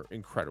are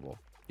incredible.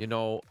 You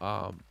know,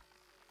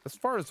 as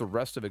far as the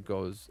rest of it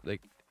goes,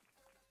 like,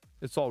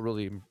 it's all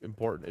really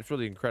important. It's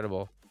really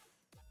incredible.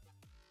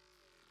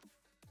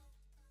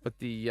 But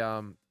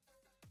the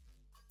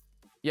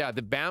yeah,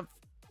 the Banff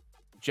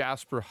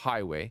Jasper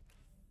Highway,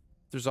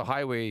 there's a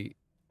highway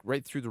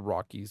right through the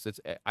Rockies.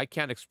 I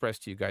can't express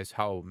to you guys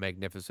how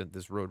magnificent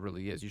this road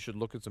really is. You should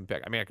look at some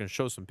I mean, I can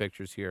show some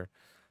pictures here.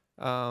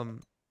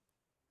 Perfect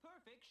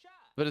shot.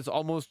 But it's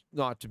almost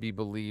not to be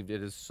believed.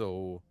 It's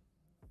so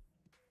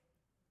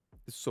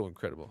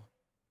incredible.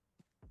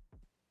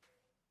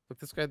 Look,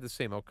 this guy had the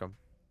same outcome.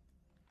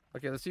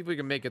 Okay, let's see if we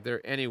can make it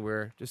there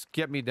anywhere. Just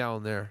get me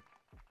down there.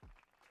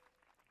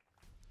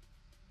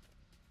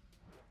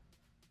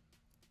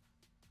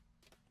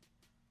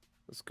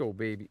 Let's go,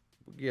 baby.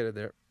 We'll get it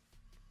there.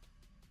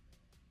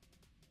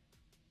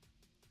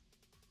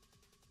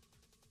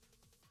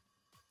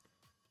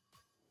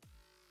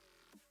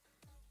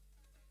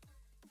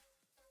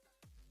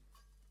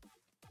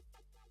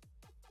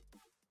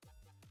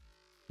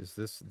 Is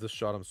this the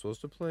shot I'm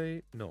supposed to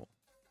play? No.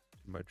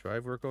 Did my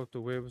drive work out the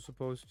way it was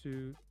supposed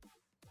to?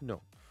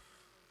 No.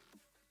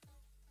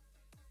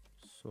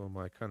 So am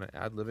I kind of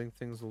ad-libbing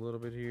things a little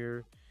bit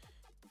here?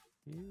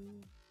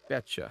 You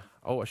betcha.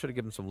 Oh, I should have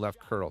given him some left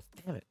curl.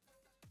 Damn it.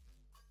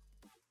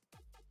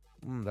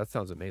 That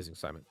sounds amazing,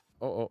 Simon.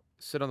 Oh,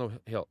 sit on the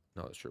hill.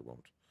 No, it sure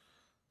won't.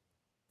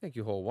 Thank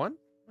you, hole one.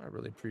 I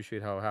really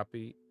appreciate how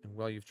happy and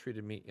well you've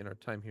treated me in our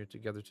time here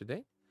together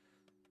today.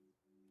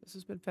 This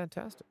has been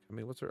fantastic. I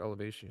mean, what's our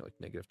elevation here? Like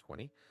negative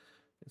 20?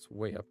 It's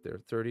way up there.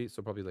 30,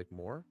 so probably like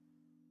more.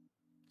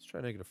 Let's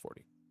try negative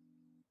 40.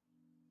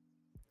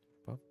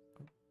 Bum,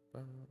 bum,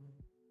 bum.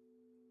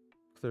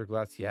 Clear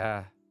glass,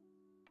 yeah.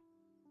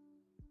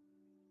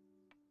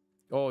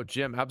 Oh,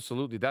 Jim,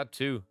 absolutely. That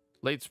too.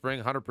 Late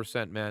spring,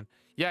 100%, man.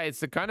 Yeah, it's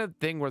the kind of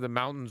thing where the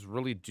mountains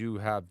really do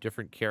have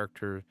different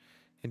character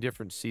in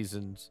different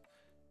seasons.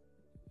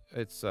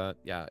 It's,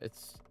 yeah,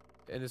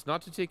 and it's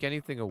not to take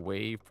anything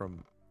away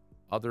from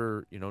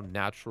other, you know,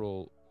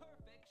 natural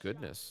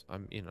goodness.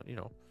 I'm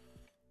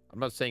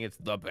not saying it's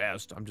the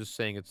best. I'm just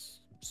saying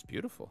it's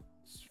beautiful.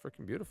 It's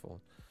freaking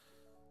beautiful.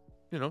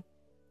 You know,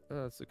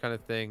 that's the kind of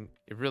thing.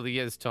 It really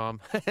is, Tom.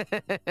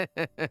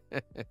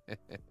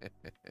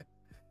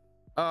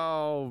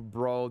 Oh,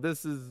 bro,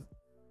 this is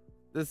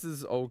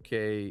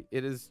okay.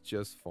 It is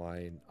just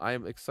fine. I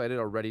am excited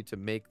already to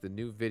make the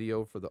new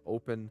video for the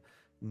open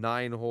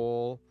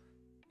 9-hole.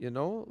 You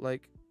know,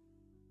 like,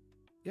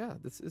 yeah,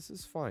 this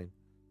is fine.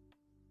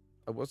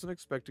 I wasn't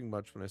expecting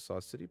much when I saw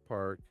City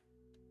Park.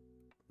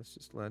 Let's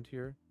just land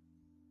here.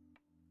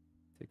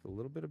 Take a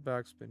little bit of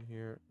backspin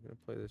here. I'm going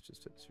to play this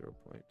just at 0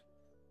 point.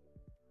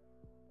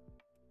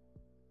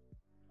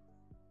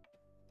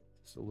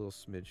 Just a little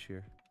smidge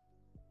here.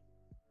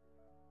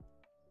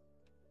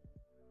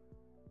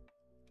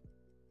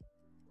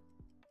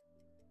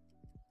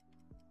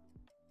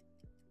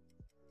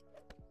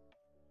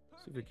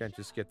 See if we can't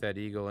just get that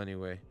eagle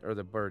anyway. Or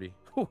the birdie.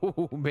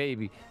 Ooh,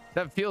 maybe.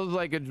 That feels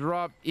like a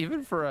drop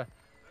even for a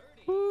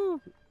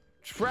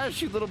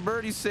trashy little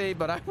birdie save,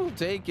 but I will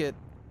take it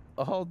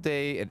all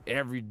day and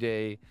every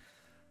day.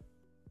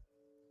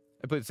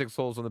 I played 6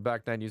 holes on the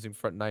back 9 using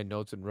front 9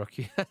 notes and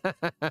rookie.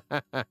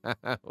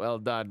 Well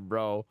done,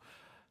 bro.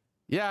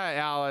 Yeah,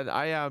 Alan,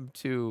 I am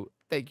too.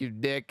 Thank you,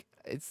 Nick.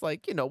 It's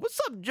like, you know, what's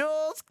up,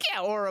 Jules?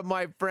 Kaora,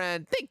 my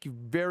friend. Thank you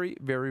very,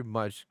 very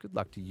much. Good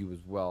luck to you as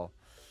well.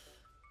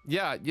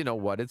 Yeah, you know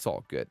what? It's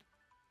all good.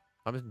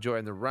 I'm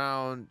enjoying the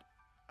round.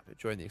 I'm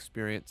enjoying the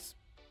experience.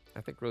 I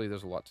think really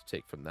there's a lot to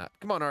take from that.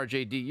 Come on,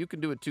 RJD. You can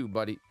do it too,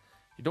 buddy.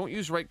 You don't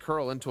use right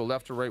curl into a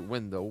left or right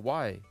window.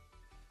 Why?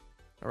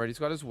 All right, he's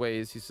got his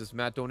ways. He says,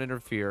 Matt, don't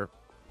interfere.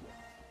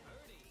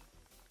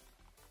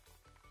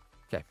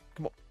 Okay,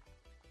 come on.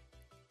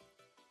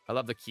 I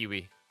love the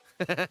Kiwi.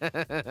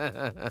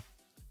 Okay,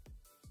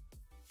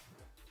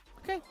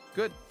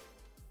 good.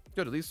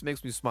 Good, at least it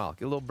makes me smile.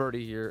 Get a little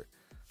birdie here.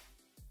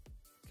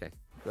 Okay,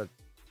 good.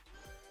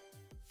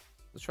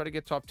 Let's try to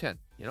get top 10,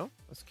 you know?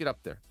 Let's get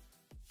up there.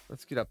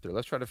 Let's get up there.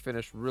 Let's try to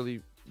finish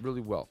really,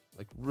 really well.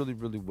 Like, really,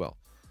 really well.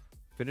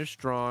 Finish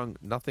strong.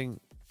 Nothing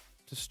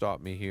to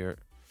stop me here.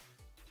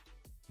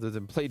 Other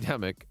than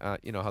Playdemic.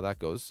 You know how that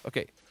goes.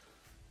 Okay.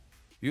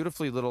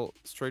 Beautifully little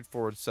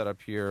straightforward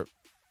setup here.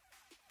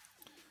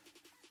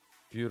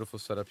 Beautiful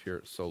setup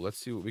here. So let's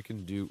see what we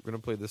can do. We're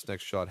going to play this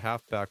next shot.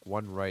 Half back,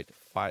 1 right,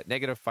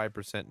 negative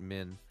 5%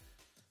 min.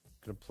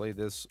 Going to play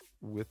this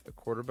with a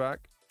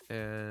quarterback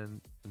and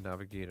a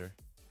navigator.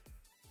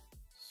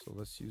 So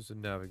let's use a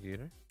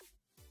navigator.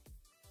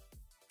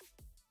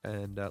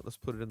 And let's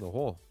put it in the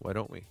hole. Why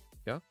don't we?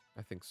 Yeah,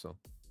 I think so.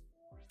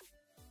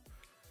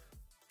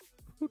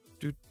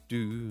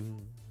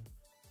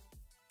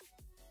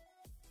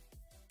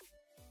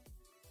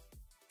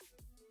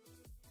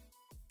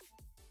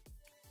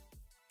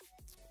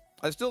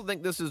 I still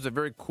think this is a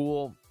very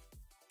cool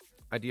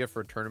idea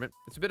for a tournament.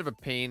 It's a bit of a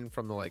pain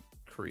from the like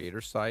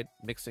creator side,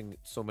 mixing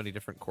so many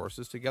different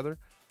courses together.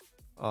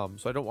 So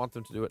I don't want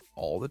them to do it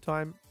all the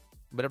time,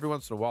 but every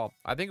once in a while,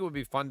 I think it would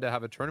be fun to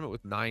have a tournament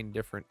with 9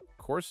 different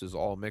courses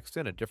all mixed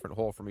in, a different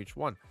hole from each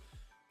one.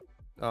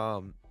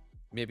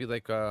 Maybe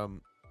like a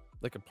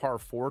par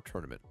 4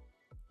 tournament.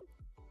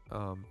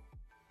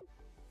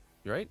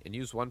 Right? And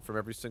use one from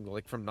every single,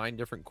 like from 9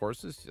 different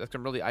courses. That's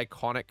some really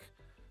iconic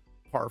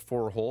par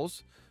 4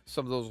 holes.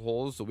 Some of those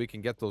holes that we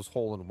can get those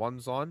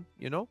hole-in-ones on,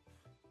 you know?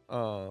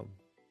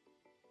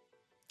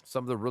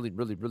 Some of the really,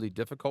 really, really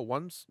difficult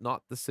ones.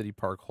 Not the City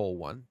Park hole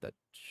one. That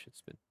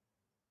shit's been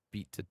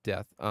beat to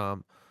death.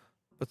 But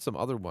some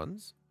other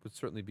ones would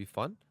certainly be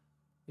fun,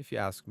 if you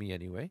ask me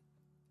anyway.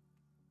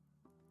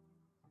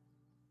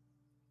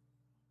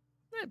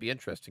 That'd be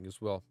interesting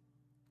as well.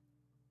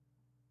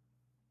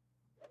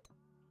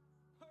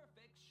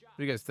 What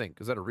do you guys think?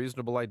 Is that a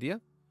reasonable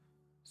idea?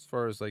 As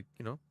far as like,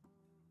 you know.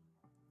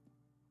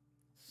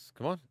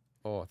 Come on.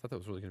 Oh, I thought that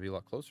was really going to be a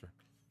lot closer.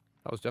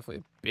 That was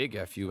definitely a big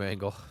FU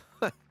angle.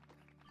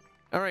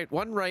 All right,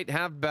 1 right,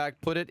 half back,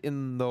 put it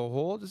in the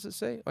hole, does it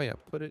say? Oh yeah,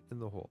 put it in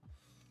the hole.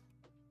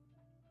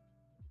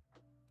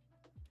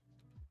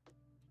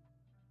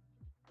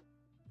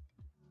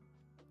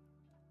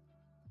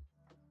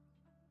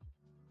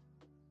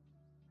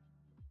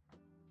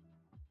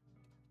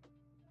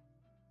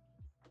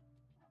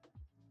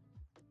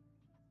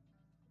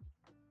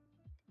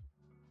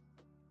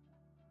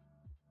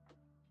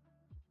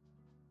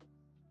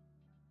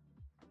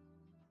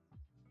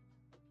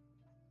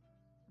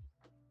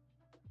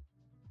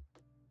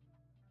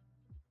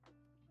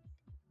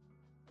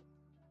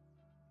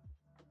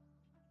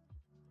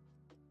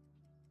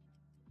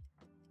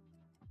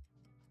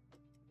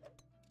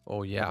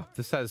 Oh yeah,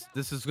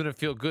 this is gonna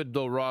feel good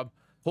though, Rob.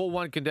 Hole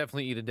 1 can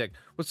definitely eat a dick.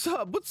 What's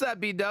up? What's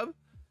that, B-Dub?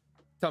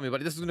 Tell me,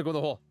 buddy. This is gonna go in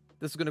the hole.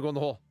 This is gonna go in the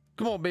hole.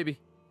 Come on, baby.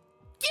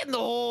 Get in the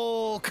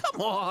hole.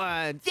 Come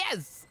on.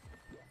 Yes.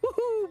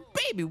 Woohoo,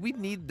 baby. We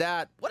need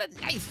that. What a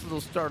nice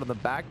little start on the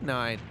back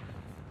 9.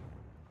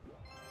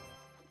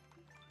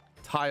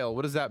 Tile.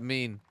 What does that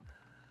mean?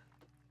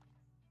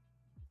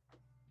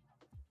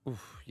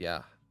 Oof.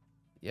 Yeah.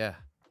 Yeah.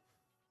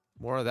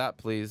 More of that,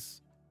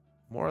 please.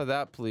 More of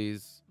that,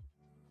 please.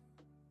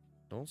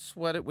 Don't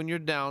sweat it when you're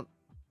down.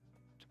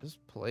 Just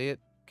play it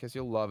because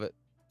you'll love it.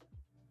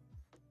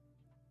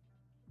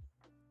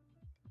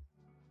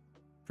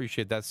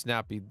 Appreciate that,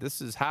 Snappy.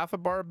 This is half a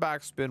bar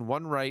backspin,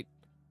 1 right,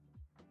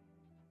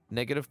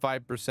 negative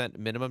 5%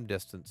 minimum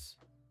distance.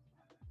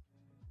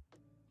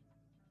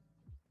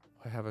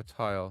 I have a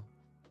tile.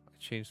 I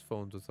changed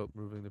phones without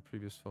moving the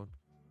previous phone.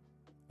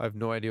 I have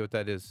no idea what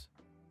that is.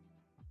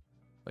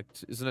 Like,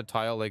 isn't a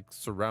tile like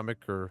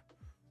ceramic or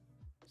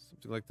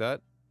Something like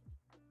that.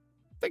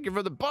 Thank you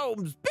for the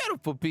bombs,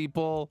 beautiful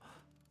people.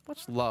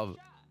 Much love.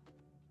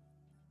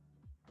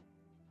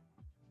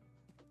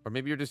 Or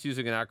maybe you're just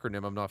using an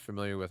acronym I'm not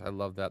familiar with. I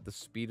love that. The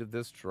speed of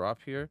this drop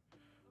here.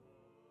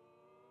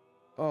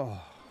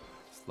 Oh,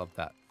 just love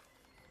that.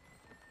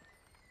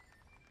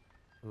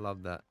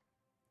 Love that.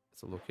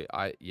 It's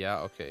a yeah,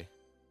 okay.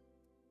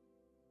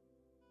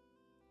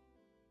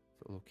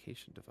 It's a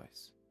location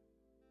device.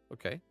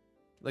 Okay.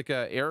 Like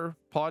a air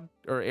pod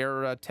or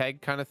air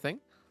tag kind of thing.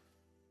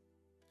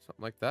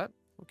 Something like that.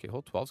 Okay,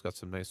 hole 12's got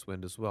some nice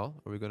wind as well.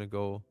 Are we going to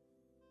go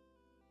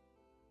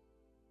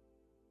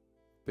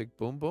big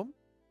boom boom?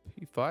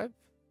 P5?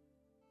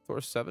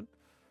 Thor 7?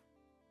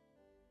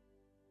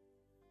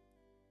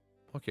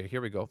 Okay,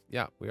 here we go.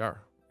 Yeah, we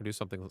are. We'll do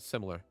something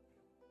similar.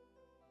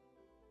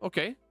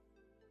 Okay.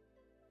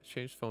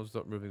 Change phones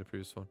without removing the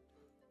previous phone.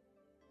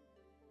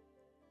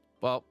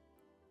 Well,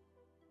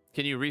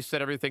 can you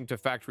reset everything to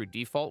factory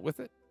default with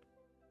it?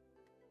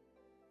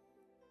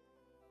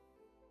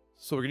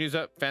 So we're going to use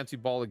that fancy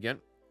ball again.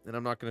 And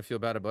I'm not going to feel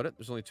bad about it.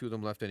 There's only 2 of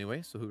them left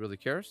anyway, so who really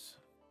cares?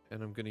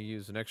 And I'm going to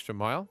use an extra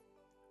mile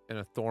and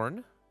a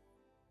thorn.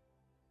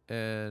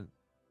 And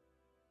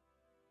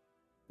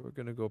we're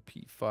going to go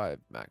P5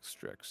 max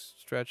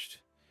stretched.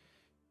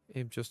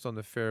 Aim just on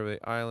the fairway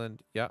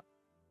island. Yeah.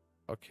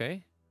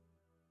 Okay.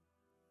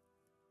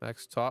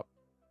 Max top,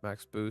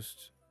 max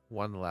boost,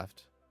 1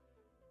 left.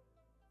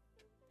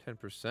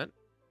 10%.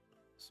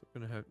 So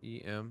we're going to have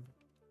EM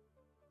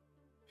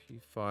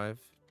P5,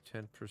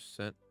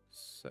 10%.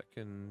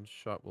 Second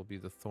shot will be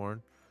the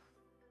thorn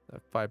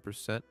at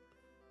 5%.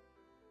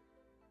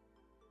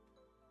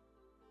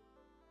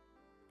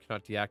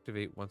 Cannot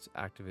deactivate once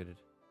activated.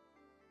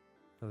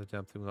 Another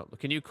damn thing will not.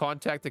 Can you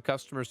contact the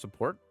customer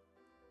support?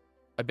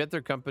 I bet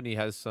their company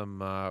has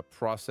some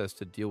process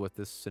to deal with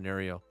this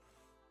scenario.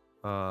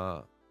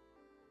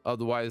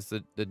 Otherwise,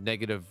 the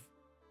negative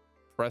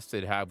press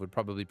they'd have would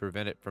probably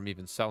prevent it from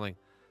even selling.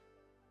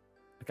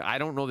 Like, I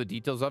don't know the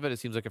details of it. It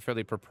seems like a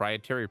fairly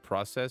proprietary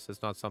process.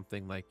 It's not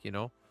something like, you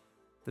know,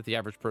 that the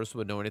average person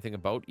would know anything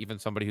about, even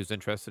somebody who's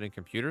interested in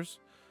computers.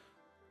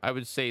 I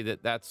would say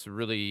that that's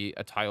really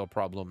a tile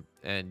problem,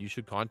 and you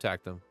should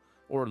contact them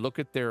or look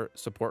at their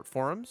support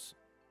forums.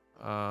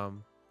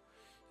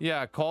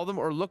 Yeah, call them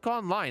or look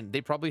online.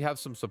 They probably have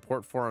some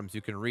support forums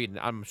you can read, and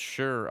I'm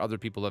sure other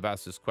people have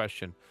asked this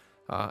question.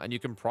 And you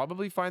can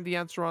probably find the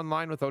answer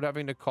online without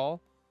having to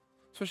call.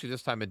 Especially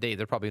this time of day,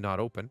 they're probably not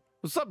open.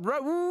 What's up,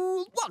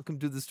 Raul? Welcome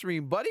to the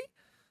stream, buddy.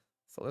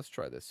 So let's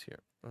try this here.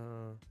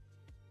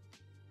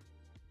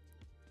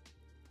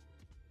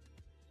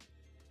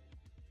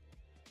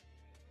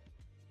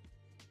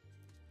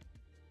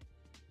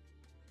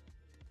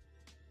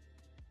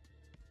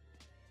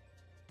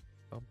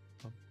 Bum,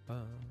 bum,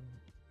 bum.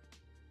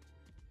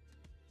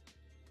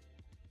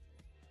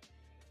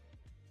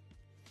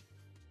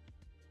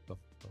 Bum,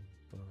 bum,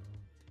 bum.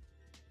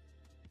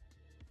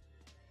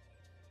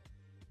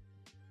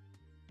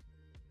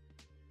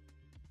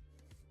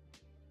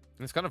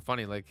 It's kind of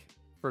funny, like,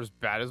 for as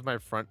bad as my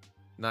front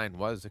 9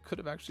 was, it could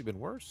have actually been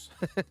worse.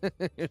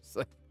 It's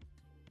like,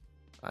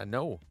 I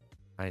know.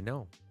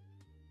 So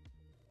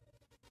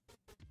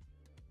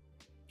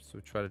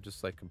we try to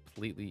just, like,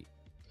 completely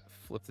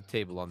flip the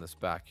table on this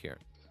back here.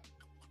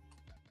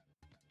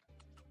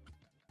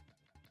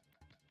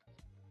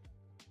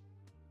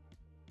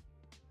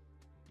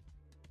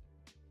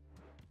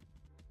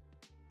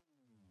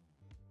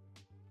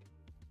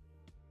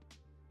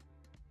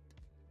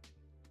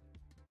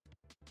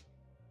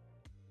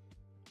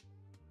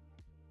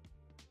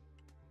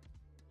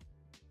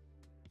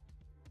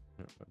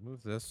 If I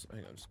move this,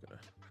 I'm just gonna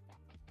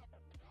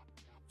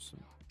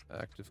some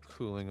active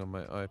cooling on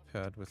my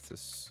iPad with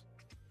this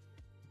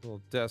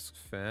little desk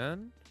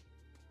fan.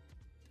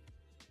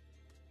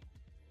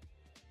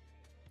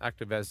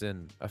 Active as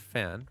in a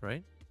fan,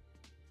 right?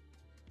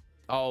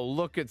 Oh,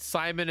 look at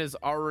Simon is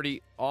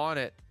already on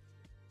it.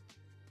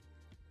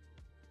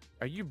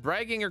 Are you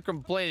bragging or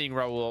complaining,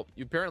 Raul?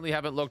 You apparently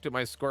haven't looked at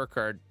my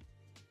scorecard.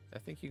 I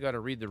think you got to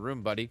read the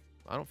room, buddy.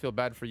 I don't feel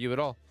bad for you at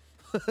all.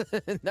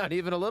 Not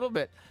even a little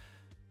bit.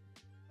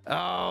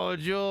 Oh,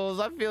 Jules,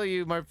 I feel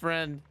you, my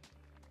friend.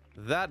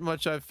 That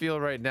much I feel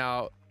right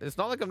now. It's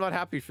not like I'm not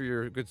happy for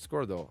your good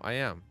score, though. I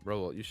am.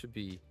 Raul, you should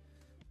be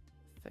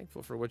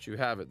thankful for what you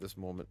have at this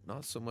moment.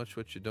 Not so much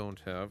what you don't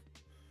have,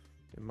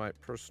 in my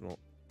personal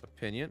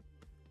opinion.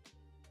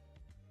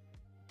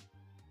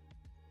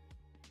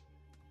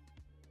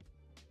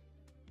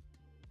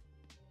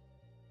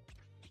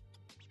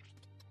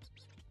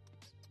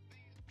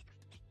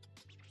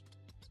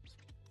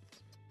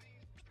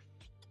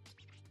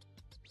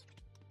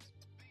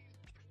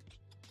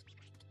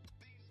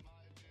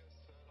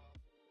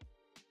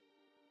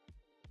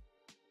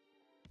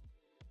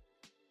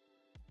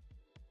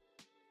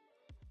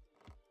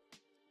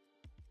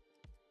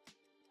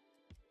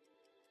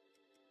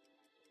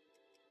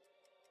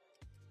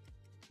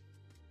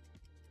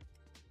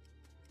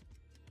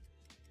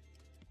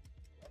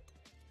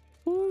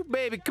 Ooh,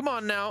 baby, come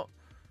on now.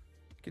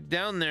 Get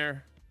down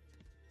there.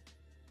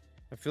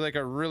 I feel like I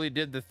really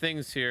did the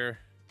things here.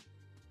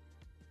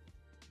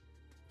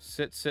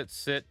 Sit, sit,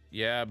 sit.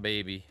 Yeah,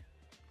 baby.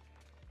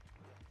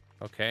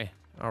 Okay.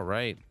 All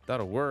right.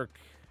 That'll work.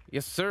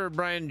 Yes, sir,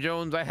 Brian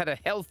Jones. I had a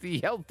healthy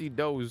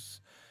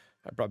dose.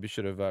 I probably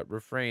should have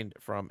refrained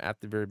from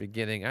at the very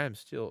beginning. I am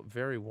still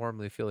very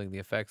warmly feeling the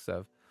effects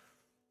of.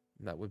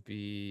 That would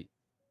be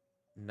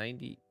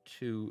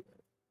 92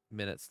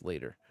 minutes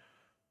later.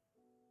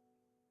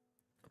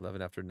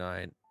 11 after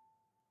 9.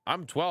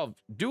 I'm 12.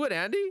 Do it,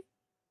 Andy.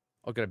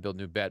 I'll gotta build a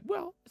new bed.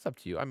 Well, it's up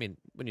to you. I mean,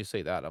 when you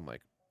say that, I'm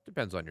like,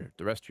 depends on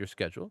the rest of your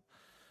schedule.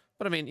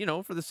 But I mean, you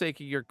know, for the sake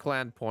of your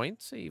clan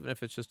points, even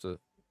if it's just a,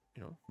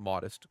 you know,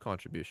 modest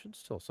contribution,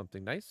 still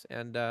something nice.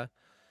 And yeah,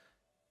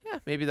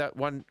 maybe that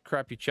one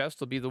crappy chest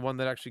will be the one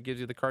that actually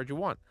gives you the card you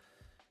want.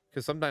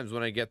 Because sometimes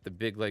when I get the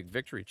big, like,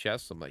 victory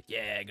chests, I'm like,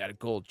 yeah, I got a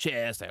gold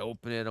chest. I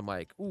open it. I'm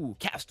like, ooh,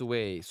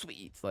 castaway.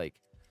 Sweet. Like,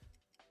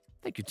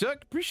 thank you,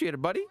 Tuck. Appreciate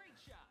it, buddy.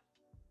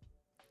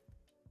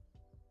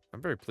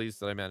 I'm very pleased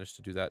that I managed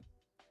to do that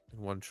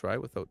in one try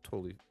without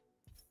totally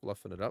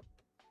fluffing it up.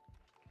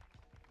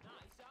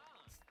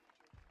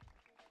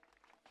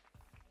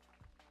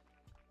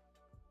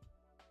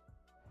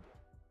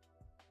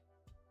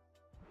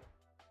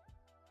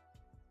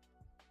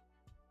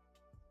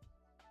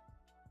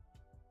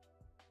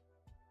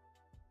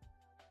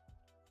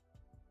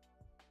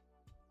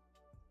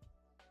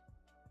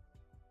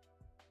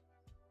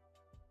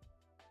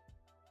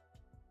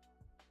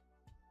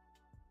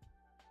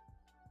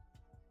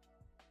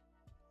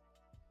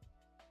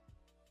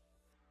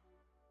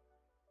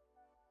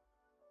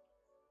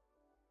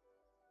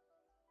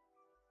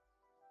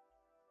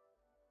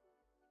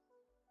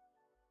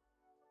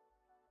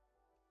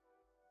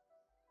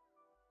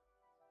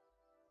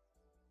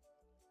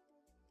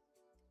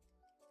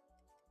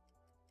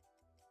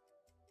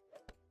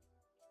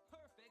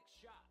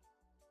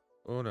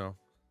 Oh no.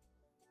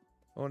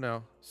 Oh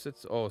no.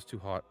 Sits. Oh, it's too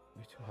hot.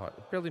 Way too hot.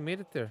 It barely made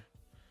it there.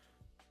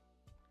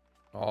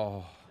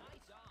 Oh.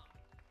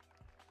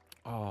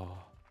 Oh.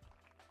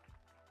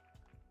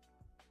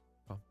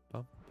 Bum,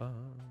 bum,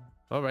 bum.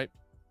 All right.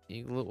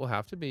 Eagle it will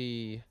have to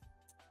be.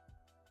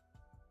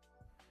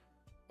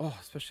 Oh,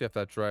 especially after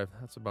that drive.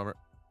 That's a bummer.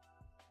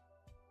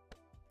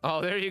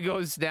 Oh, there you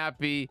go,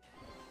 Snappy.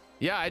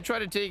 Yeah, I try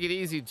to take it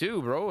easy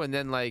too, bro. And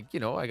then, like, you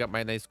know, I got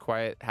my nice,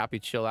 quiet, happy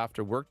chill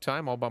after work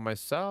time all by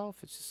myself.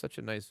 It's just such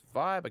a nice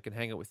vibe. I can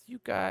hang out with you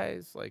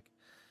guys. Like,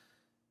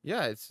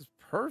 yeah, it's just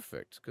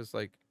perfect. Because,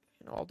 like,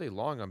 you know, all day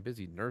long I'm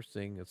busy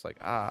nursing. It's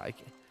like, I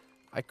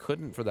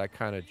couldn't for that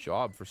kind of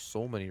job for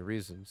so many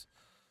reasons.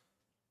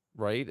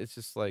 Right? It's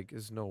just like,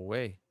 there's no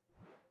way.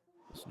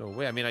 There's no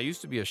way. I mean, I used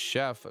to be a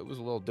chef. It was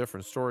a little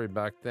different story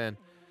back then.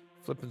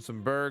 Flipping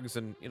some burgers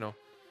and, you know,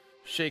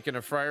 shaking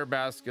a fryer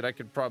basket. I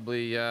could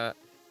probably, you know,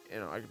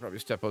 I could probably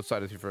step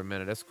outside with you for a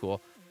minute. That's cool.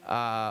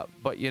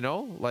 But, you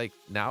know, like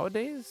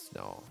nowadays,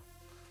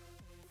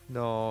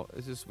 no,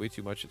 it's just way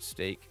too much at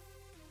stake.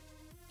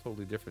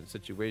 Totally different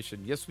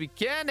situation. Yes, we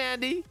can,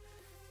 Andy.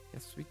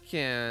 Yes, we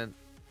can.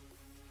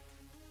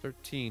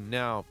 13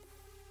 now.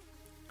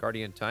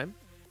 Guardian time.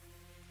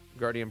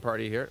 Guardian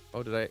party here.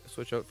 Oh, did I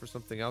switch out for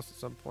something else at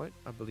some point?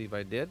 I believe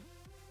I did.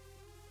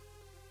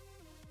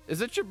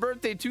 Is it your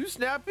birthday too,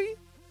 Snappy?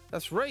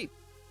 That's right.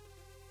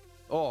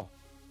 Oh,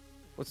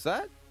 what's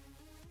that?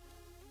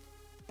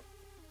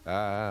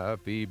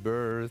 Happy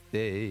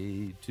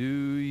birthday to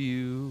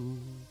you.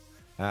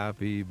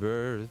 Happy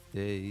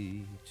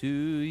birthday to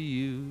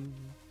you.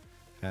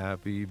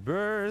 Happy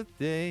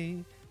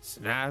birthday,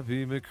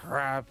 Snappy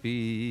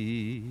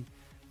McCrappy.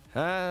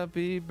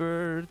 Happy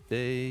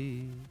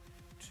birthday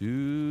to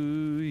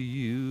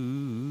you.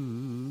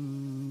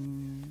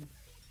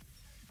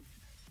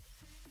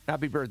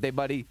 Happy birthday,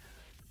 buddy.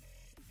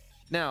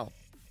 Now,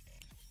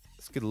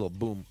 let's get a little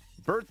boom.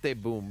 Birthday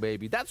boom,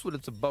 baby. That's what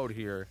it's about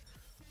here.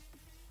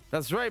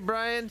 That's right,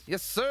 Brian.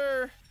 Yes,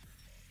 sir.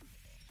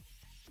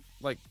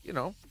 Like, you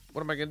know,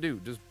 what am I going to do?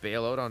 Just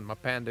bail out on my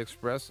Panda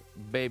Express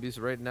babies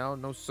right now?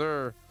 No,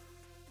 sir.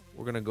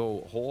 We're going to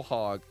go whole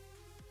hog.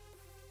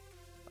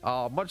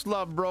 Much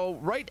love, bro.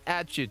 Right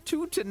at you.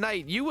 2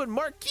 tonight. You and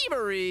Marquis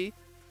Marie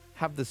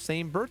have the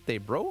same birthday,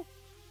 bro.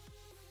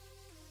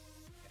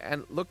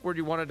 And look where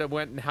you wanted to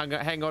went and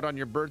hang out on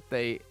your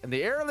birthday. And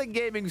the Erelic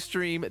Gaming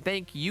stream.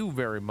 Thank you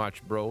very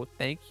much, bro.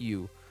 Thank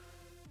you.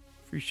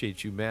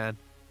 Appreciate you, man.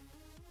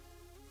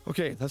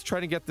 Okay, let's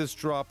try to get this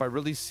drop. I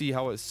really see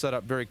how it's set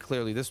up very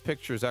clearly. This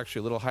picture is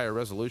actually a little higher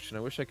resolution. I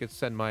wish I could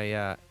send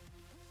my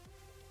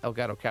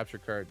Elgato capture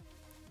card.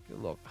 Get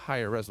a little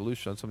higher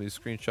resolution on some of these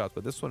screenshots,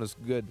 but this one is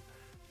good.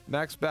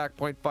 Max back,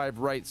 0.5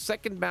 right.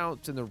 Second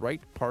bounce in the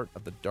right part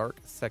of the dark.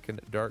 Second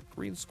dark.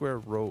 Green square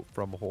row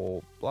from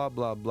hole. Blah,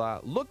 blah, blah.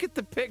 Look at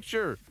the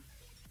picture.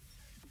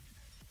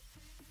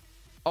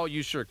 Oh,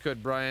 you sure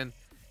could, Brian.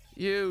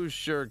 You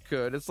sure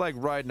could. It's like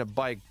riding a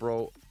bike,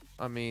 bro.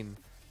 I mean,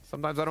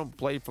 sometimes I don't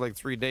play for like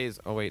 3 days.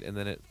 Oh, wait. And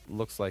then it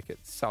looks like it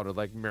sounded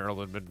like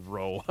Marilyn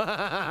Monroe.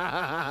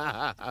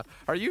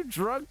 Are you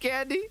drunk,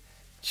 Andy?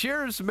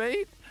 Cheers,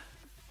 mate.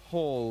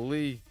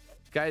 Holy.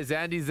 Guys,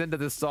 Andy's into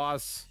the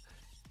sauce.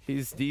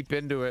 He's deep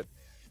into it.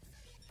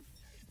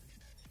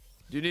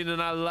 You need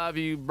an I love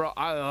you, bro.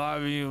 I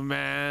love you,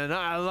 man.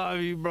 I love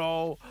you,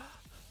 bro.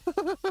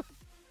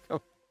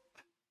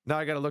 Now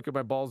I got to look at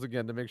my balls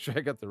again to make sure I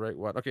got the right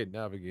one. Okay,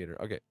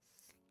 navigator. Okay.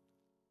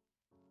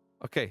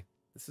 Okay,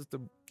 this is the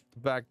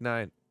back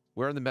nine.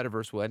 Where in the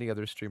metaverse will any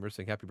other streamer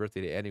sing happy birthday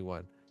to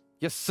anyone?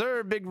 Yes,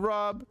 sir, Big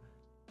Rob.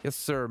 Yes,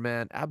 sir,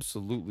 man.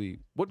 Absolutely.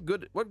 What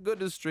good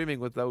is streaming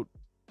without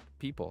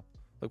people?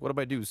 Like, what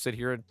do I do? Sit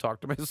here and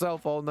talk to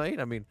myself all night?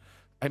 I mean,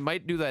 I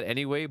might do that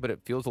anyway, but it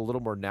feels a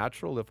little more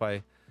natural if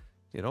I,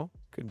 you know,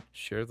 can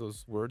share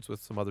those words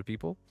with some other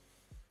people.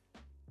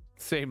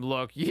 Same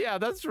look. Yeah,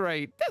 that's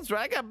right. That's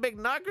right. I got big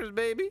knockers,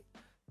 baby.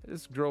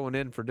 Just growing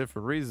in for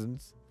different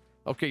reasons.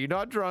 Okay, you're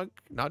not drunk.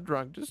 Not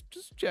drunk. Just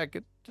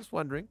checking. Just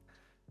wondering.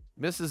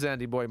 Mrs.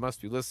 Andy Boy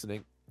must be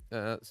listening.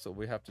 So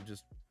we have to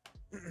just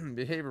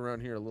behave around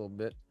here a little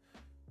bit.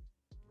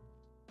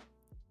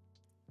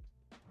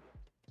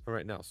 All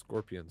right, now,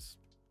 scorpions.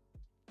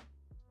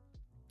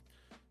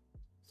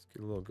 Let's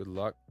get a little good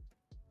luck.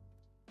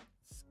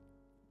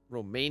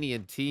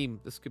 Romanian team.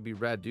 This could be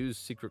Radu's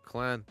secret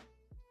clan.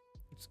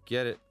 Let's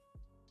get it.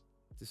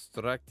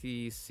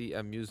 Distracti si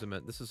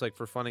amusement. This is like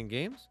for fun and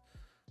games.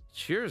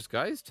 Cheers,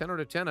 guys. 10 out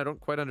of 10. I don't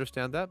quite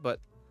understand that, but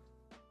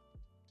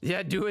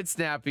yeah, do it,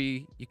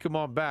 Snappy. You come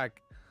on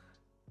back.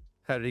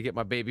 How did he get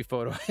my baby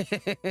photo?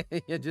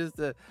 Yeah, just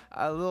a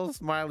little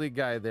smiley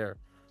guy there.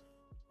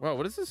 Wow,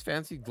 what is this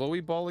fancy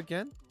glowy ball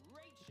again?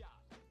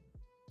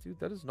 Dude,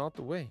 that is not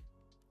the way.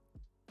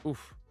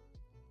 Oof.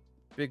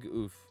 Big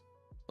oof.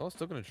 Oh,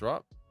 still gonna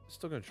drop.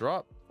 Still gonna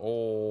drop.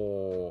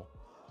 Oh.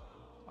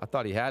 I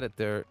thought he had it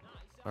there.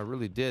 I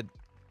really did.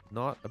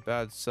 Not a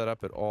bad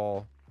setup at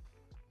all.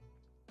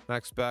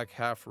 Max back,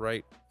 half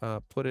right.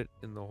 Put it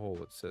in the hole,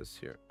 it says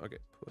here. Okay,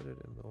 put it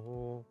in the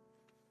hole.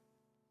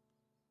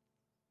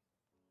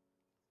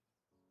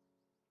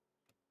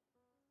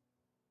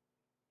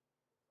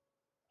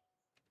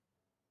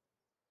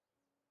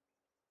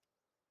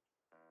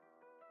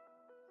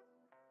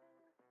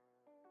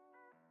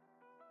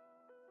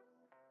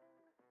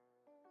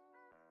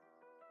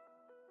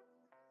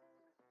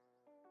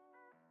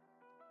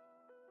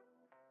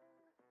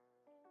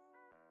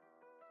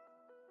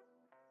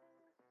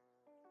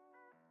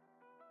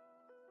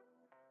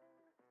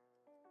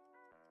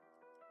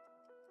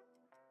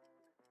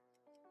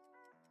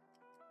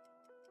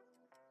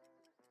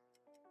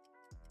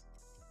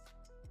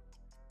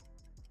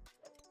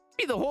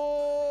 Be the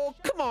hole.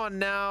 Come on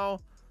now.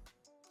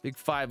 Big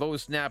 5-0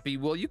 Snappy.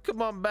 Will you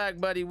come on back,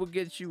 buddy? We'll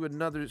get you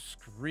another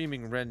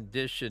screaming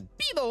rendition.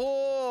 Be the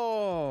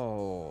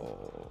hole.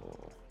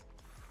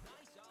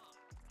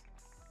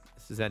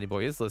 This is Annie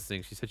Boy is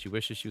listening. She said she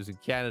wishes she was in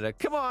Canada.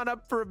 Come on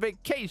up for a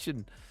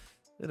vacation.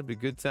 It'll be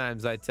good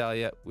times, I tell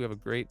you. We have a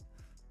great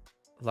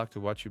luck to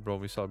watch you, bro.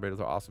 We celebrate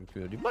with our awesome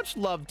community. Much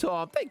love,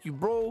 Tom. Thank you,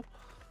 bro.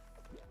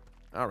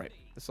 All right.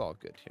 It's all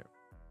good here.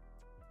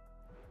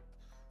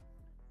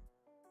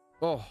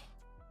 Oh,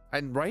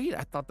 and right?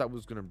 I thought that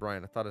was going to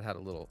Brian. I thought it had a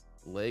little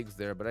legs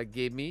there, but it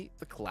gave me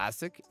the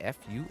classic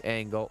FU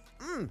angle.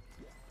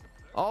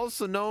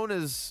 Also known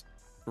as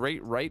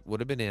great right would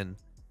have been in.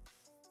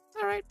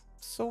 All right.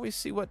 So we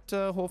see what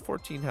hole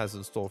 14 has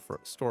in store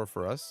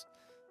for us.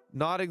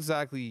 Not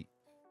exactly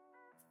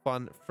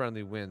fun,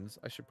 friendly wins.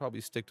 I should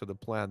probably stick to the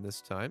plan this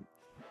time.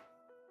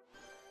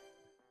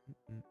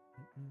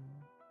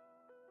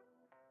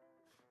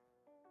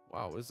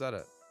 Wow, is that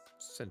a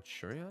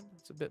Centurion?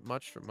 It's a bit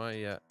much for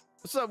my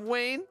what's up,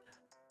 Wayne?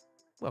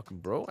 Welcome,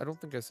 bro. I don't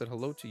think I said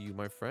hello to you,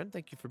 my friend.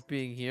 Thank you for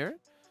being here.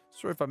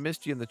 Sorry if I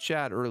missed you in the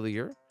chat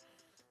earlier.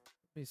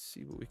 Let me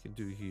see what we can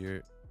do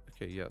here.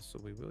 Okay, yeah, so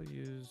we will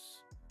use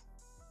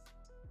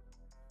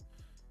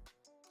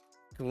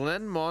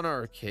Glen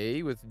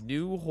Monarchy with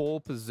new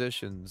hole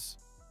positions.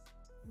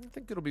 I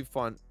think it'll be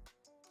fun.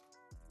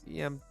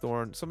 EM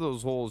Thorn. Some of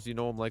those holes, you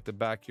know them like the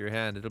back of your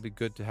hand. It'll be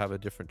good to have a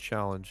different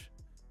challenge.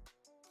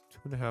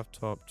 2.5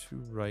 top, 2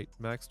 right,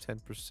 max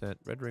 10%.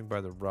 Red ring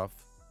by the rough.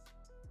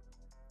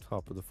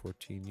 Top of the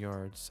 14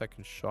 yards.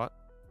 Second shot.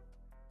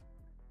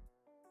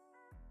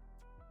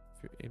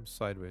 If you aim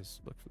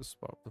sideways, look for the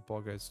spot where the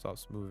ball guide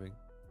stops moving.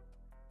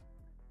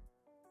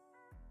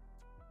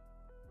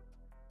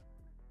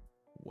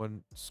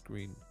 One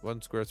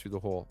square through the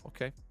hole.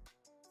 Okay.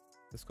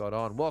 This got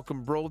on.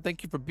 Welcome, bro.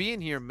 Thank you for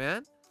being here,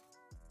 man.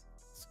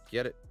 Let's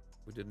get it.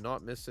 We did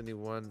not miss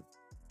anyone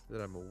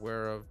that I'm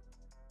aware of.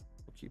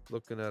 We'll keep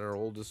looking at our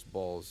oldest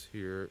balls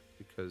here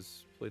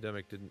because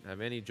Playdemic didn't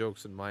have any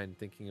jokes in mind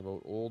thinking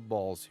about old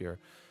balls here.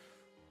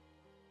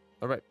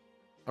 All right.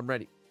 I'm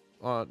ready.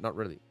 Not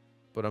really,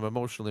 but I'm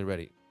emotionally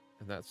ready.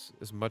 And that's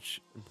as much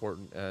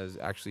important as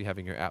actually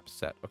having your app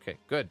set. Okay,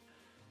 good.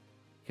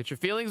 Get your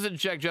feelings in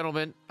check,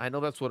 gentlemen. I know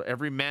that's what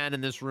every man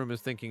in this room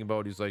is thinking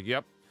about. He's like,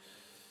 yep,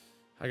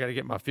 I got to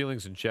get my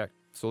feelings in check.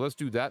 So let's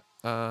do that.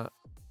 I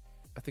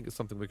think it's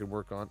something we can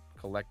work on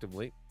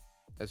collectively.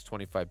 As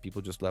 25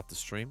 people just left the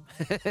stream.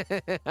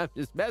 I'm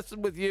just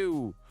messing with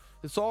you.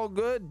 It's all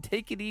good.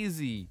 Take it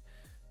easy.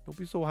 Don't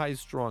be so high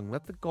strung.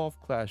 Let the golf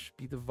clash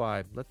be the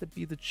vibe. Let it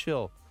be the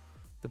chill.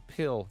 the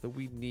pill that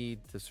we need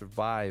to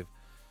survive.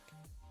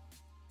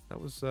 That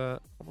was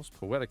almost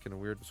poetic in a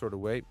weird sort of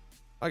way.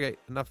 Okay,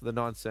 enough of the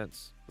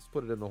nonsense. Let's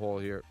put it in the hole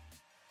here.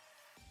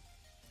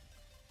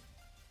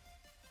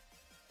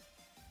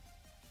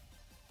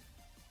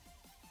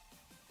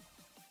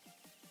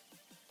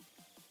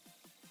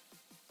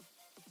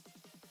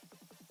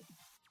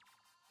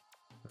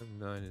 And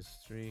 9 is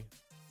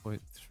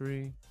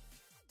 3.3.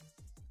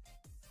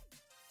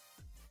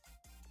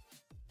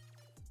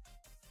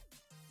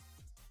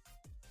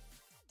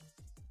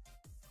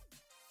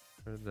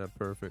 Isn't that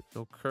perfect?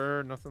 No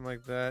curve, nothing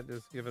like that.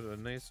 Just give it a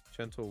nice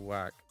gentle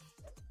whack.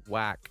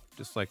 Whack.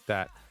 Just like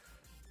that.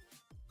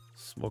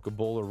 Smoke a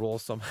bowl or roll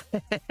some.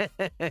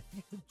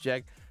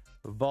 Check.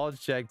 Ball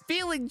check.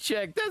 Feeling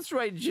check. That's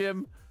right,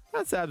 Jim.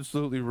 That's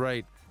absolutely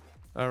right.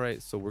 All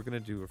right, so we're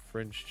going to do a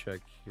fringe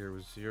check here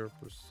with 0%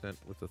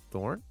 with a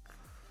thorn.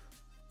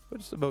 But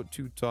it's about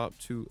 2 top,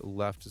 2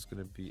 left is going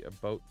to be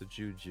about the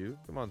juju.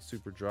 Come on,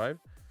 super drive.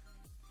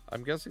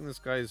 I'm guessing this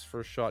guy's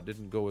first shot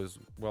didn't go as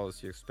well as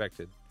he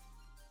expected.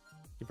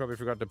 He probably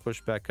forgot to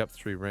push back up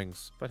 3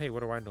 rings. But hey,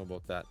 what do I know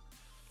about that?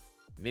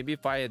 Maybe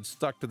if I had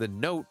stuck to the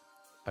note,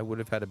 I would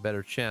have had a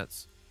better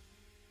chance.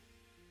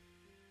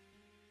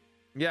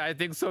 Yeah, I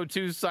think so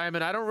too,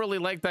 Simon. I don't really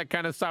like that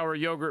kind of sour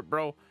yogurt,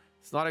 bro.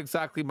 It's not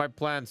exactly my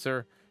plan,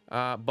 sir.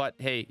 But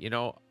hey, you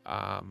know,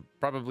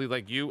 probably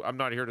like you, I'm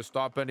not here to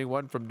stop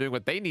anyone from doing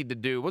what they need to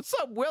do. What's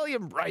up,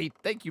 William Wright?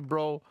 Thank you,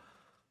 bro.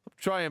 I'm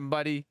trying,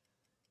 buddy.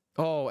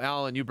 Oh,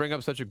 Alan, you bring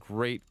up such a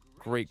great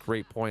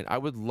point. I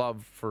would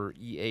love for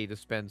EA to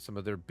spend some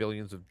of their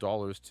billions of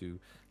dollars to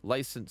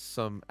license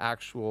some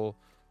actual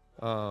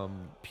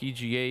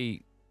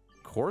PGA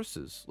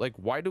courses. Like,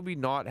 why do we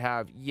not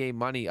have EA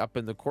money up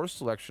in the course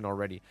selection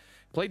already?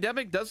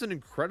 Playdemic does an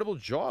incredible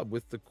job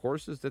with the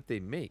courses that they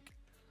make.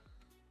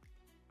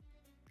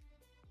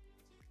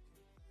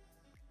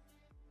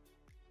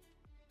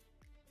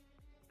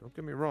 Don't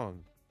get me wrong.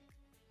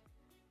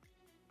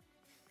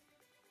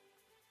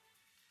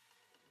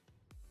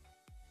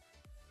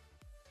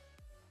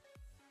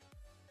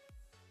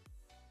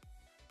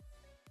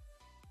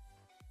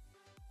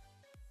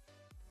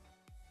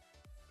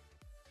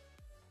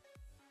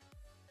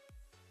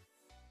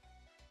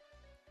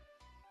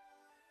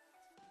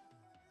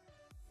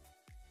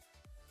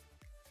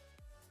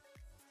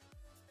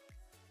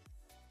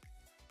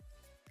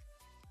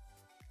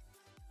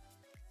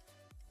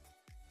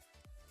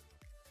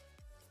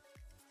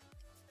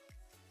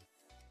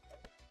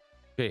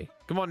 Okay,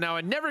 come on now.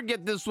 I never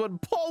get this one.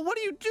 Paul, what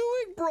are you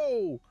doing,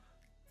 bro?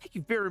 Thank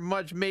you very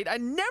much, mate. I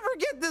never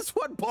get this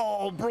one,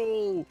 Paul,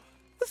 bro.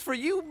 That's for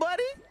you,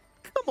 buddy.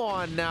 Come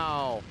on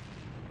now.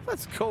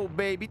 Let's go,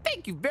 baby.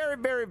 Thank you very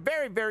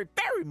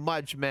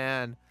much,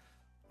 man.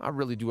 I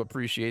really do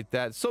appreciate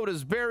that. So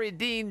does Barry,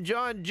 Dean,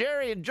 John,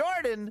 Jerry, and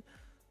Jordan.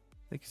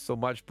 Thank you so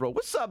much, bro.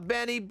 What's up,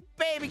 Benny?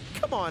 Baby,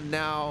 come on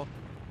now.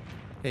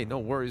 Hey, no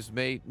worries,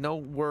 mate. No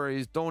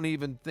worries. Don't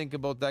even think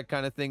about that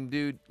kind of thing,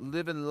 dude.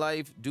 Living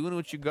life, doing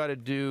what you got to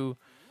do.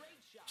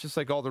 Just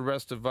like all the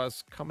rest of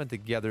us, coming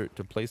together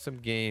to play some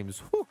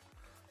games. Whew.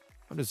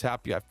 I'm just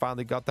happy I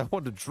finally got that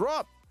one to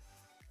drop.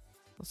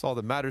 That's all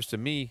that matters to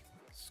me.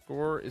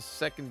 Score is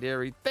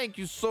secondary. Thank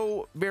you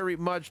so very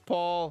much,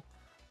 Paul.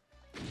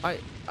 I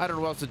don't know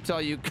what else to tell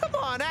you. Come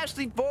on,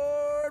 Ashley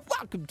Ford.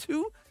 Welcome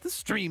to the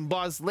stream,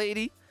 boss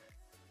lady.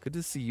 Good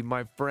to see you,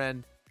 my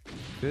friend.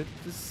 Good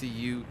to see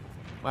you.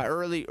 My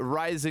early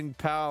rising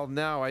pal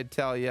now, I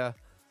tell ya.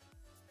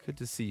 Good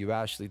to see you,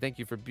 Ashley. Thank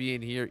you for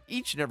being here.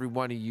 Each and every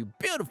one of you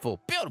beautiful,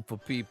 beautiful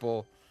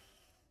people.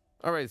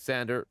 All right,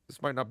 Sander.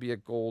 This might not be a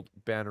gold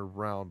banner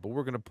round, but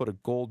we're going to put a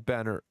gold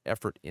banner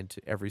effort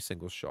into every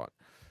single shot.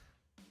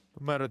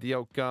 No matter the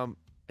outcome.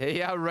 Hey,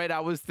 yeah, right.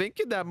 I was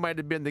thinking that might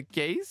have been the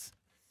case.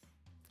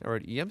 All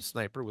right, EM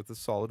Sniper with a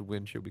solid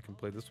win here. We can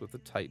play this with a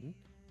Titan.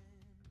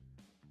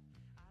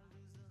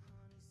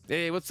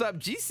 Hey, what's up,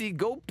 GC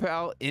Go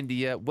Pal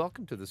India?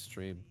 Welcome to the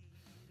stream.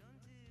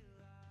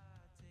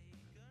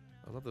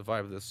 I love the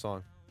vibe of this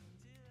song.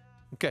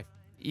 Okay,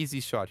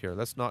 easy shot here.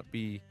 Let's not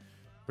be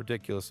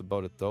ridiculous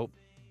about it, though.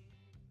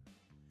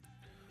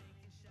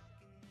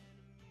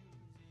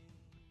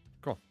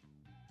 Come on.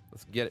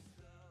 Let's get it.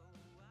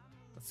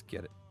 Let's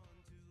get it.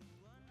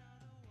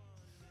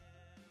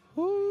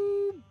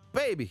 Woo,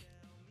 baby.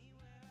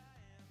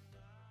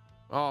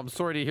 Oh, I'm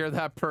sorry to hear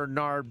that,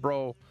 Bernard,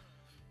 bro.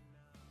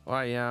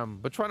 I am,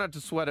 but try not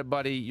to sweat it,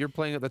 buddy. You're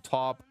playing at the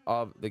top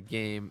of the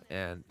game,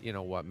 and you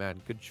know what,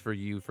 man? Good for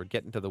you for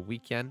getting to the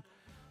weekend.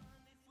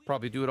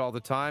 Probably do it all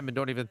the time and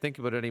don't even think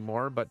about it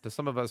anymore, but to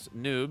some of us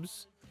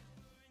noobs...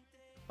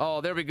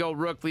 Oh, there we go,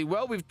 Rookley.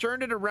 Well, we've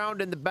turned it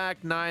around in the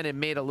back 9 and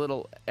made a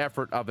little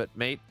effort of it,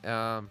 mate.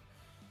 The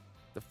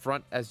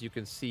front, as you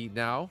can see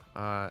now,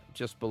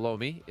 just below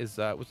me, was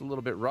a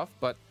little bit rough,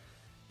 but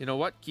you know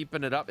what?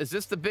 Keeping it up. Is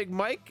this the big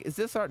mic? Is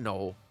this our...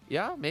 No.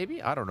 Yeah,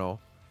 maybe? I don't know.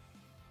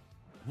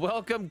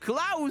 Welcome,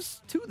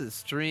 Klaus, to the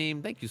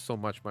stream. Thank you so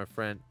much, my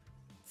friend.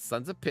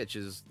 Sons of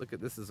Pitches. Look at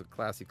this is a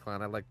classy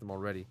clan. I like them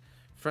already.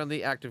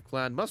 Friendly, active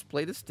clan. Must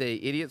play to stay.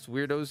 Idiots,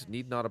 weirdos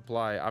need not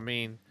apply. I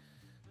mean,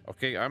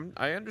 Okay,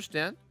 I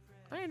understand.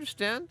 I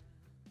understand.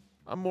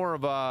 I'm more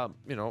of a,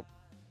 you know,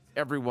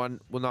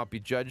 everyone will not be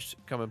judged,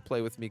 come and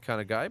play with me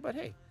kind of guy, but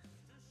hey,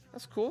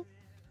 that's cool.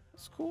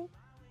 That's cool.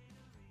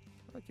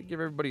 I like to give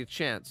everybody a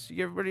chance.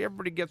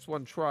 Everybody gets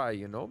one try,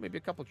 you know, maybe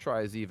a couple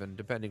tries even,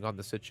 depending on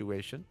the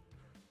situation.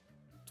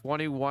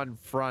 21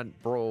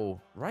 front,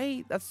 bro,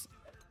 right? That's,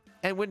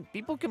 and when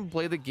people can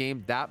play the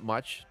game that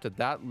much to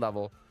that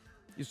level,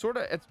 you sort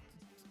of,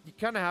 you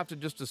kind of have to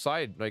just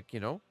decide, like, you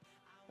know,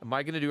 am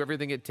I going to do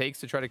everything it takes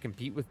to try to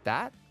compete with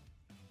that?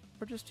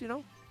 Or just, you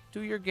know,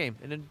 do your game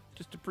and then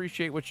just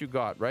appreciate what you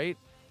got, right?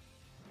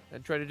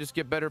 And try to just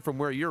get better from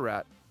where you're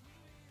at.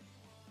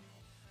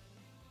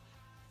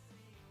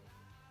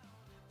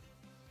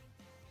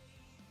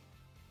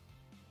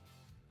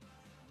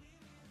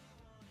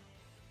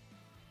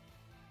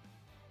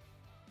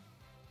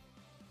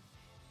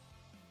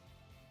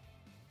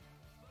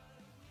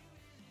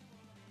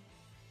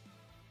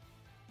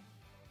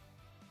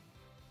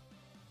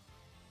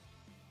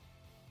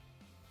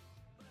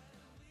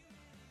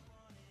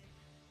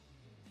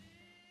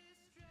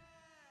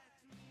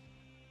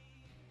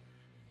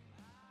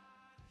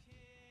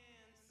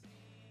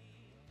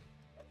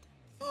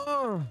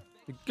 Oh,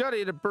 you gotta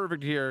hit it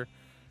perfect here.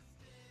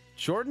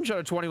 Jordan shot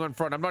a 21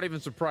 front. I'm not even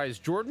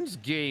surprised. Jordan's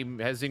game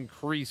has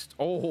increased.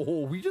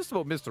 Oh, we just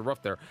about missed a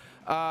rough there.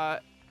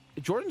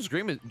 Jordan's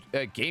game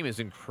has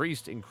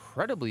increased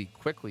incredibly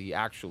quickly,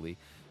 actually.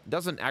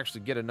 Doesn't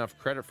actually get enough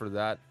credit for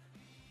that.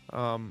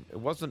 It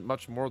wasn't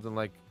much more than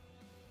like,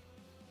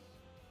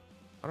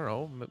 I don't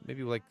know,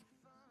 maybe like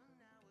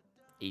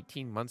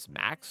 18 months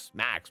max,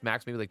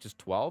 maybe like just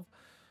 12.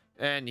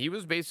 And he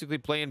was basically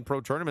playing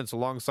pro tournaments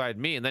alongside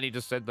me. And then he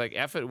just said, like,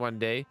 F it one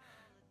day.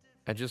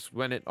 And just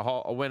went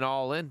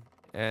all in.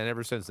 And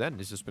ever since then,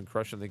 he's just been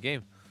crushing the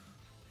game.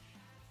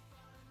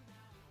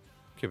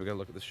 Okay, we gotta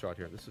look at this shot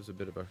here. This is a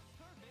bit of a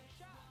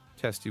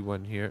testy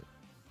one here.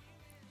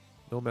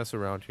 No mess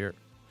around here.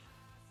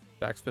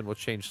 Backspin will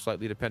change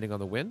slightly depending on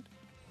the wind.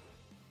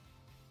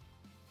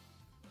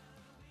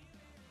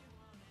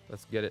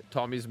 Let's get it.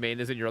 Tommy's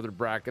main is in your other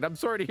bracket. I'm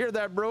sorry to hear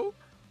that, bro.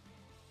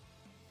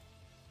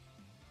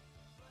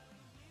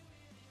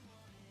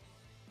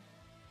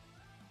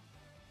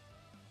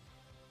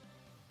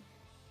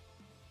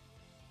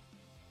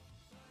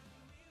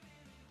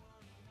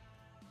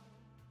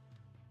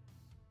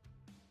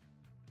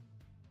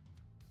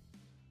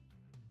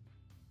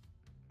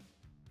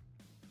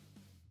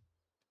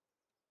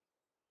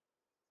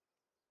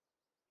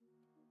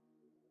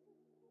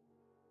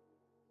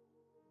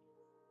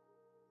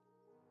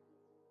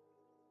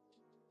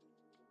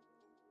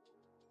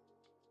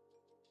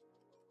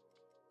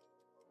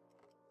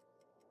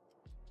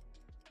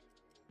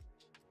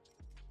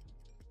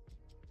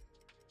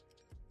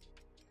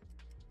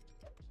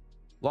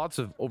 Lots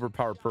of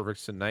overpowered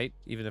perfects tonight,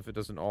 even if it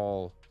doesn't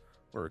all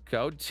work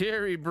out.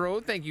 Terry, bro,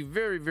 thank you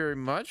very, very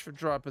much for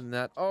dropping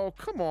that. Oh,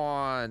 come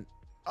on.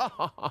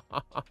 I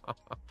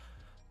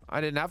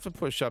didn't have to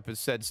push up. It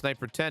said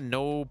Sniper 10,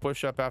 no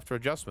push up after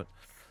adjustment.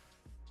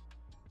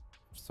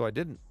 So I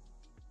didn't.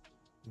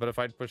 But if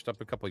I'd pushed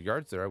up a couple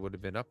yards there, I would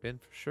have been up in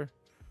for sure.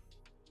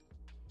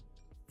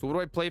 So what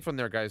do I play from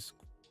there, guys?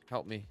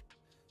 Help me.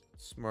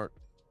 Smart,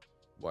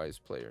 wise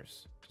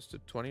players. Just a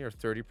 20 or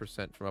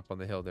 30% from up on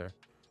the hill there.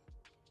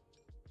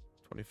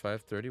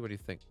 25, 30, what do you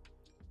think?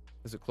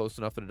 Is it close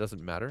enough that it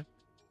doesn't matter?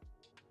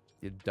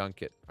 You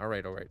dunk it. All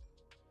right, all right.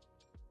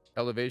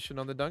 Elevation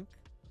on the dunk?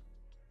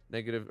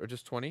 Negative, or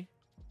just 20?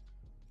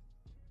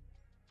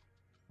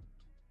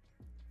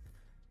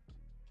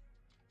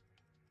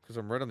 Because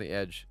I'm right on the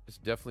edge. It's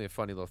definitely a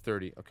funny little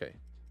 30. Okay.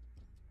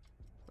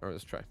 All right,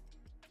 let's try.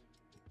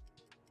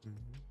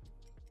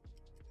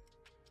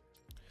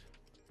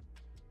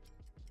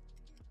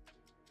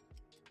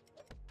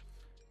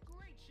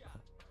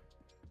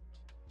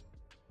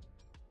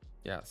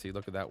 Yeah, see,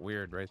 look at that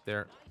weird right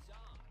there.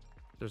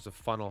 There's a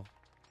funnel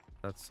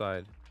that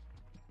side.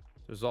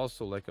 There's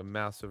also like a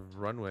massive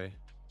runway.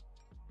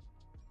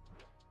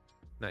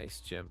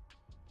 Nice, Jim.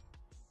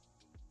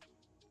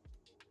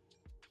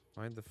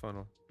 Find the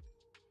funnel.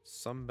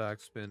 Some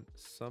backspin,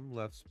 some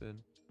left spin.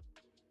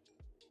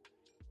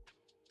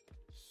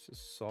 It's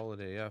just solid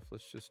AF.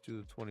 Let's just do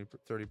the 20,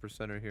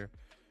 30%er here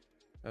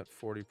at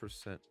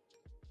 40%.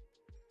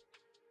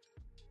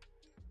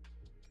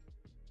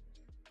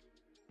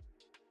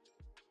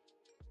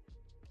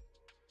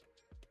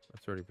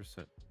 30%.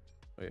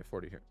 Oh yeah,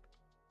 40 here.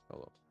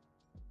 Hello.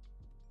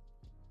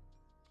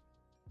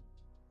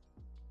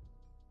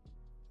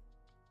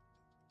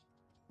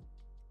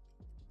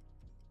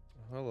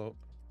 Hello.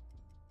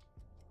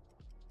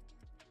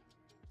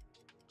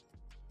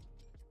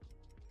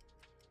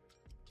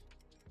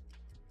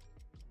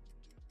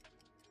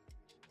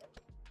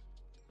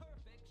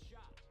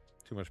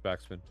 Too much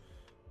backspin.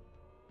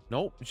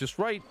 Nope, just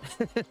right.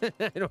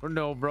 I don't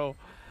know, bro.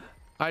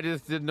 I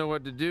just didn't know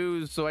what to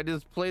do, so I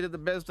just played it the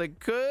best I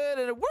could,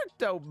 and it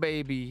worked out,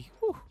 baby.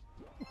 Whew.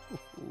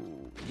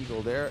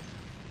 Eagle there.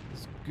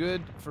 It's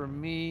good for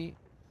me.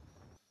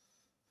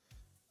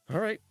 All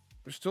right.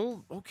 we're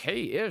still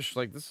okay-ish.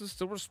 Like, this is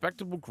still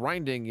respectable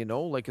grinding, you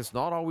know? Like, it's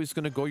not always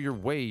going to go your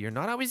way. You're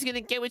not always going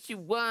to get what you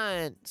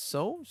want.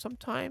 So,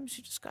 sometimes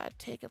you just got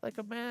to take it like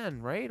a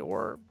man, right?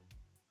 Or,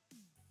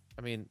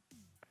 I mean,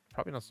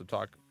 probably not to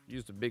talk.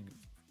 Use the big...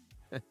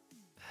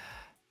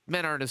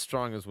 Men aren't as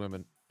strong as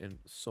women in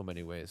so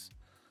many ways.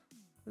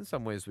 In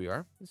some ways we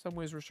are. In some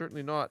ways we're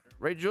certainly not.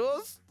 Right,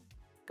 Jules?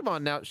 Come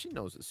on now. She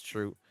knows it's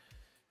true.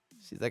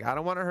 She's like, I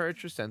don't want to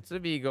hurt your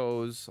sensitive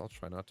egos. I'll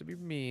try not to be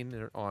mean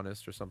or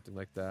honest or something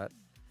like that.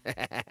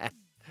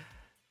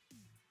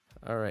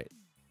 All right.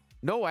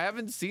 No, I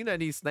haven't seen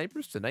any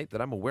snipers tonight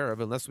that I'm aware of,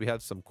 unless we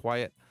had some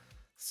quiet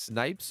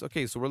snipes.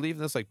 Okay, so we're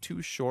leaving this like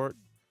 2 short.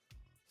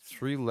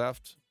 3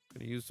 left.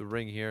 Gonna use the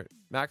ring here.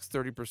 Max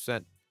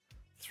 30%.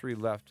 3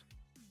 left.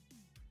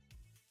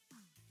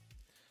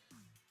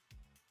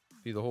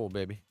 Be the hole,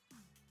 baby.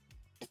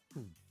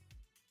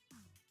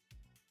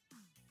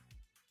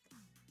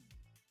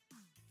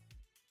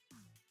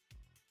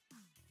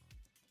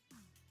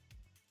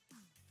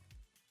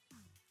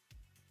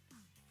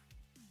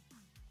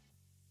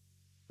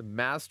 The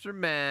master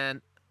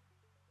man.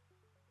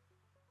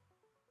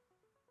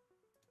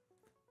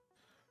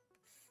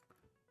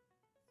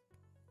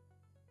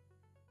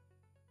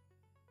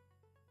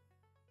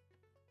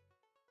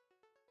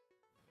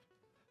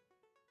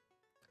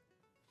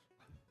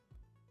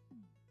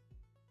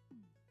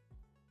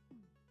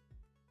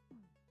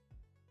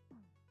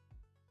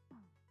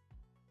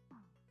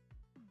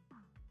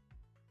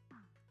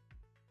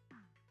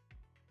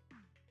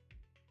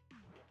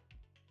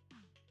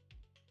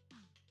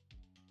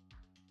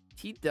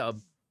 T-dub.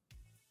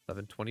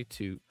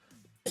 1122.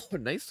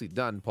 Nicely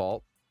done,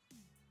 Paul.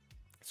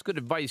 It's good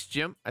advice,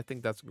 Jim. I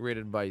think that's great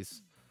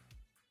advice.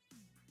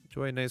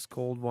 Enjoy a nice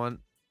cold one.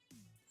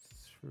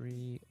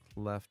 3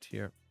 left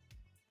here.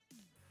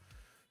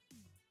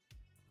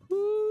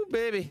 Woo,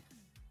 baby.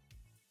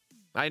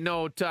 I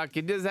know, Tuck.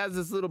 It just has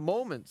this little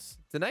moments.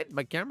 Tonight,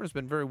 my camera's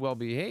been very well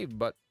behaved,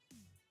 but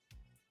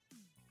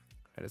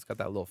I just got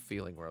that little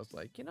feeling where I was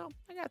like, you know,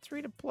 I got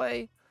 3 to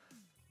play.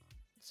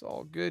 It's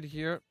all good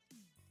here.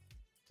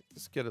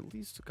 Just get at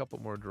least a couple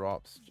more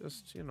drops.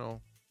 Just, you know,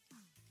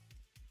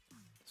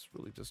 let's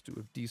really just do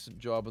a decent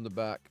job in the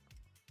back.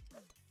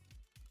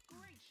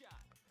 Great shot.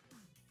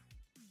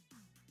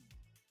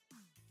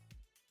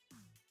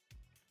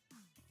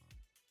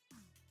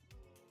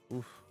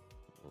 Oof.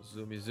 A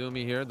little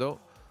zoomy here,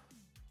 though.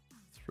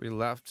 3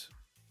 left.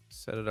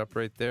 Set it up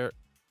right there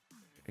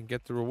and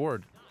get the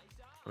reward.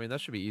 I mean,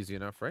 that should be easy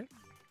enough, right?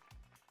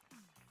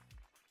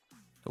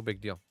 No big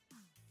deal.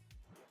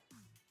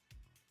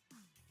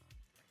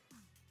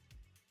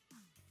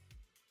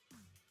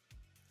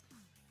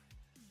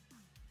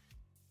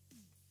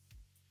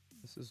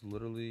 This is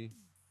literally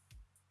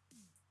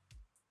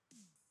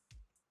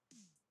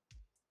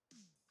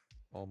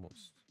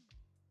almost.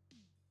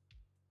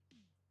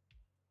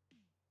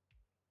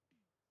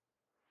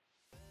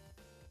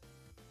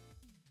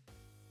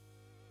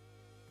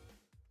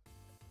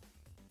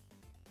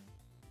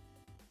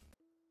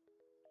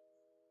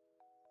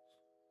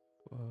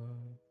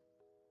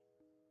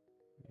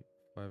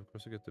 Five. Of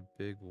course, I get the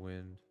big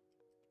wind.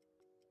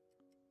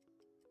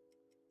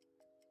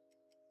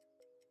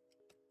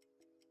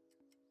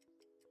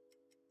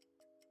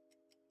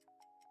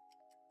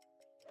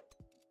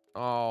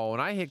 Oh,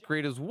 and I hit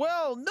great as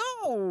well.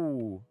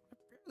 No! I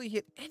barely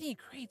hit any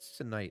crates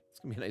tonight.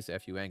 It's going to be a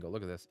nice FU angle.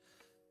 Look at this.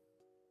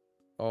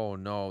 Oh,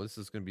 no. This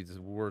is going to be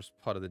the worst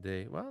putt of the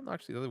day. Well,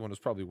 actually, the other one was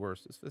probably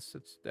worse. If this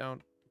sits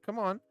down. Come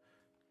on.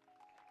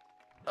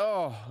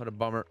 Oh, what a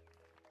bummer.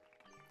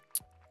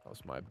 That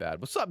was my bad.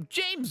 What's up,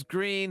 James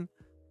Green?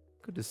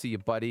 Good to see you,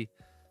 buddy.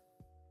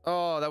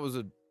 Oh, that was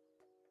a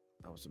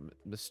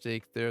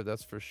mistake there.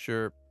 That's for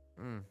sure.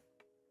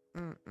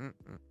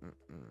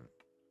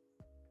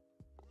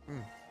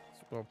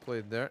 It's well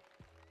played there.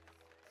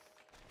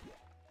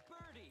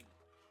 Birdie.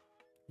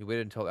 You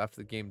waited until after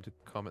the game to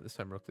comment this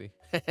time, Rookley.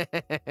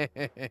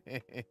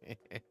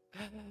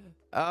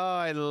 Oh,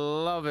 I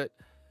love it.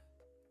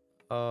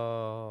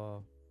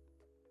 Oh.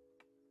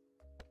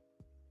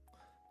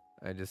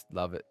 I just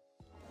love it.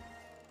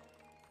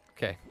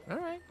 Okay. All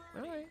right.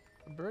 All right.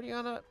 A birdie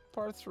on a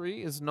par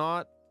 3 is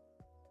not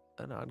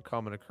an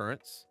uncommon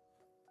occurrence.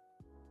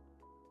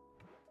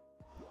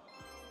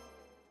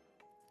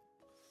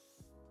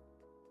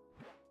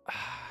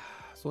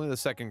 It's only the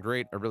second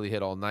great I really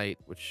hit all night,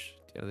 which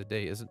at the end of the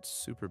day isn't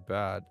super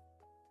bad.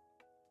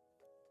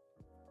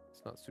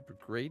 It's not super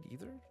great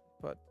either,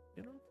 but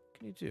you know, what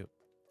can you do?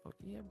 Oh,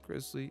 yeah,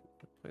 Grizzly.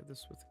 I'll play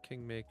this with the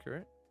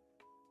Kingmaker.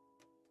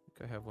 I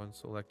think I have one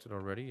selected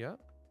already, yeah.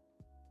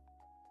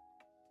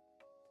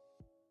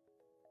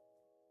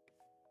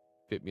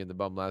 Bit me in the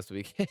bum last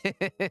week.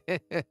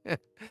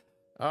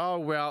 Oh,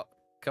 well,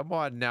 come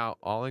on now.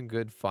 All in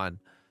good fun.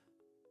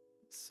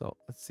 So,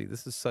 let's see.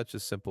 This is such a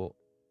simple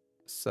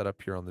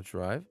setup here on the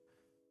drive.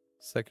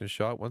 Second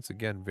shot, once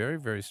again, very,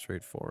 very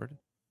straightforward.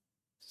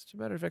 It's just a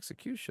matter of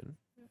execution.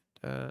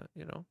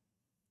 You know,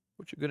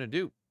 what you're going to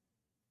do.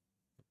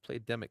 Play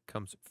Demic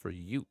comes for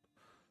you.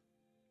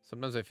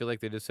 Sometimes I feel like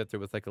they just sit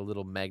there with like a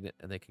little magnet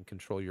and they can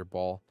control your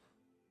ball.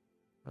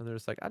 And they're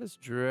just like, I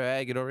just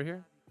drag it over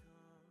here.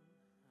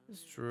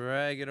 Just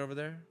drag it over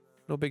there.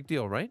 No big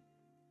deal, right?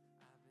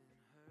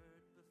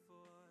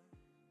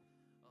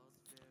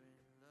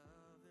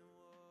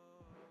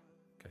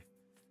 Okay.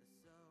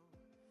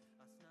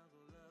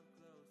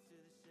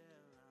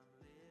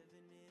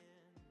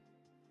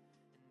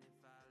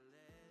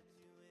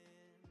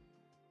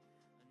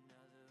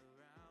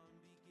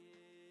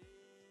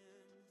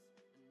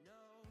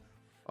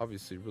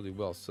 Obviously really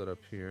well set up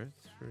here.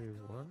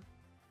 3-1.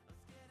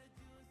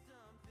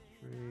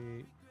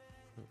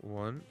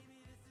 3-1.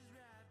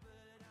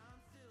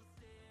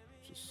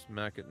 Just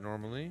smack it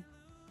normally.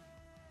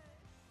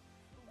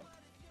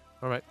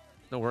 All right,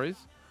 no worries.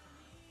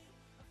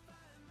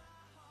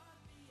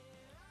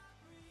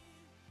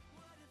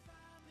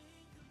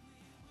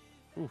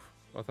 Oof,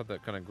 I thought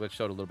that kind of glitched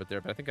out a little bit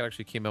there, but I think it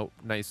actually came out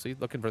nicely.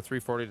 Looking for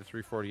 340 to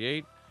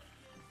 348.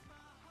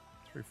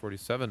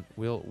 347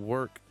 will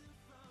work.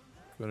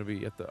 Going to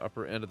be at the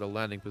upper end of the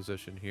landing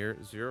position here.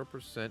 0%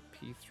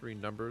 P3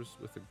 numbers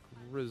with a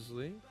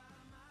Grizzly.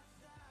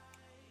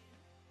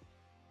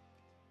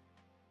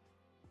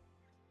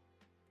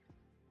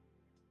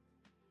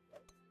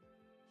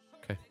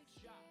 Okay.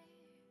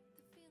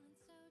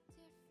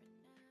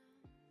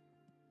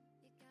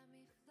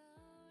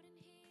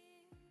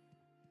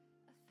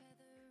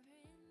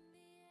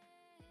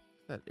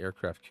 That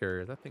aircraft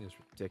carrier, that thing is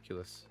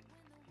ridiculous.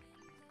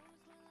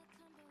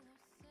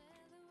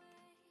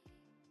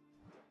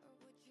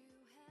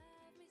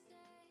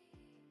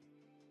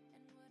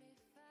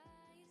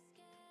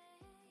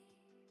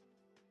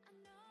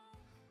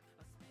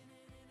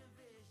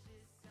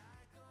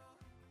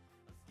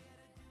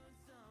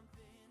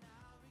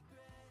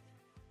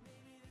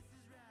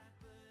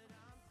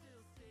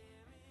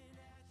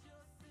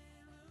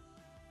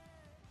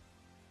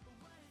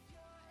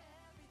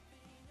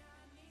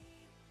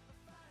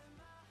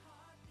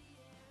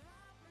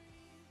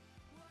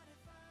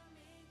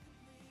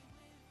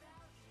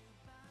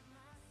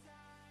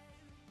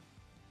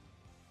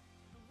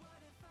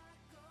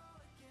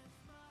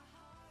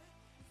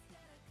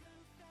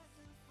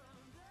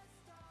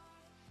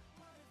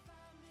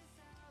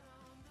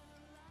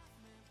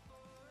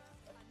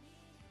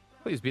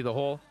 Please be the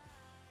hole.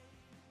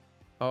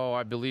 Oh,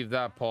 I believe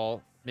that,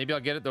 Paul. Maybe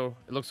I'll get it, though.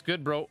 It looks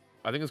good, bro.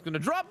 I think it's going to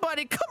drop,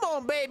 buddy. Come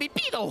on, baby.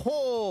 Be the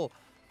hole.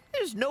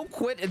 There's no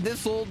quit in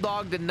this old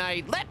dog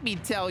tonight. Let me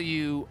tell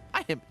you,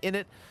 I am in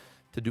it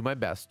to do my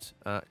best.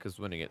 Because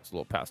winning it's a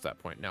little past that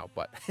point now,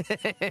 but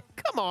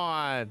come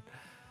on.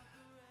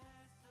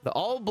 The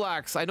All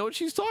Blacks. I know what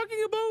she's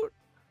talking about.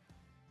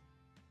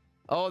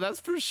 Oh,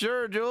 that's for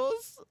sure,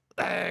 Jules.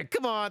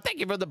 Come on. Thank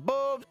you for the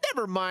boobs.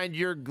 Never mind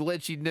your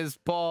glitchiness,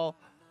 Paul.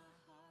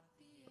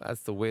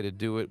 That's the way to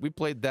do it. We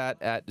played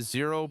that at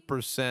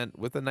 0%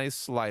 with a nice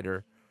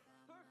slider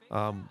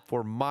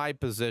for my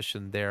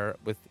position there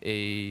with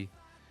a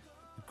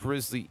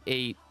Grizzly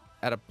 8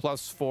 at a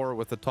 +4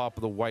 with the top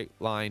of the white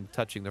line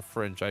touching the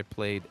fringe. I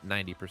played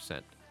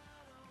 90%.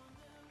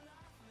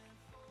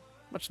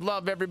 Much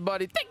love,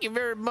 everybody. Thank you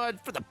very much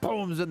for the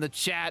booms in the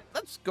chat.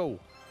 Let's go.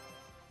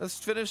 Let's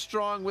finish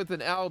strong with an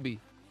Albie.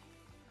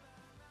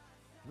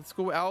 Let's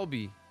go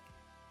Albie.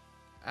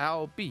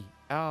 Albie.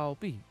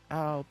 Albie,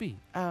 Albie,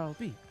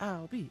 Albie,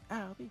 Albie,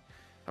 Albie.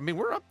 I mean,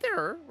 we're up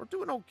there. We're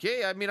doing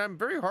okay. I mean, I'm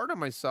very hard on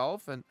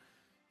myself. And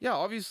yeah,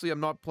 obviously I'm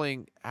not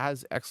playing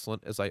as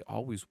excellent as I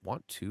always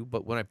want to.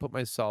 But when I put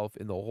myself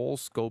in the whole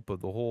scope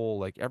of the whole,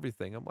 like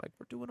everything, I'm like,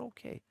 we're doing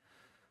okay.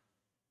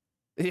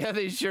 Yeah,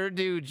 they sure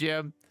do,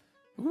 Jim.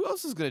 Who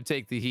else is going to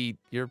take the heat?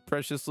 Your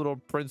precious little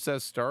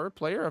Princess Star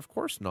player? Of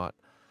course not.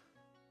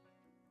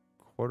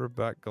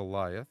 Quarterback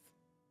Goliath.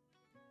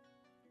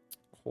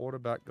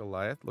 Quarterback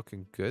Goliath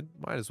looking good.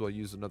 Might as well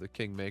use another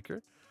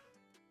Kingmaker.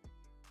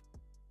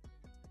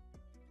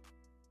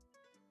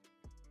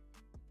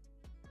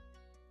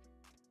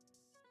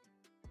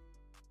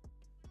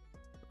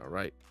 All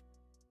right.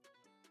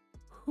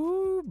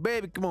 Whoo,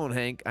 baby. Come on,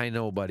 Hank. I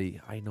know,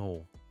 buddy. I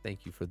know.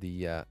 Thank you for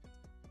the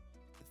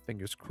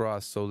fingers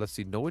crossed. So let's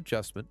see. No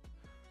adjustment.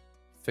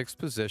 Fixed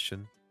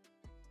position.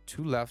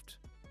 2 left.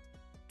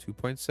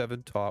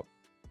 2.7 top.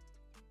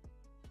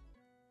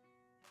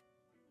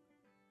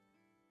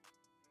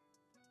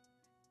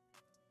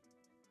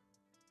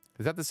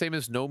 Is that the same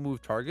as no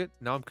move target?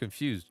 Now I'm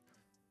confused.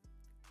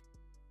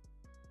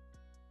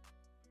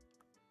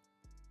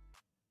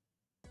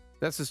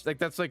 That's just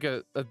like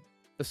a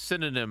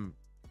synonym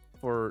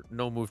for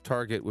no move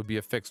target would be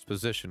a fixed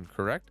position,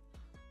 correct?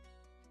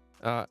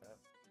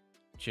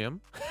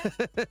 Jim?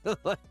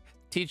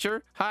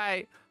 Teacher?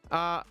 Hi.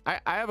 I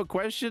have a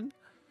question.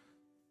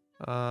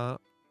 But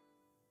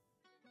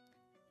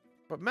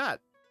Matt,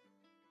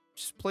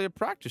 just play a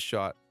practice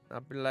shot.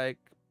 I'll be like,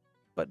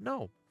 but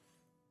no.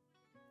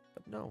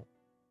 But no.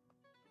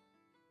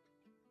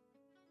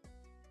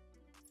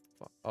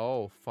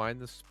 Oh,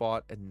 find the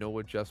spot and no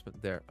adjustment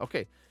there.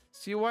 Okay.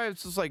 See why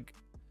it's just like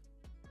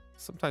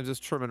sometimes this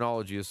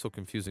terminology is so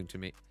confusing to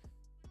me.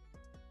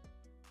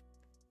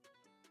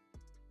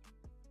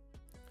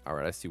 All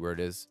right, I see where it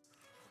is.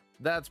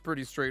 That's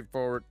pretty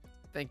straightforward.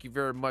 Thank you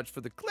very much for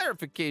the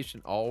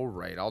clarification. All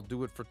right, I'll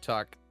do it for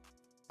Tuck.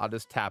 I'll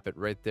just tap it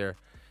right there.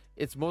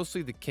 It's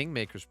mostly the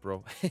kingmakers,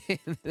 bro.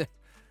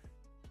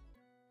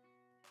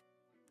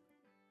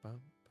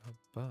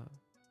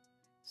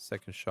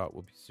 Second shot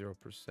will be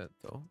 0%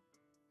 though.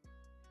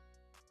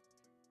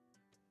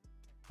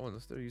 Oh,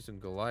 unless they're using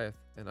Goliath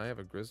and I have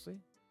a Grizzly?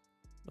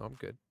 No, I'm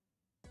good.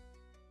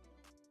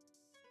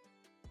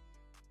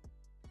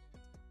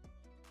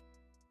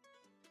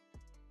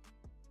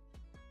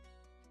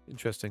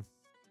 Interesting.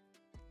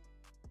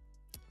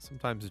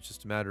 Sometimes it's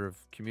just a matter of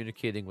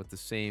communicating with the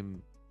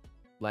same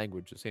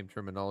language, the same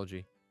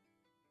terminology.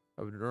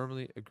 I would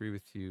normally agree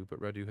with you,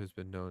 but Redu has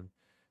been known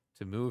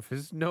to move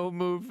his no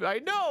move. I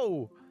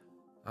know!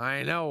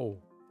 I know.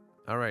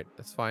 All right,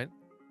 that's fine.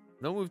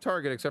 No move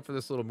target except for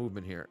this little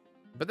movement here.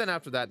 But then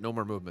after that, no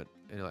more movement.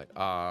 And you're like,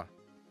 hi,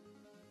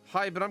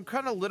 but I'm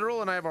kind of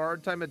literal and I have a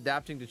hard time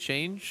adapting to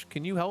change.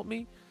 Can you help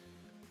me?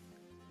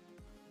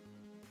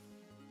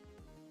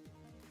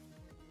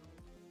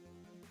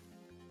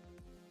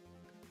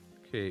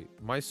 Okay,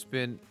 my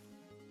spin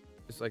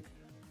is like,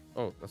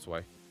 oh, that's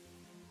why.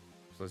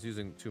 So I was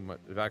using too much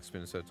back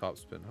spin instead of top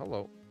spin.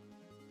 Hello.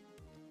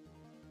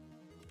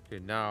 Okay,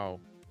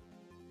 now.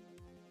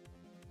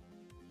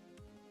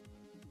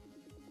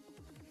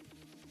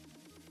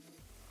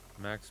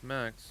 Max,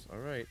 max. All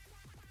right.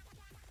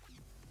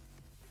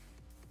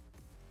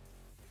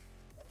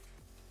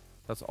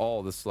 That's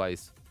all the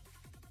slice.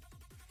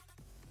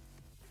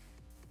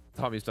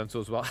 Tommy's done so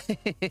as well.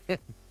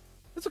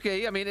 It's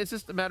okay. I mean, it's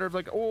just a matter of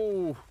like,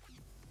 oh,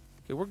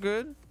 okay, we're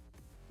good.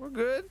 We're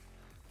good.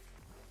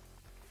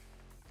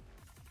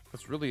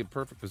 That's really a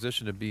perfect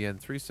position to be in.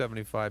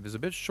 375 is a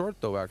bit short,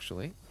 though,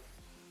 actually.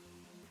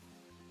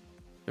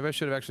 Maybe I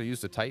should have actually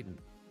used a Titan.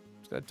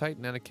 It's got a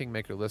Titan and a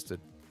Kingmaker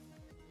listed.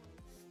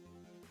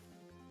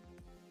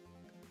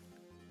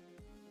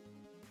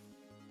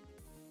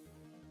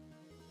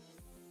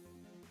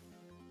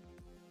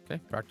 Okay,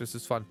 practice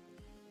is fun.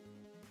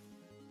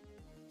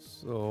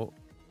 So...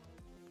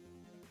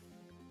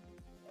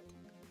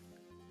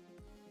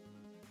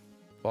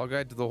 ball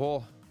guide to the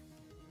hole.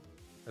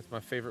 That's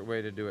my favorite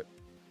way to do it.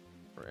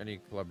 For any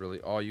club,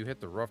 really. Oh, you hit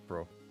the rough,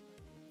 bro.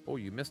 Oh,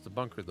 you missed the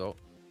bunker, though.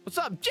 What's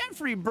up,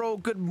 Jeffrey, bro?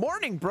 Good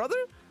morning, brother.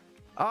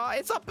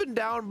 It's up and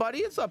down, buddy.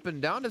 It's up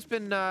and down. It's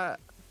been, a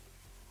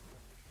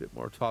bit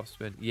more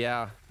topspin.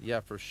 Yeah,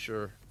 for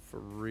sure. For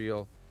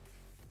real.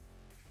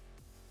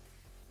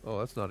 Oh,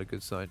 that's not a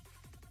good sign.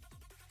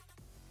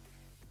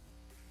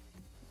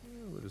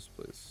 What is this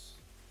place?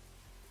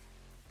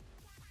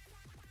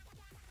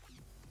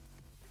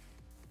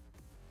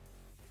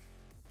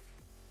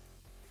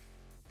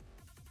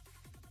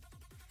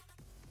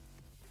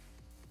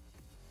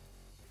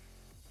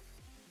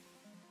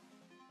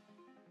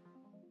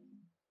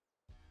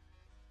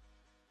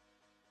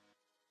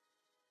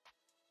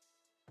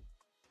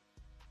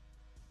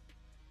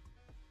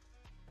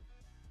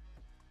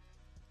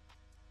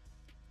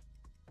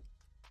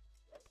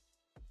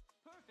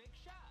 Perfect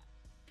shot.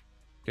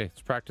 Okay,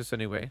 it's practice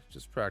anyway.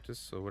 Just practice,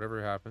 so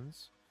whatever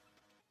happens.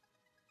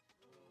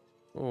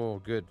 Oh,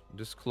 good.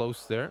 Just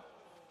close there.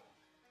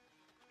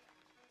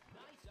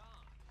 Nice on.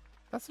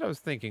 That's what I was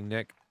thinking,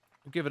 Nick.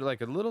 We'll give it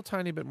like a little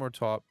tiny bit more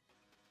top.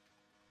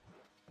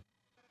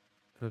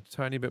 A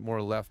tiny bit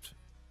more left.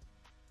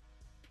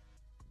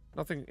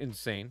 Nothing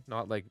insane.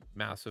 Not like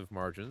massive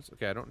margins.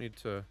 Okay, I don't need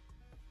to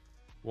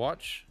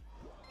watch.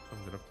 I'm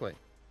going to play.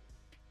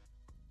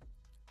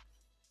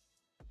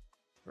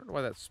 I don't know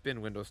why that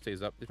spin window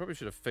stays up. They probably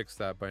should have fixed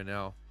that by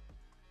now.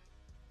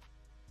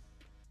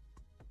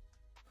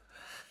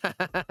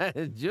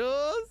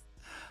 Jules,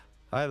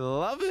 I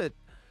love it.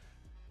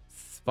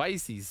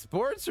 Spicy.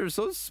 Sports are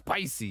so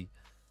spicy.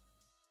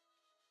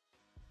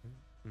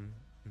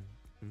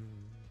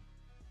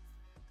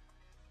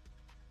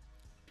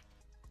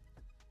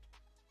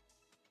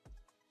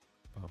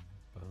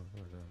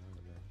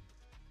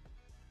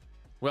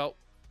 Well,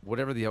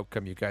 whatever the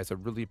outcome, you guys, I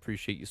really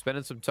appreciate you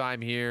spending some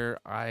time here.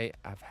 I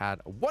have had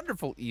a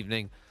wonderful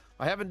evening.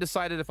 I haven't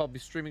decided if I'll be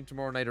streaming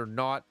tomorrow night or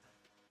not.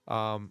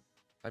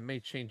 I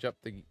may change up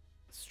the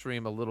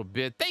stream a little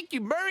bit. Thank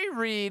you, Murray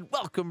Reed.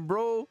 Welcome,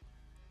 bro.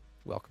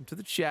 Welcome to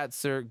the chat,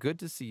 sir. Good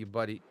to see you,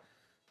 buddy.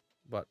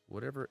 But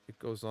whatever it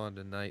goes on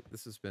tonight,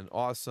 this has been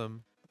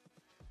awesome.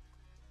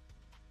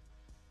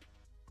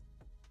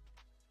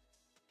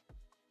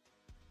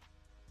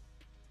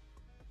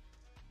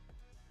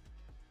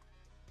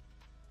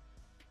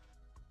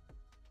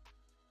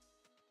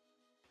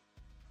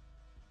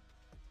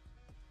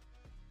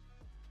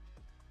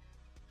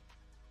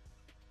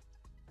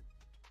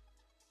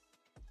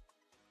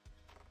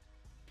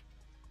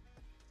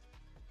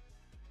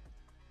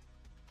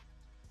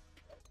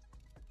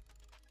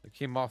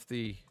 Came off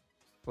the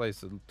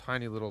place, a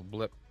tiny little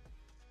blip.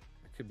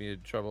 It could be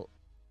in trouble,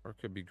 or it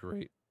could be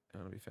great.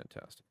 That'll be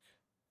fantastic.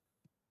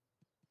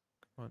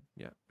 Come on,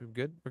 yeah, we're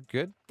good. We're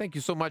good. Thank you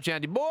so much,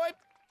 Andy boy.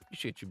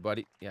 Appreciate you,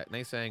 buddy. Yeah,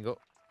 nice angle.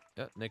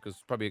 Yeah, Nick was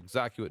probably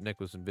exactly what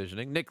Nick was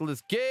envisioning.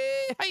 Nicholas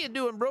Gay, how you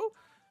doing, bro?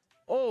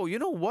 Oh, you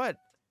know what?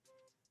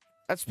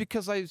 That's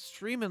because I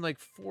stream in like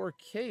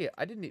 4K.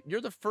 I didn't. You're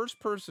the first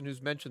person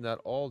who's mentioned that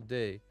all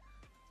day.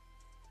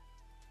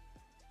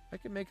 I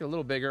can make it a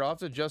little bigger. I'll have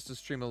to adjust the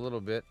stream a little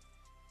bit.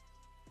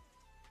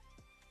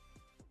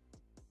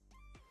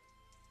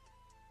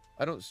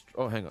 I don't.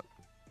 Oh, hang on.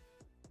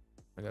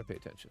 I gotta pay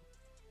attention.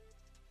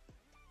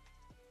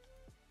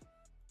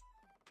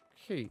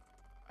 Okay,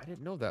 I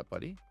didn't know that,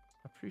 buddy.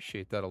 I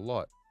appreciate that a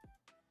lot.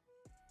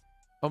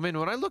 I mean,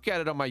 when I look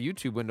at it on my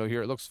YouTube window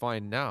here, it looks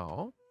fine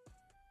now.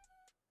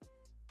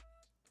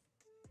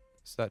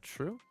 Is that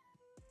true?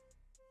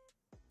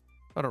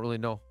 I don't really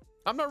know.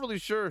 I'm not really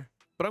sure,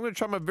 but I'm going to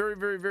try my very,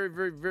 very, very,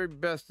 very, very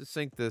best to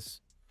sync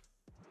this.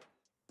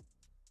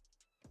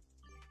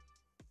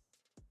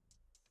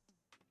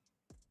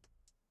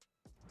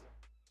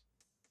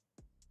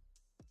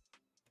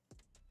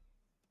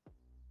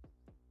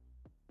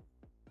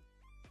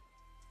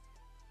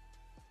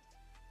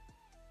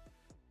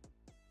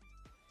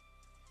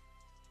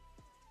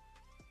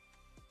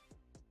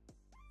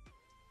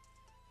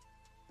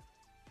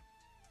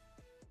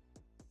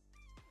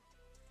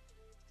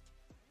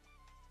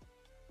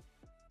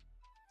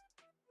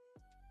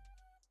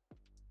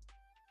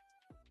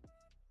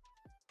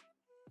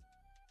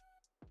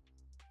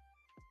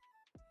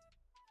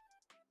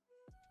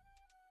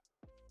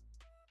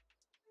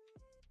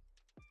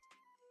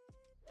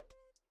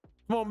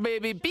 Come on,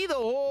 baby. Be the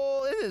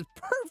hole. It is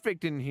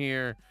perfect in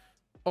here.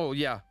 Oh,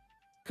 yeah.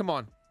 Come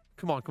on.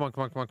 Come on, come on,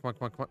 come on, come on, come on,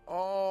 come on, come on.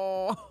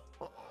 Oh.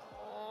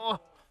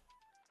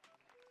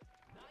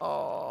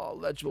 Oh,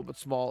 legible but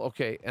small.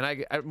 Okay, and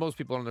most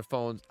people are on their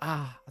phones.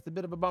 Ah, that's a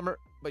bit of a bummer.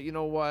 But you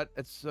know what?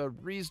 It's a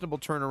reasonable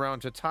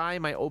turnaround to tie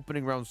my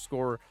opening round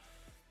score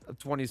of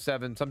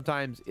 27.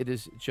 Sometimes it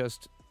is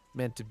just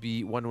meant to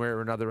be one way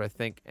or another, I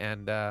think.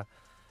 And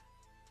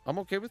I'm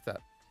okay with that.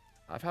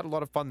 I've had a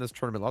lot of fun this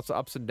tournament. Lots of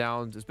ups and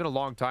downs. It's been a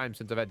long time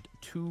since I've had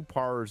 2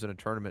 pars in a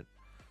tournament.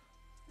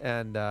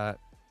 And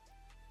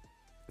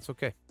it's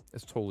okay.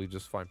 It's totally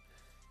just fine.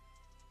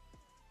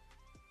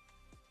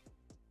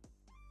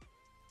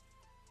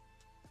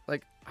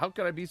 Like, how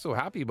could I be so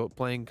happy about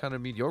playing kind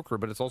of mediocre,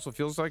 but it also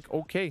feels like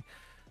okay.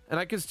 And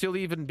I can still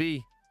even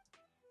be.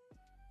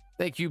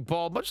 Thank you,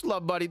 Paul. Much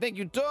love, buddy. Thank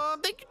you,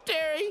 Tom. Thank you,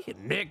 Terry.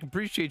 Nick,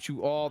 appreciate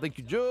you all. Thank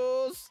you,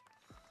 Jules.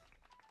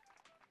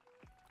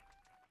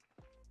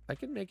 I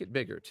can make it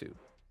bigger, too.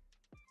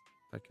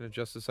 I can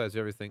adjust the size of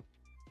everything.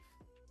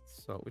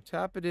 So we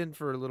tap it in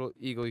for a little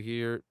eagle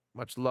here.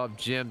 Much love,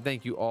 Jim.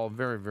 Thank you all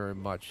very, very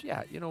much.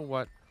 Yeah, you know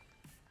what?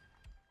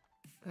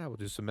 We'll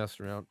do some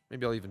messing around.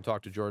 Maybe I'll even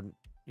talk to Jordan.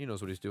 He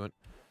knows what he's doing.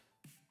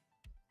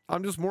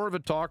 I'm just more of a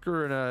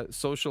talker and a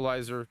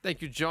socializer.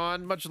 Thank you,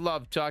 John. Much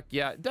love, Tuck.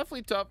 Yeah,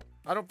 definitely tough.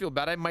 I don't feel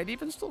bad. I might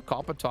even still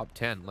cop a top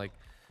 10. Like,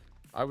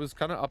 I was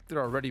kind of up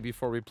there already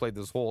before we played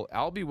this hole.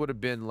 Albie would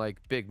have been, like,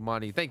 big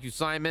money. Thank you,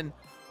 Simon.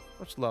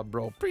 Much love,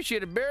 bro.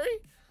 Appreciate it, Barry.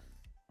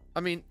 I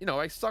mean, you know,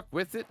 I stuck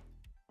with it.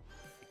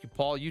 Thank you,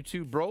 Paul. You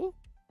too, bro.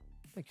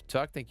 Thank you,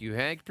 Tuck. Thank you,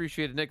 Hank.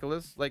 Appreciate it,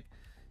 Nicholas. Like,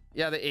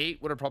 yeah, the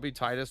 8 would have probably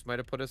tied us. Might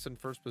have put us in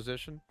first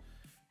position.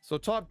 So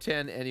top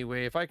 10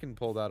 anyway. If I can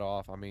pull that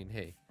off, I mean,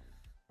 hey,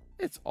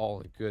 it's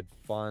all good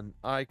fun.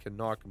 I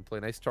cannot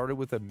complain. I started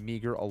with a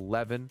meager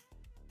 11.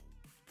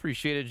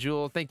 Appreciate it,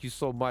 Jewel. Thank you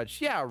so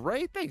much. Yeah,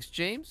 right? Thanks,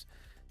 James.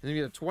 And then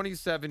we got a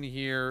 27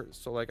 here.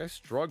 So, like, I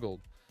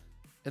struggled.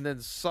 And then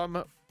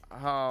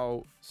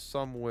somehow,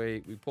 some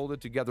way, we pulled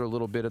it together a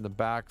little bit in the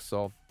back.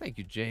 So, thank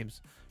you,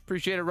 James.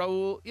 Appreciate it,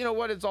 Raul. You know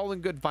what? It's all in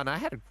good fun. I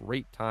had a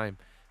great time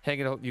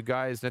hanging out with you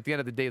guys. And at the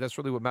end of the day, that's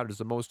really what matters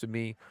the most to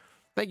me.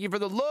 Thank you for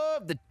the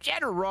love, the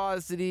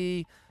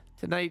generosity.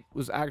 Tonight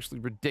was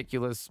actually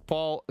ridiculous.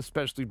 Paul,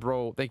 especially,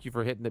 bro, thank you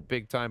for hitting it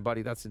big time,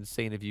 buddy. That's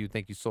insane of you.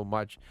 Thank you so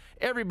much.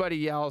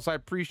 Everybody else, I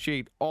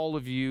appreciate all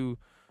of you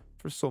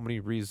for so many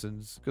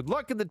reasons. Good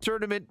luck in the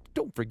tournament.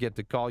 Don't forget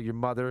to call your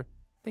mother.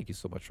 Thank you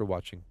so much for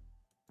watching.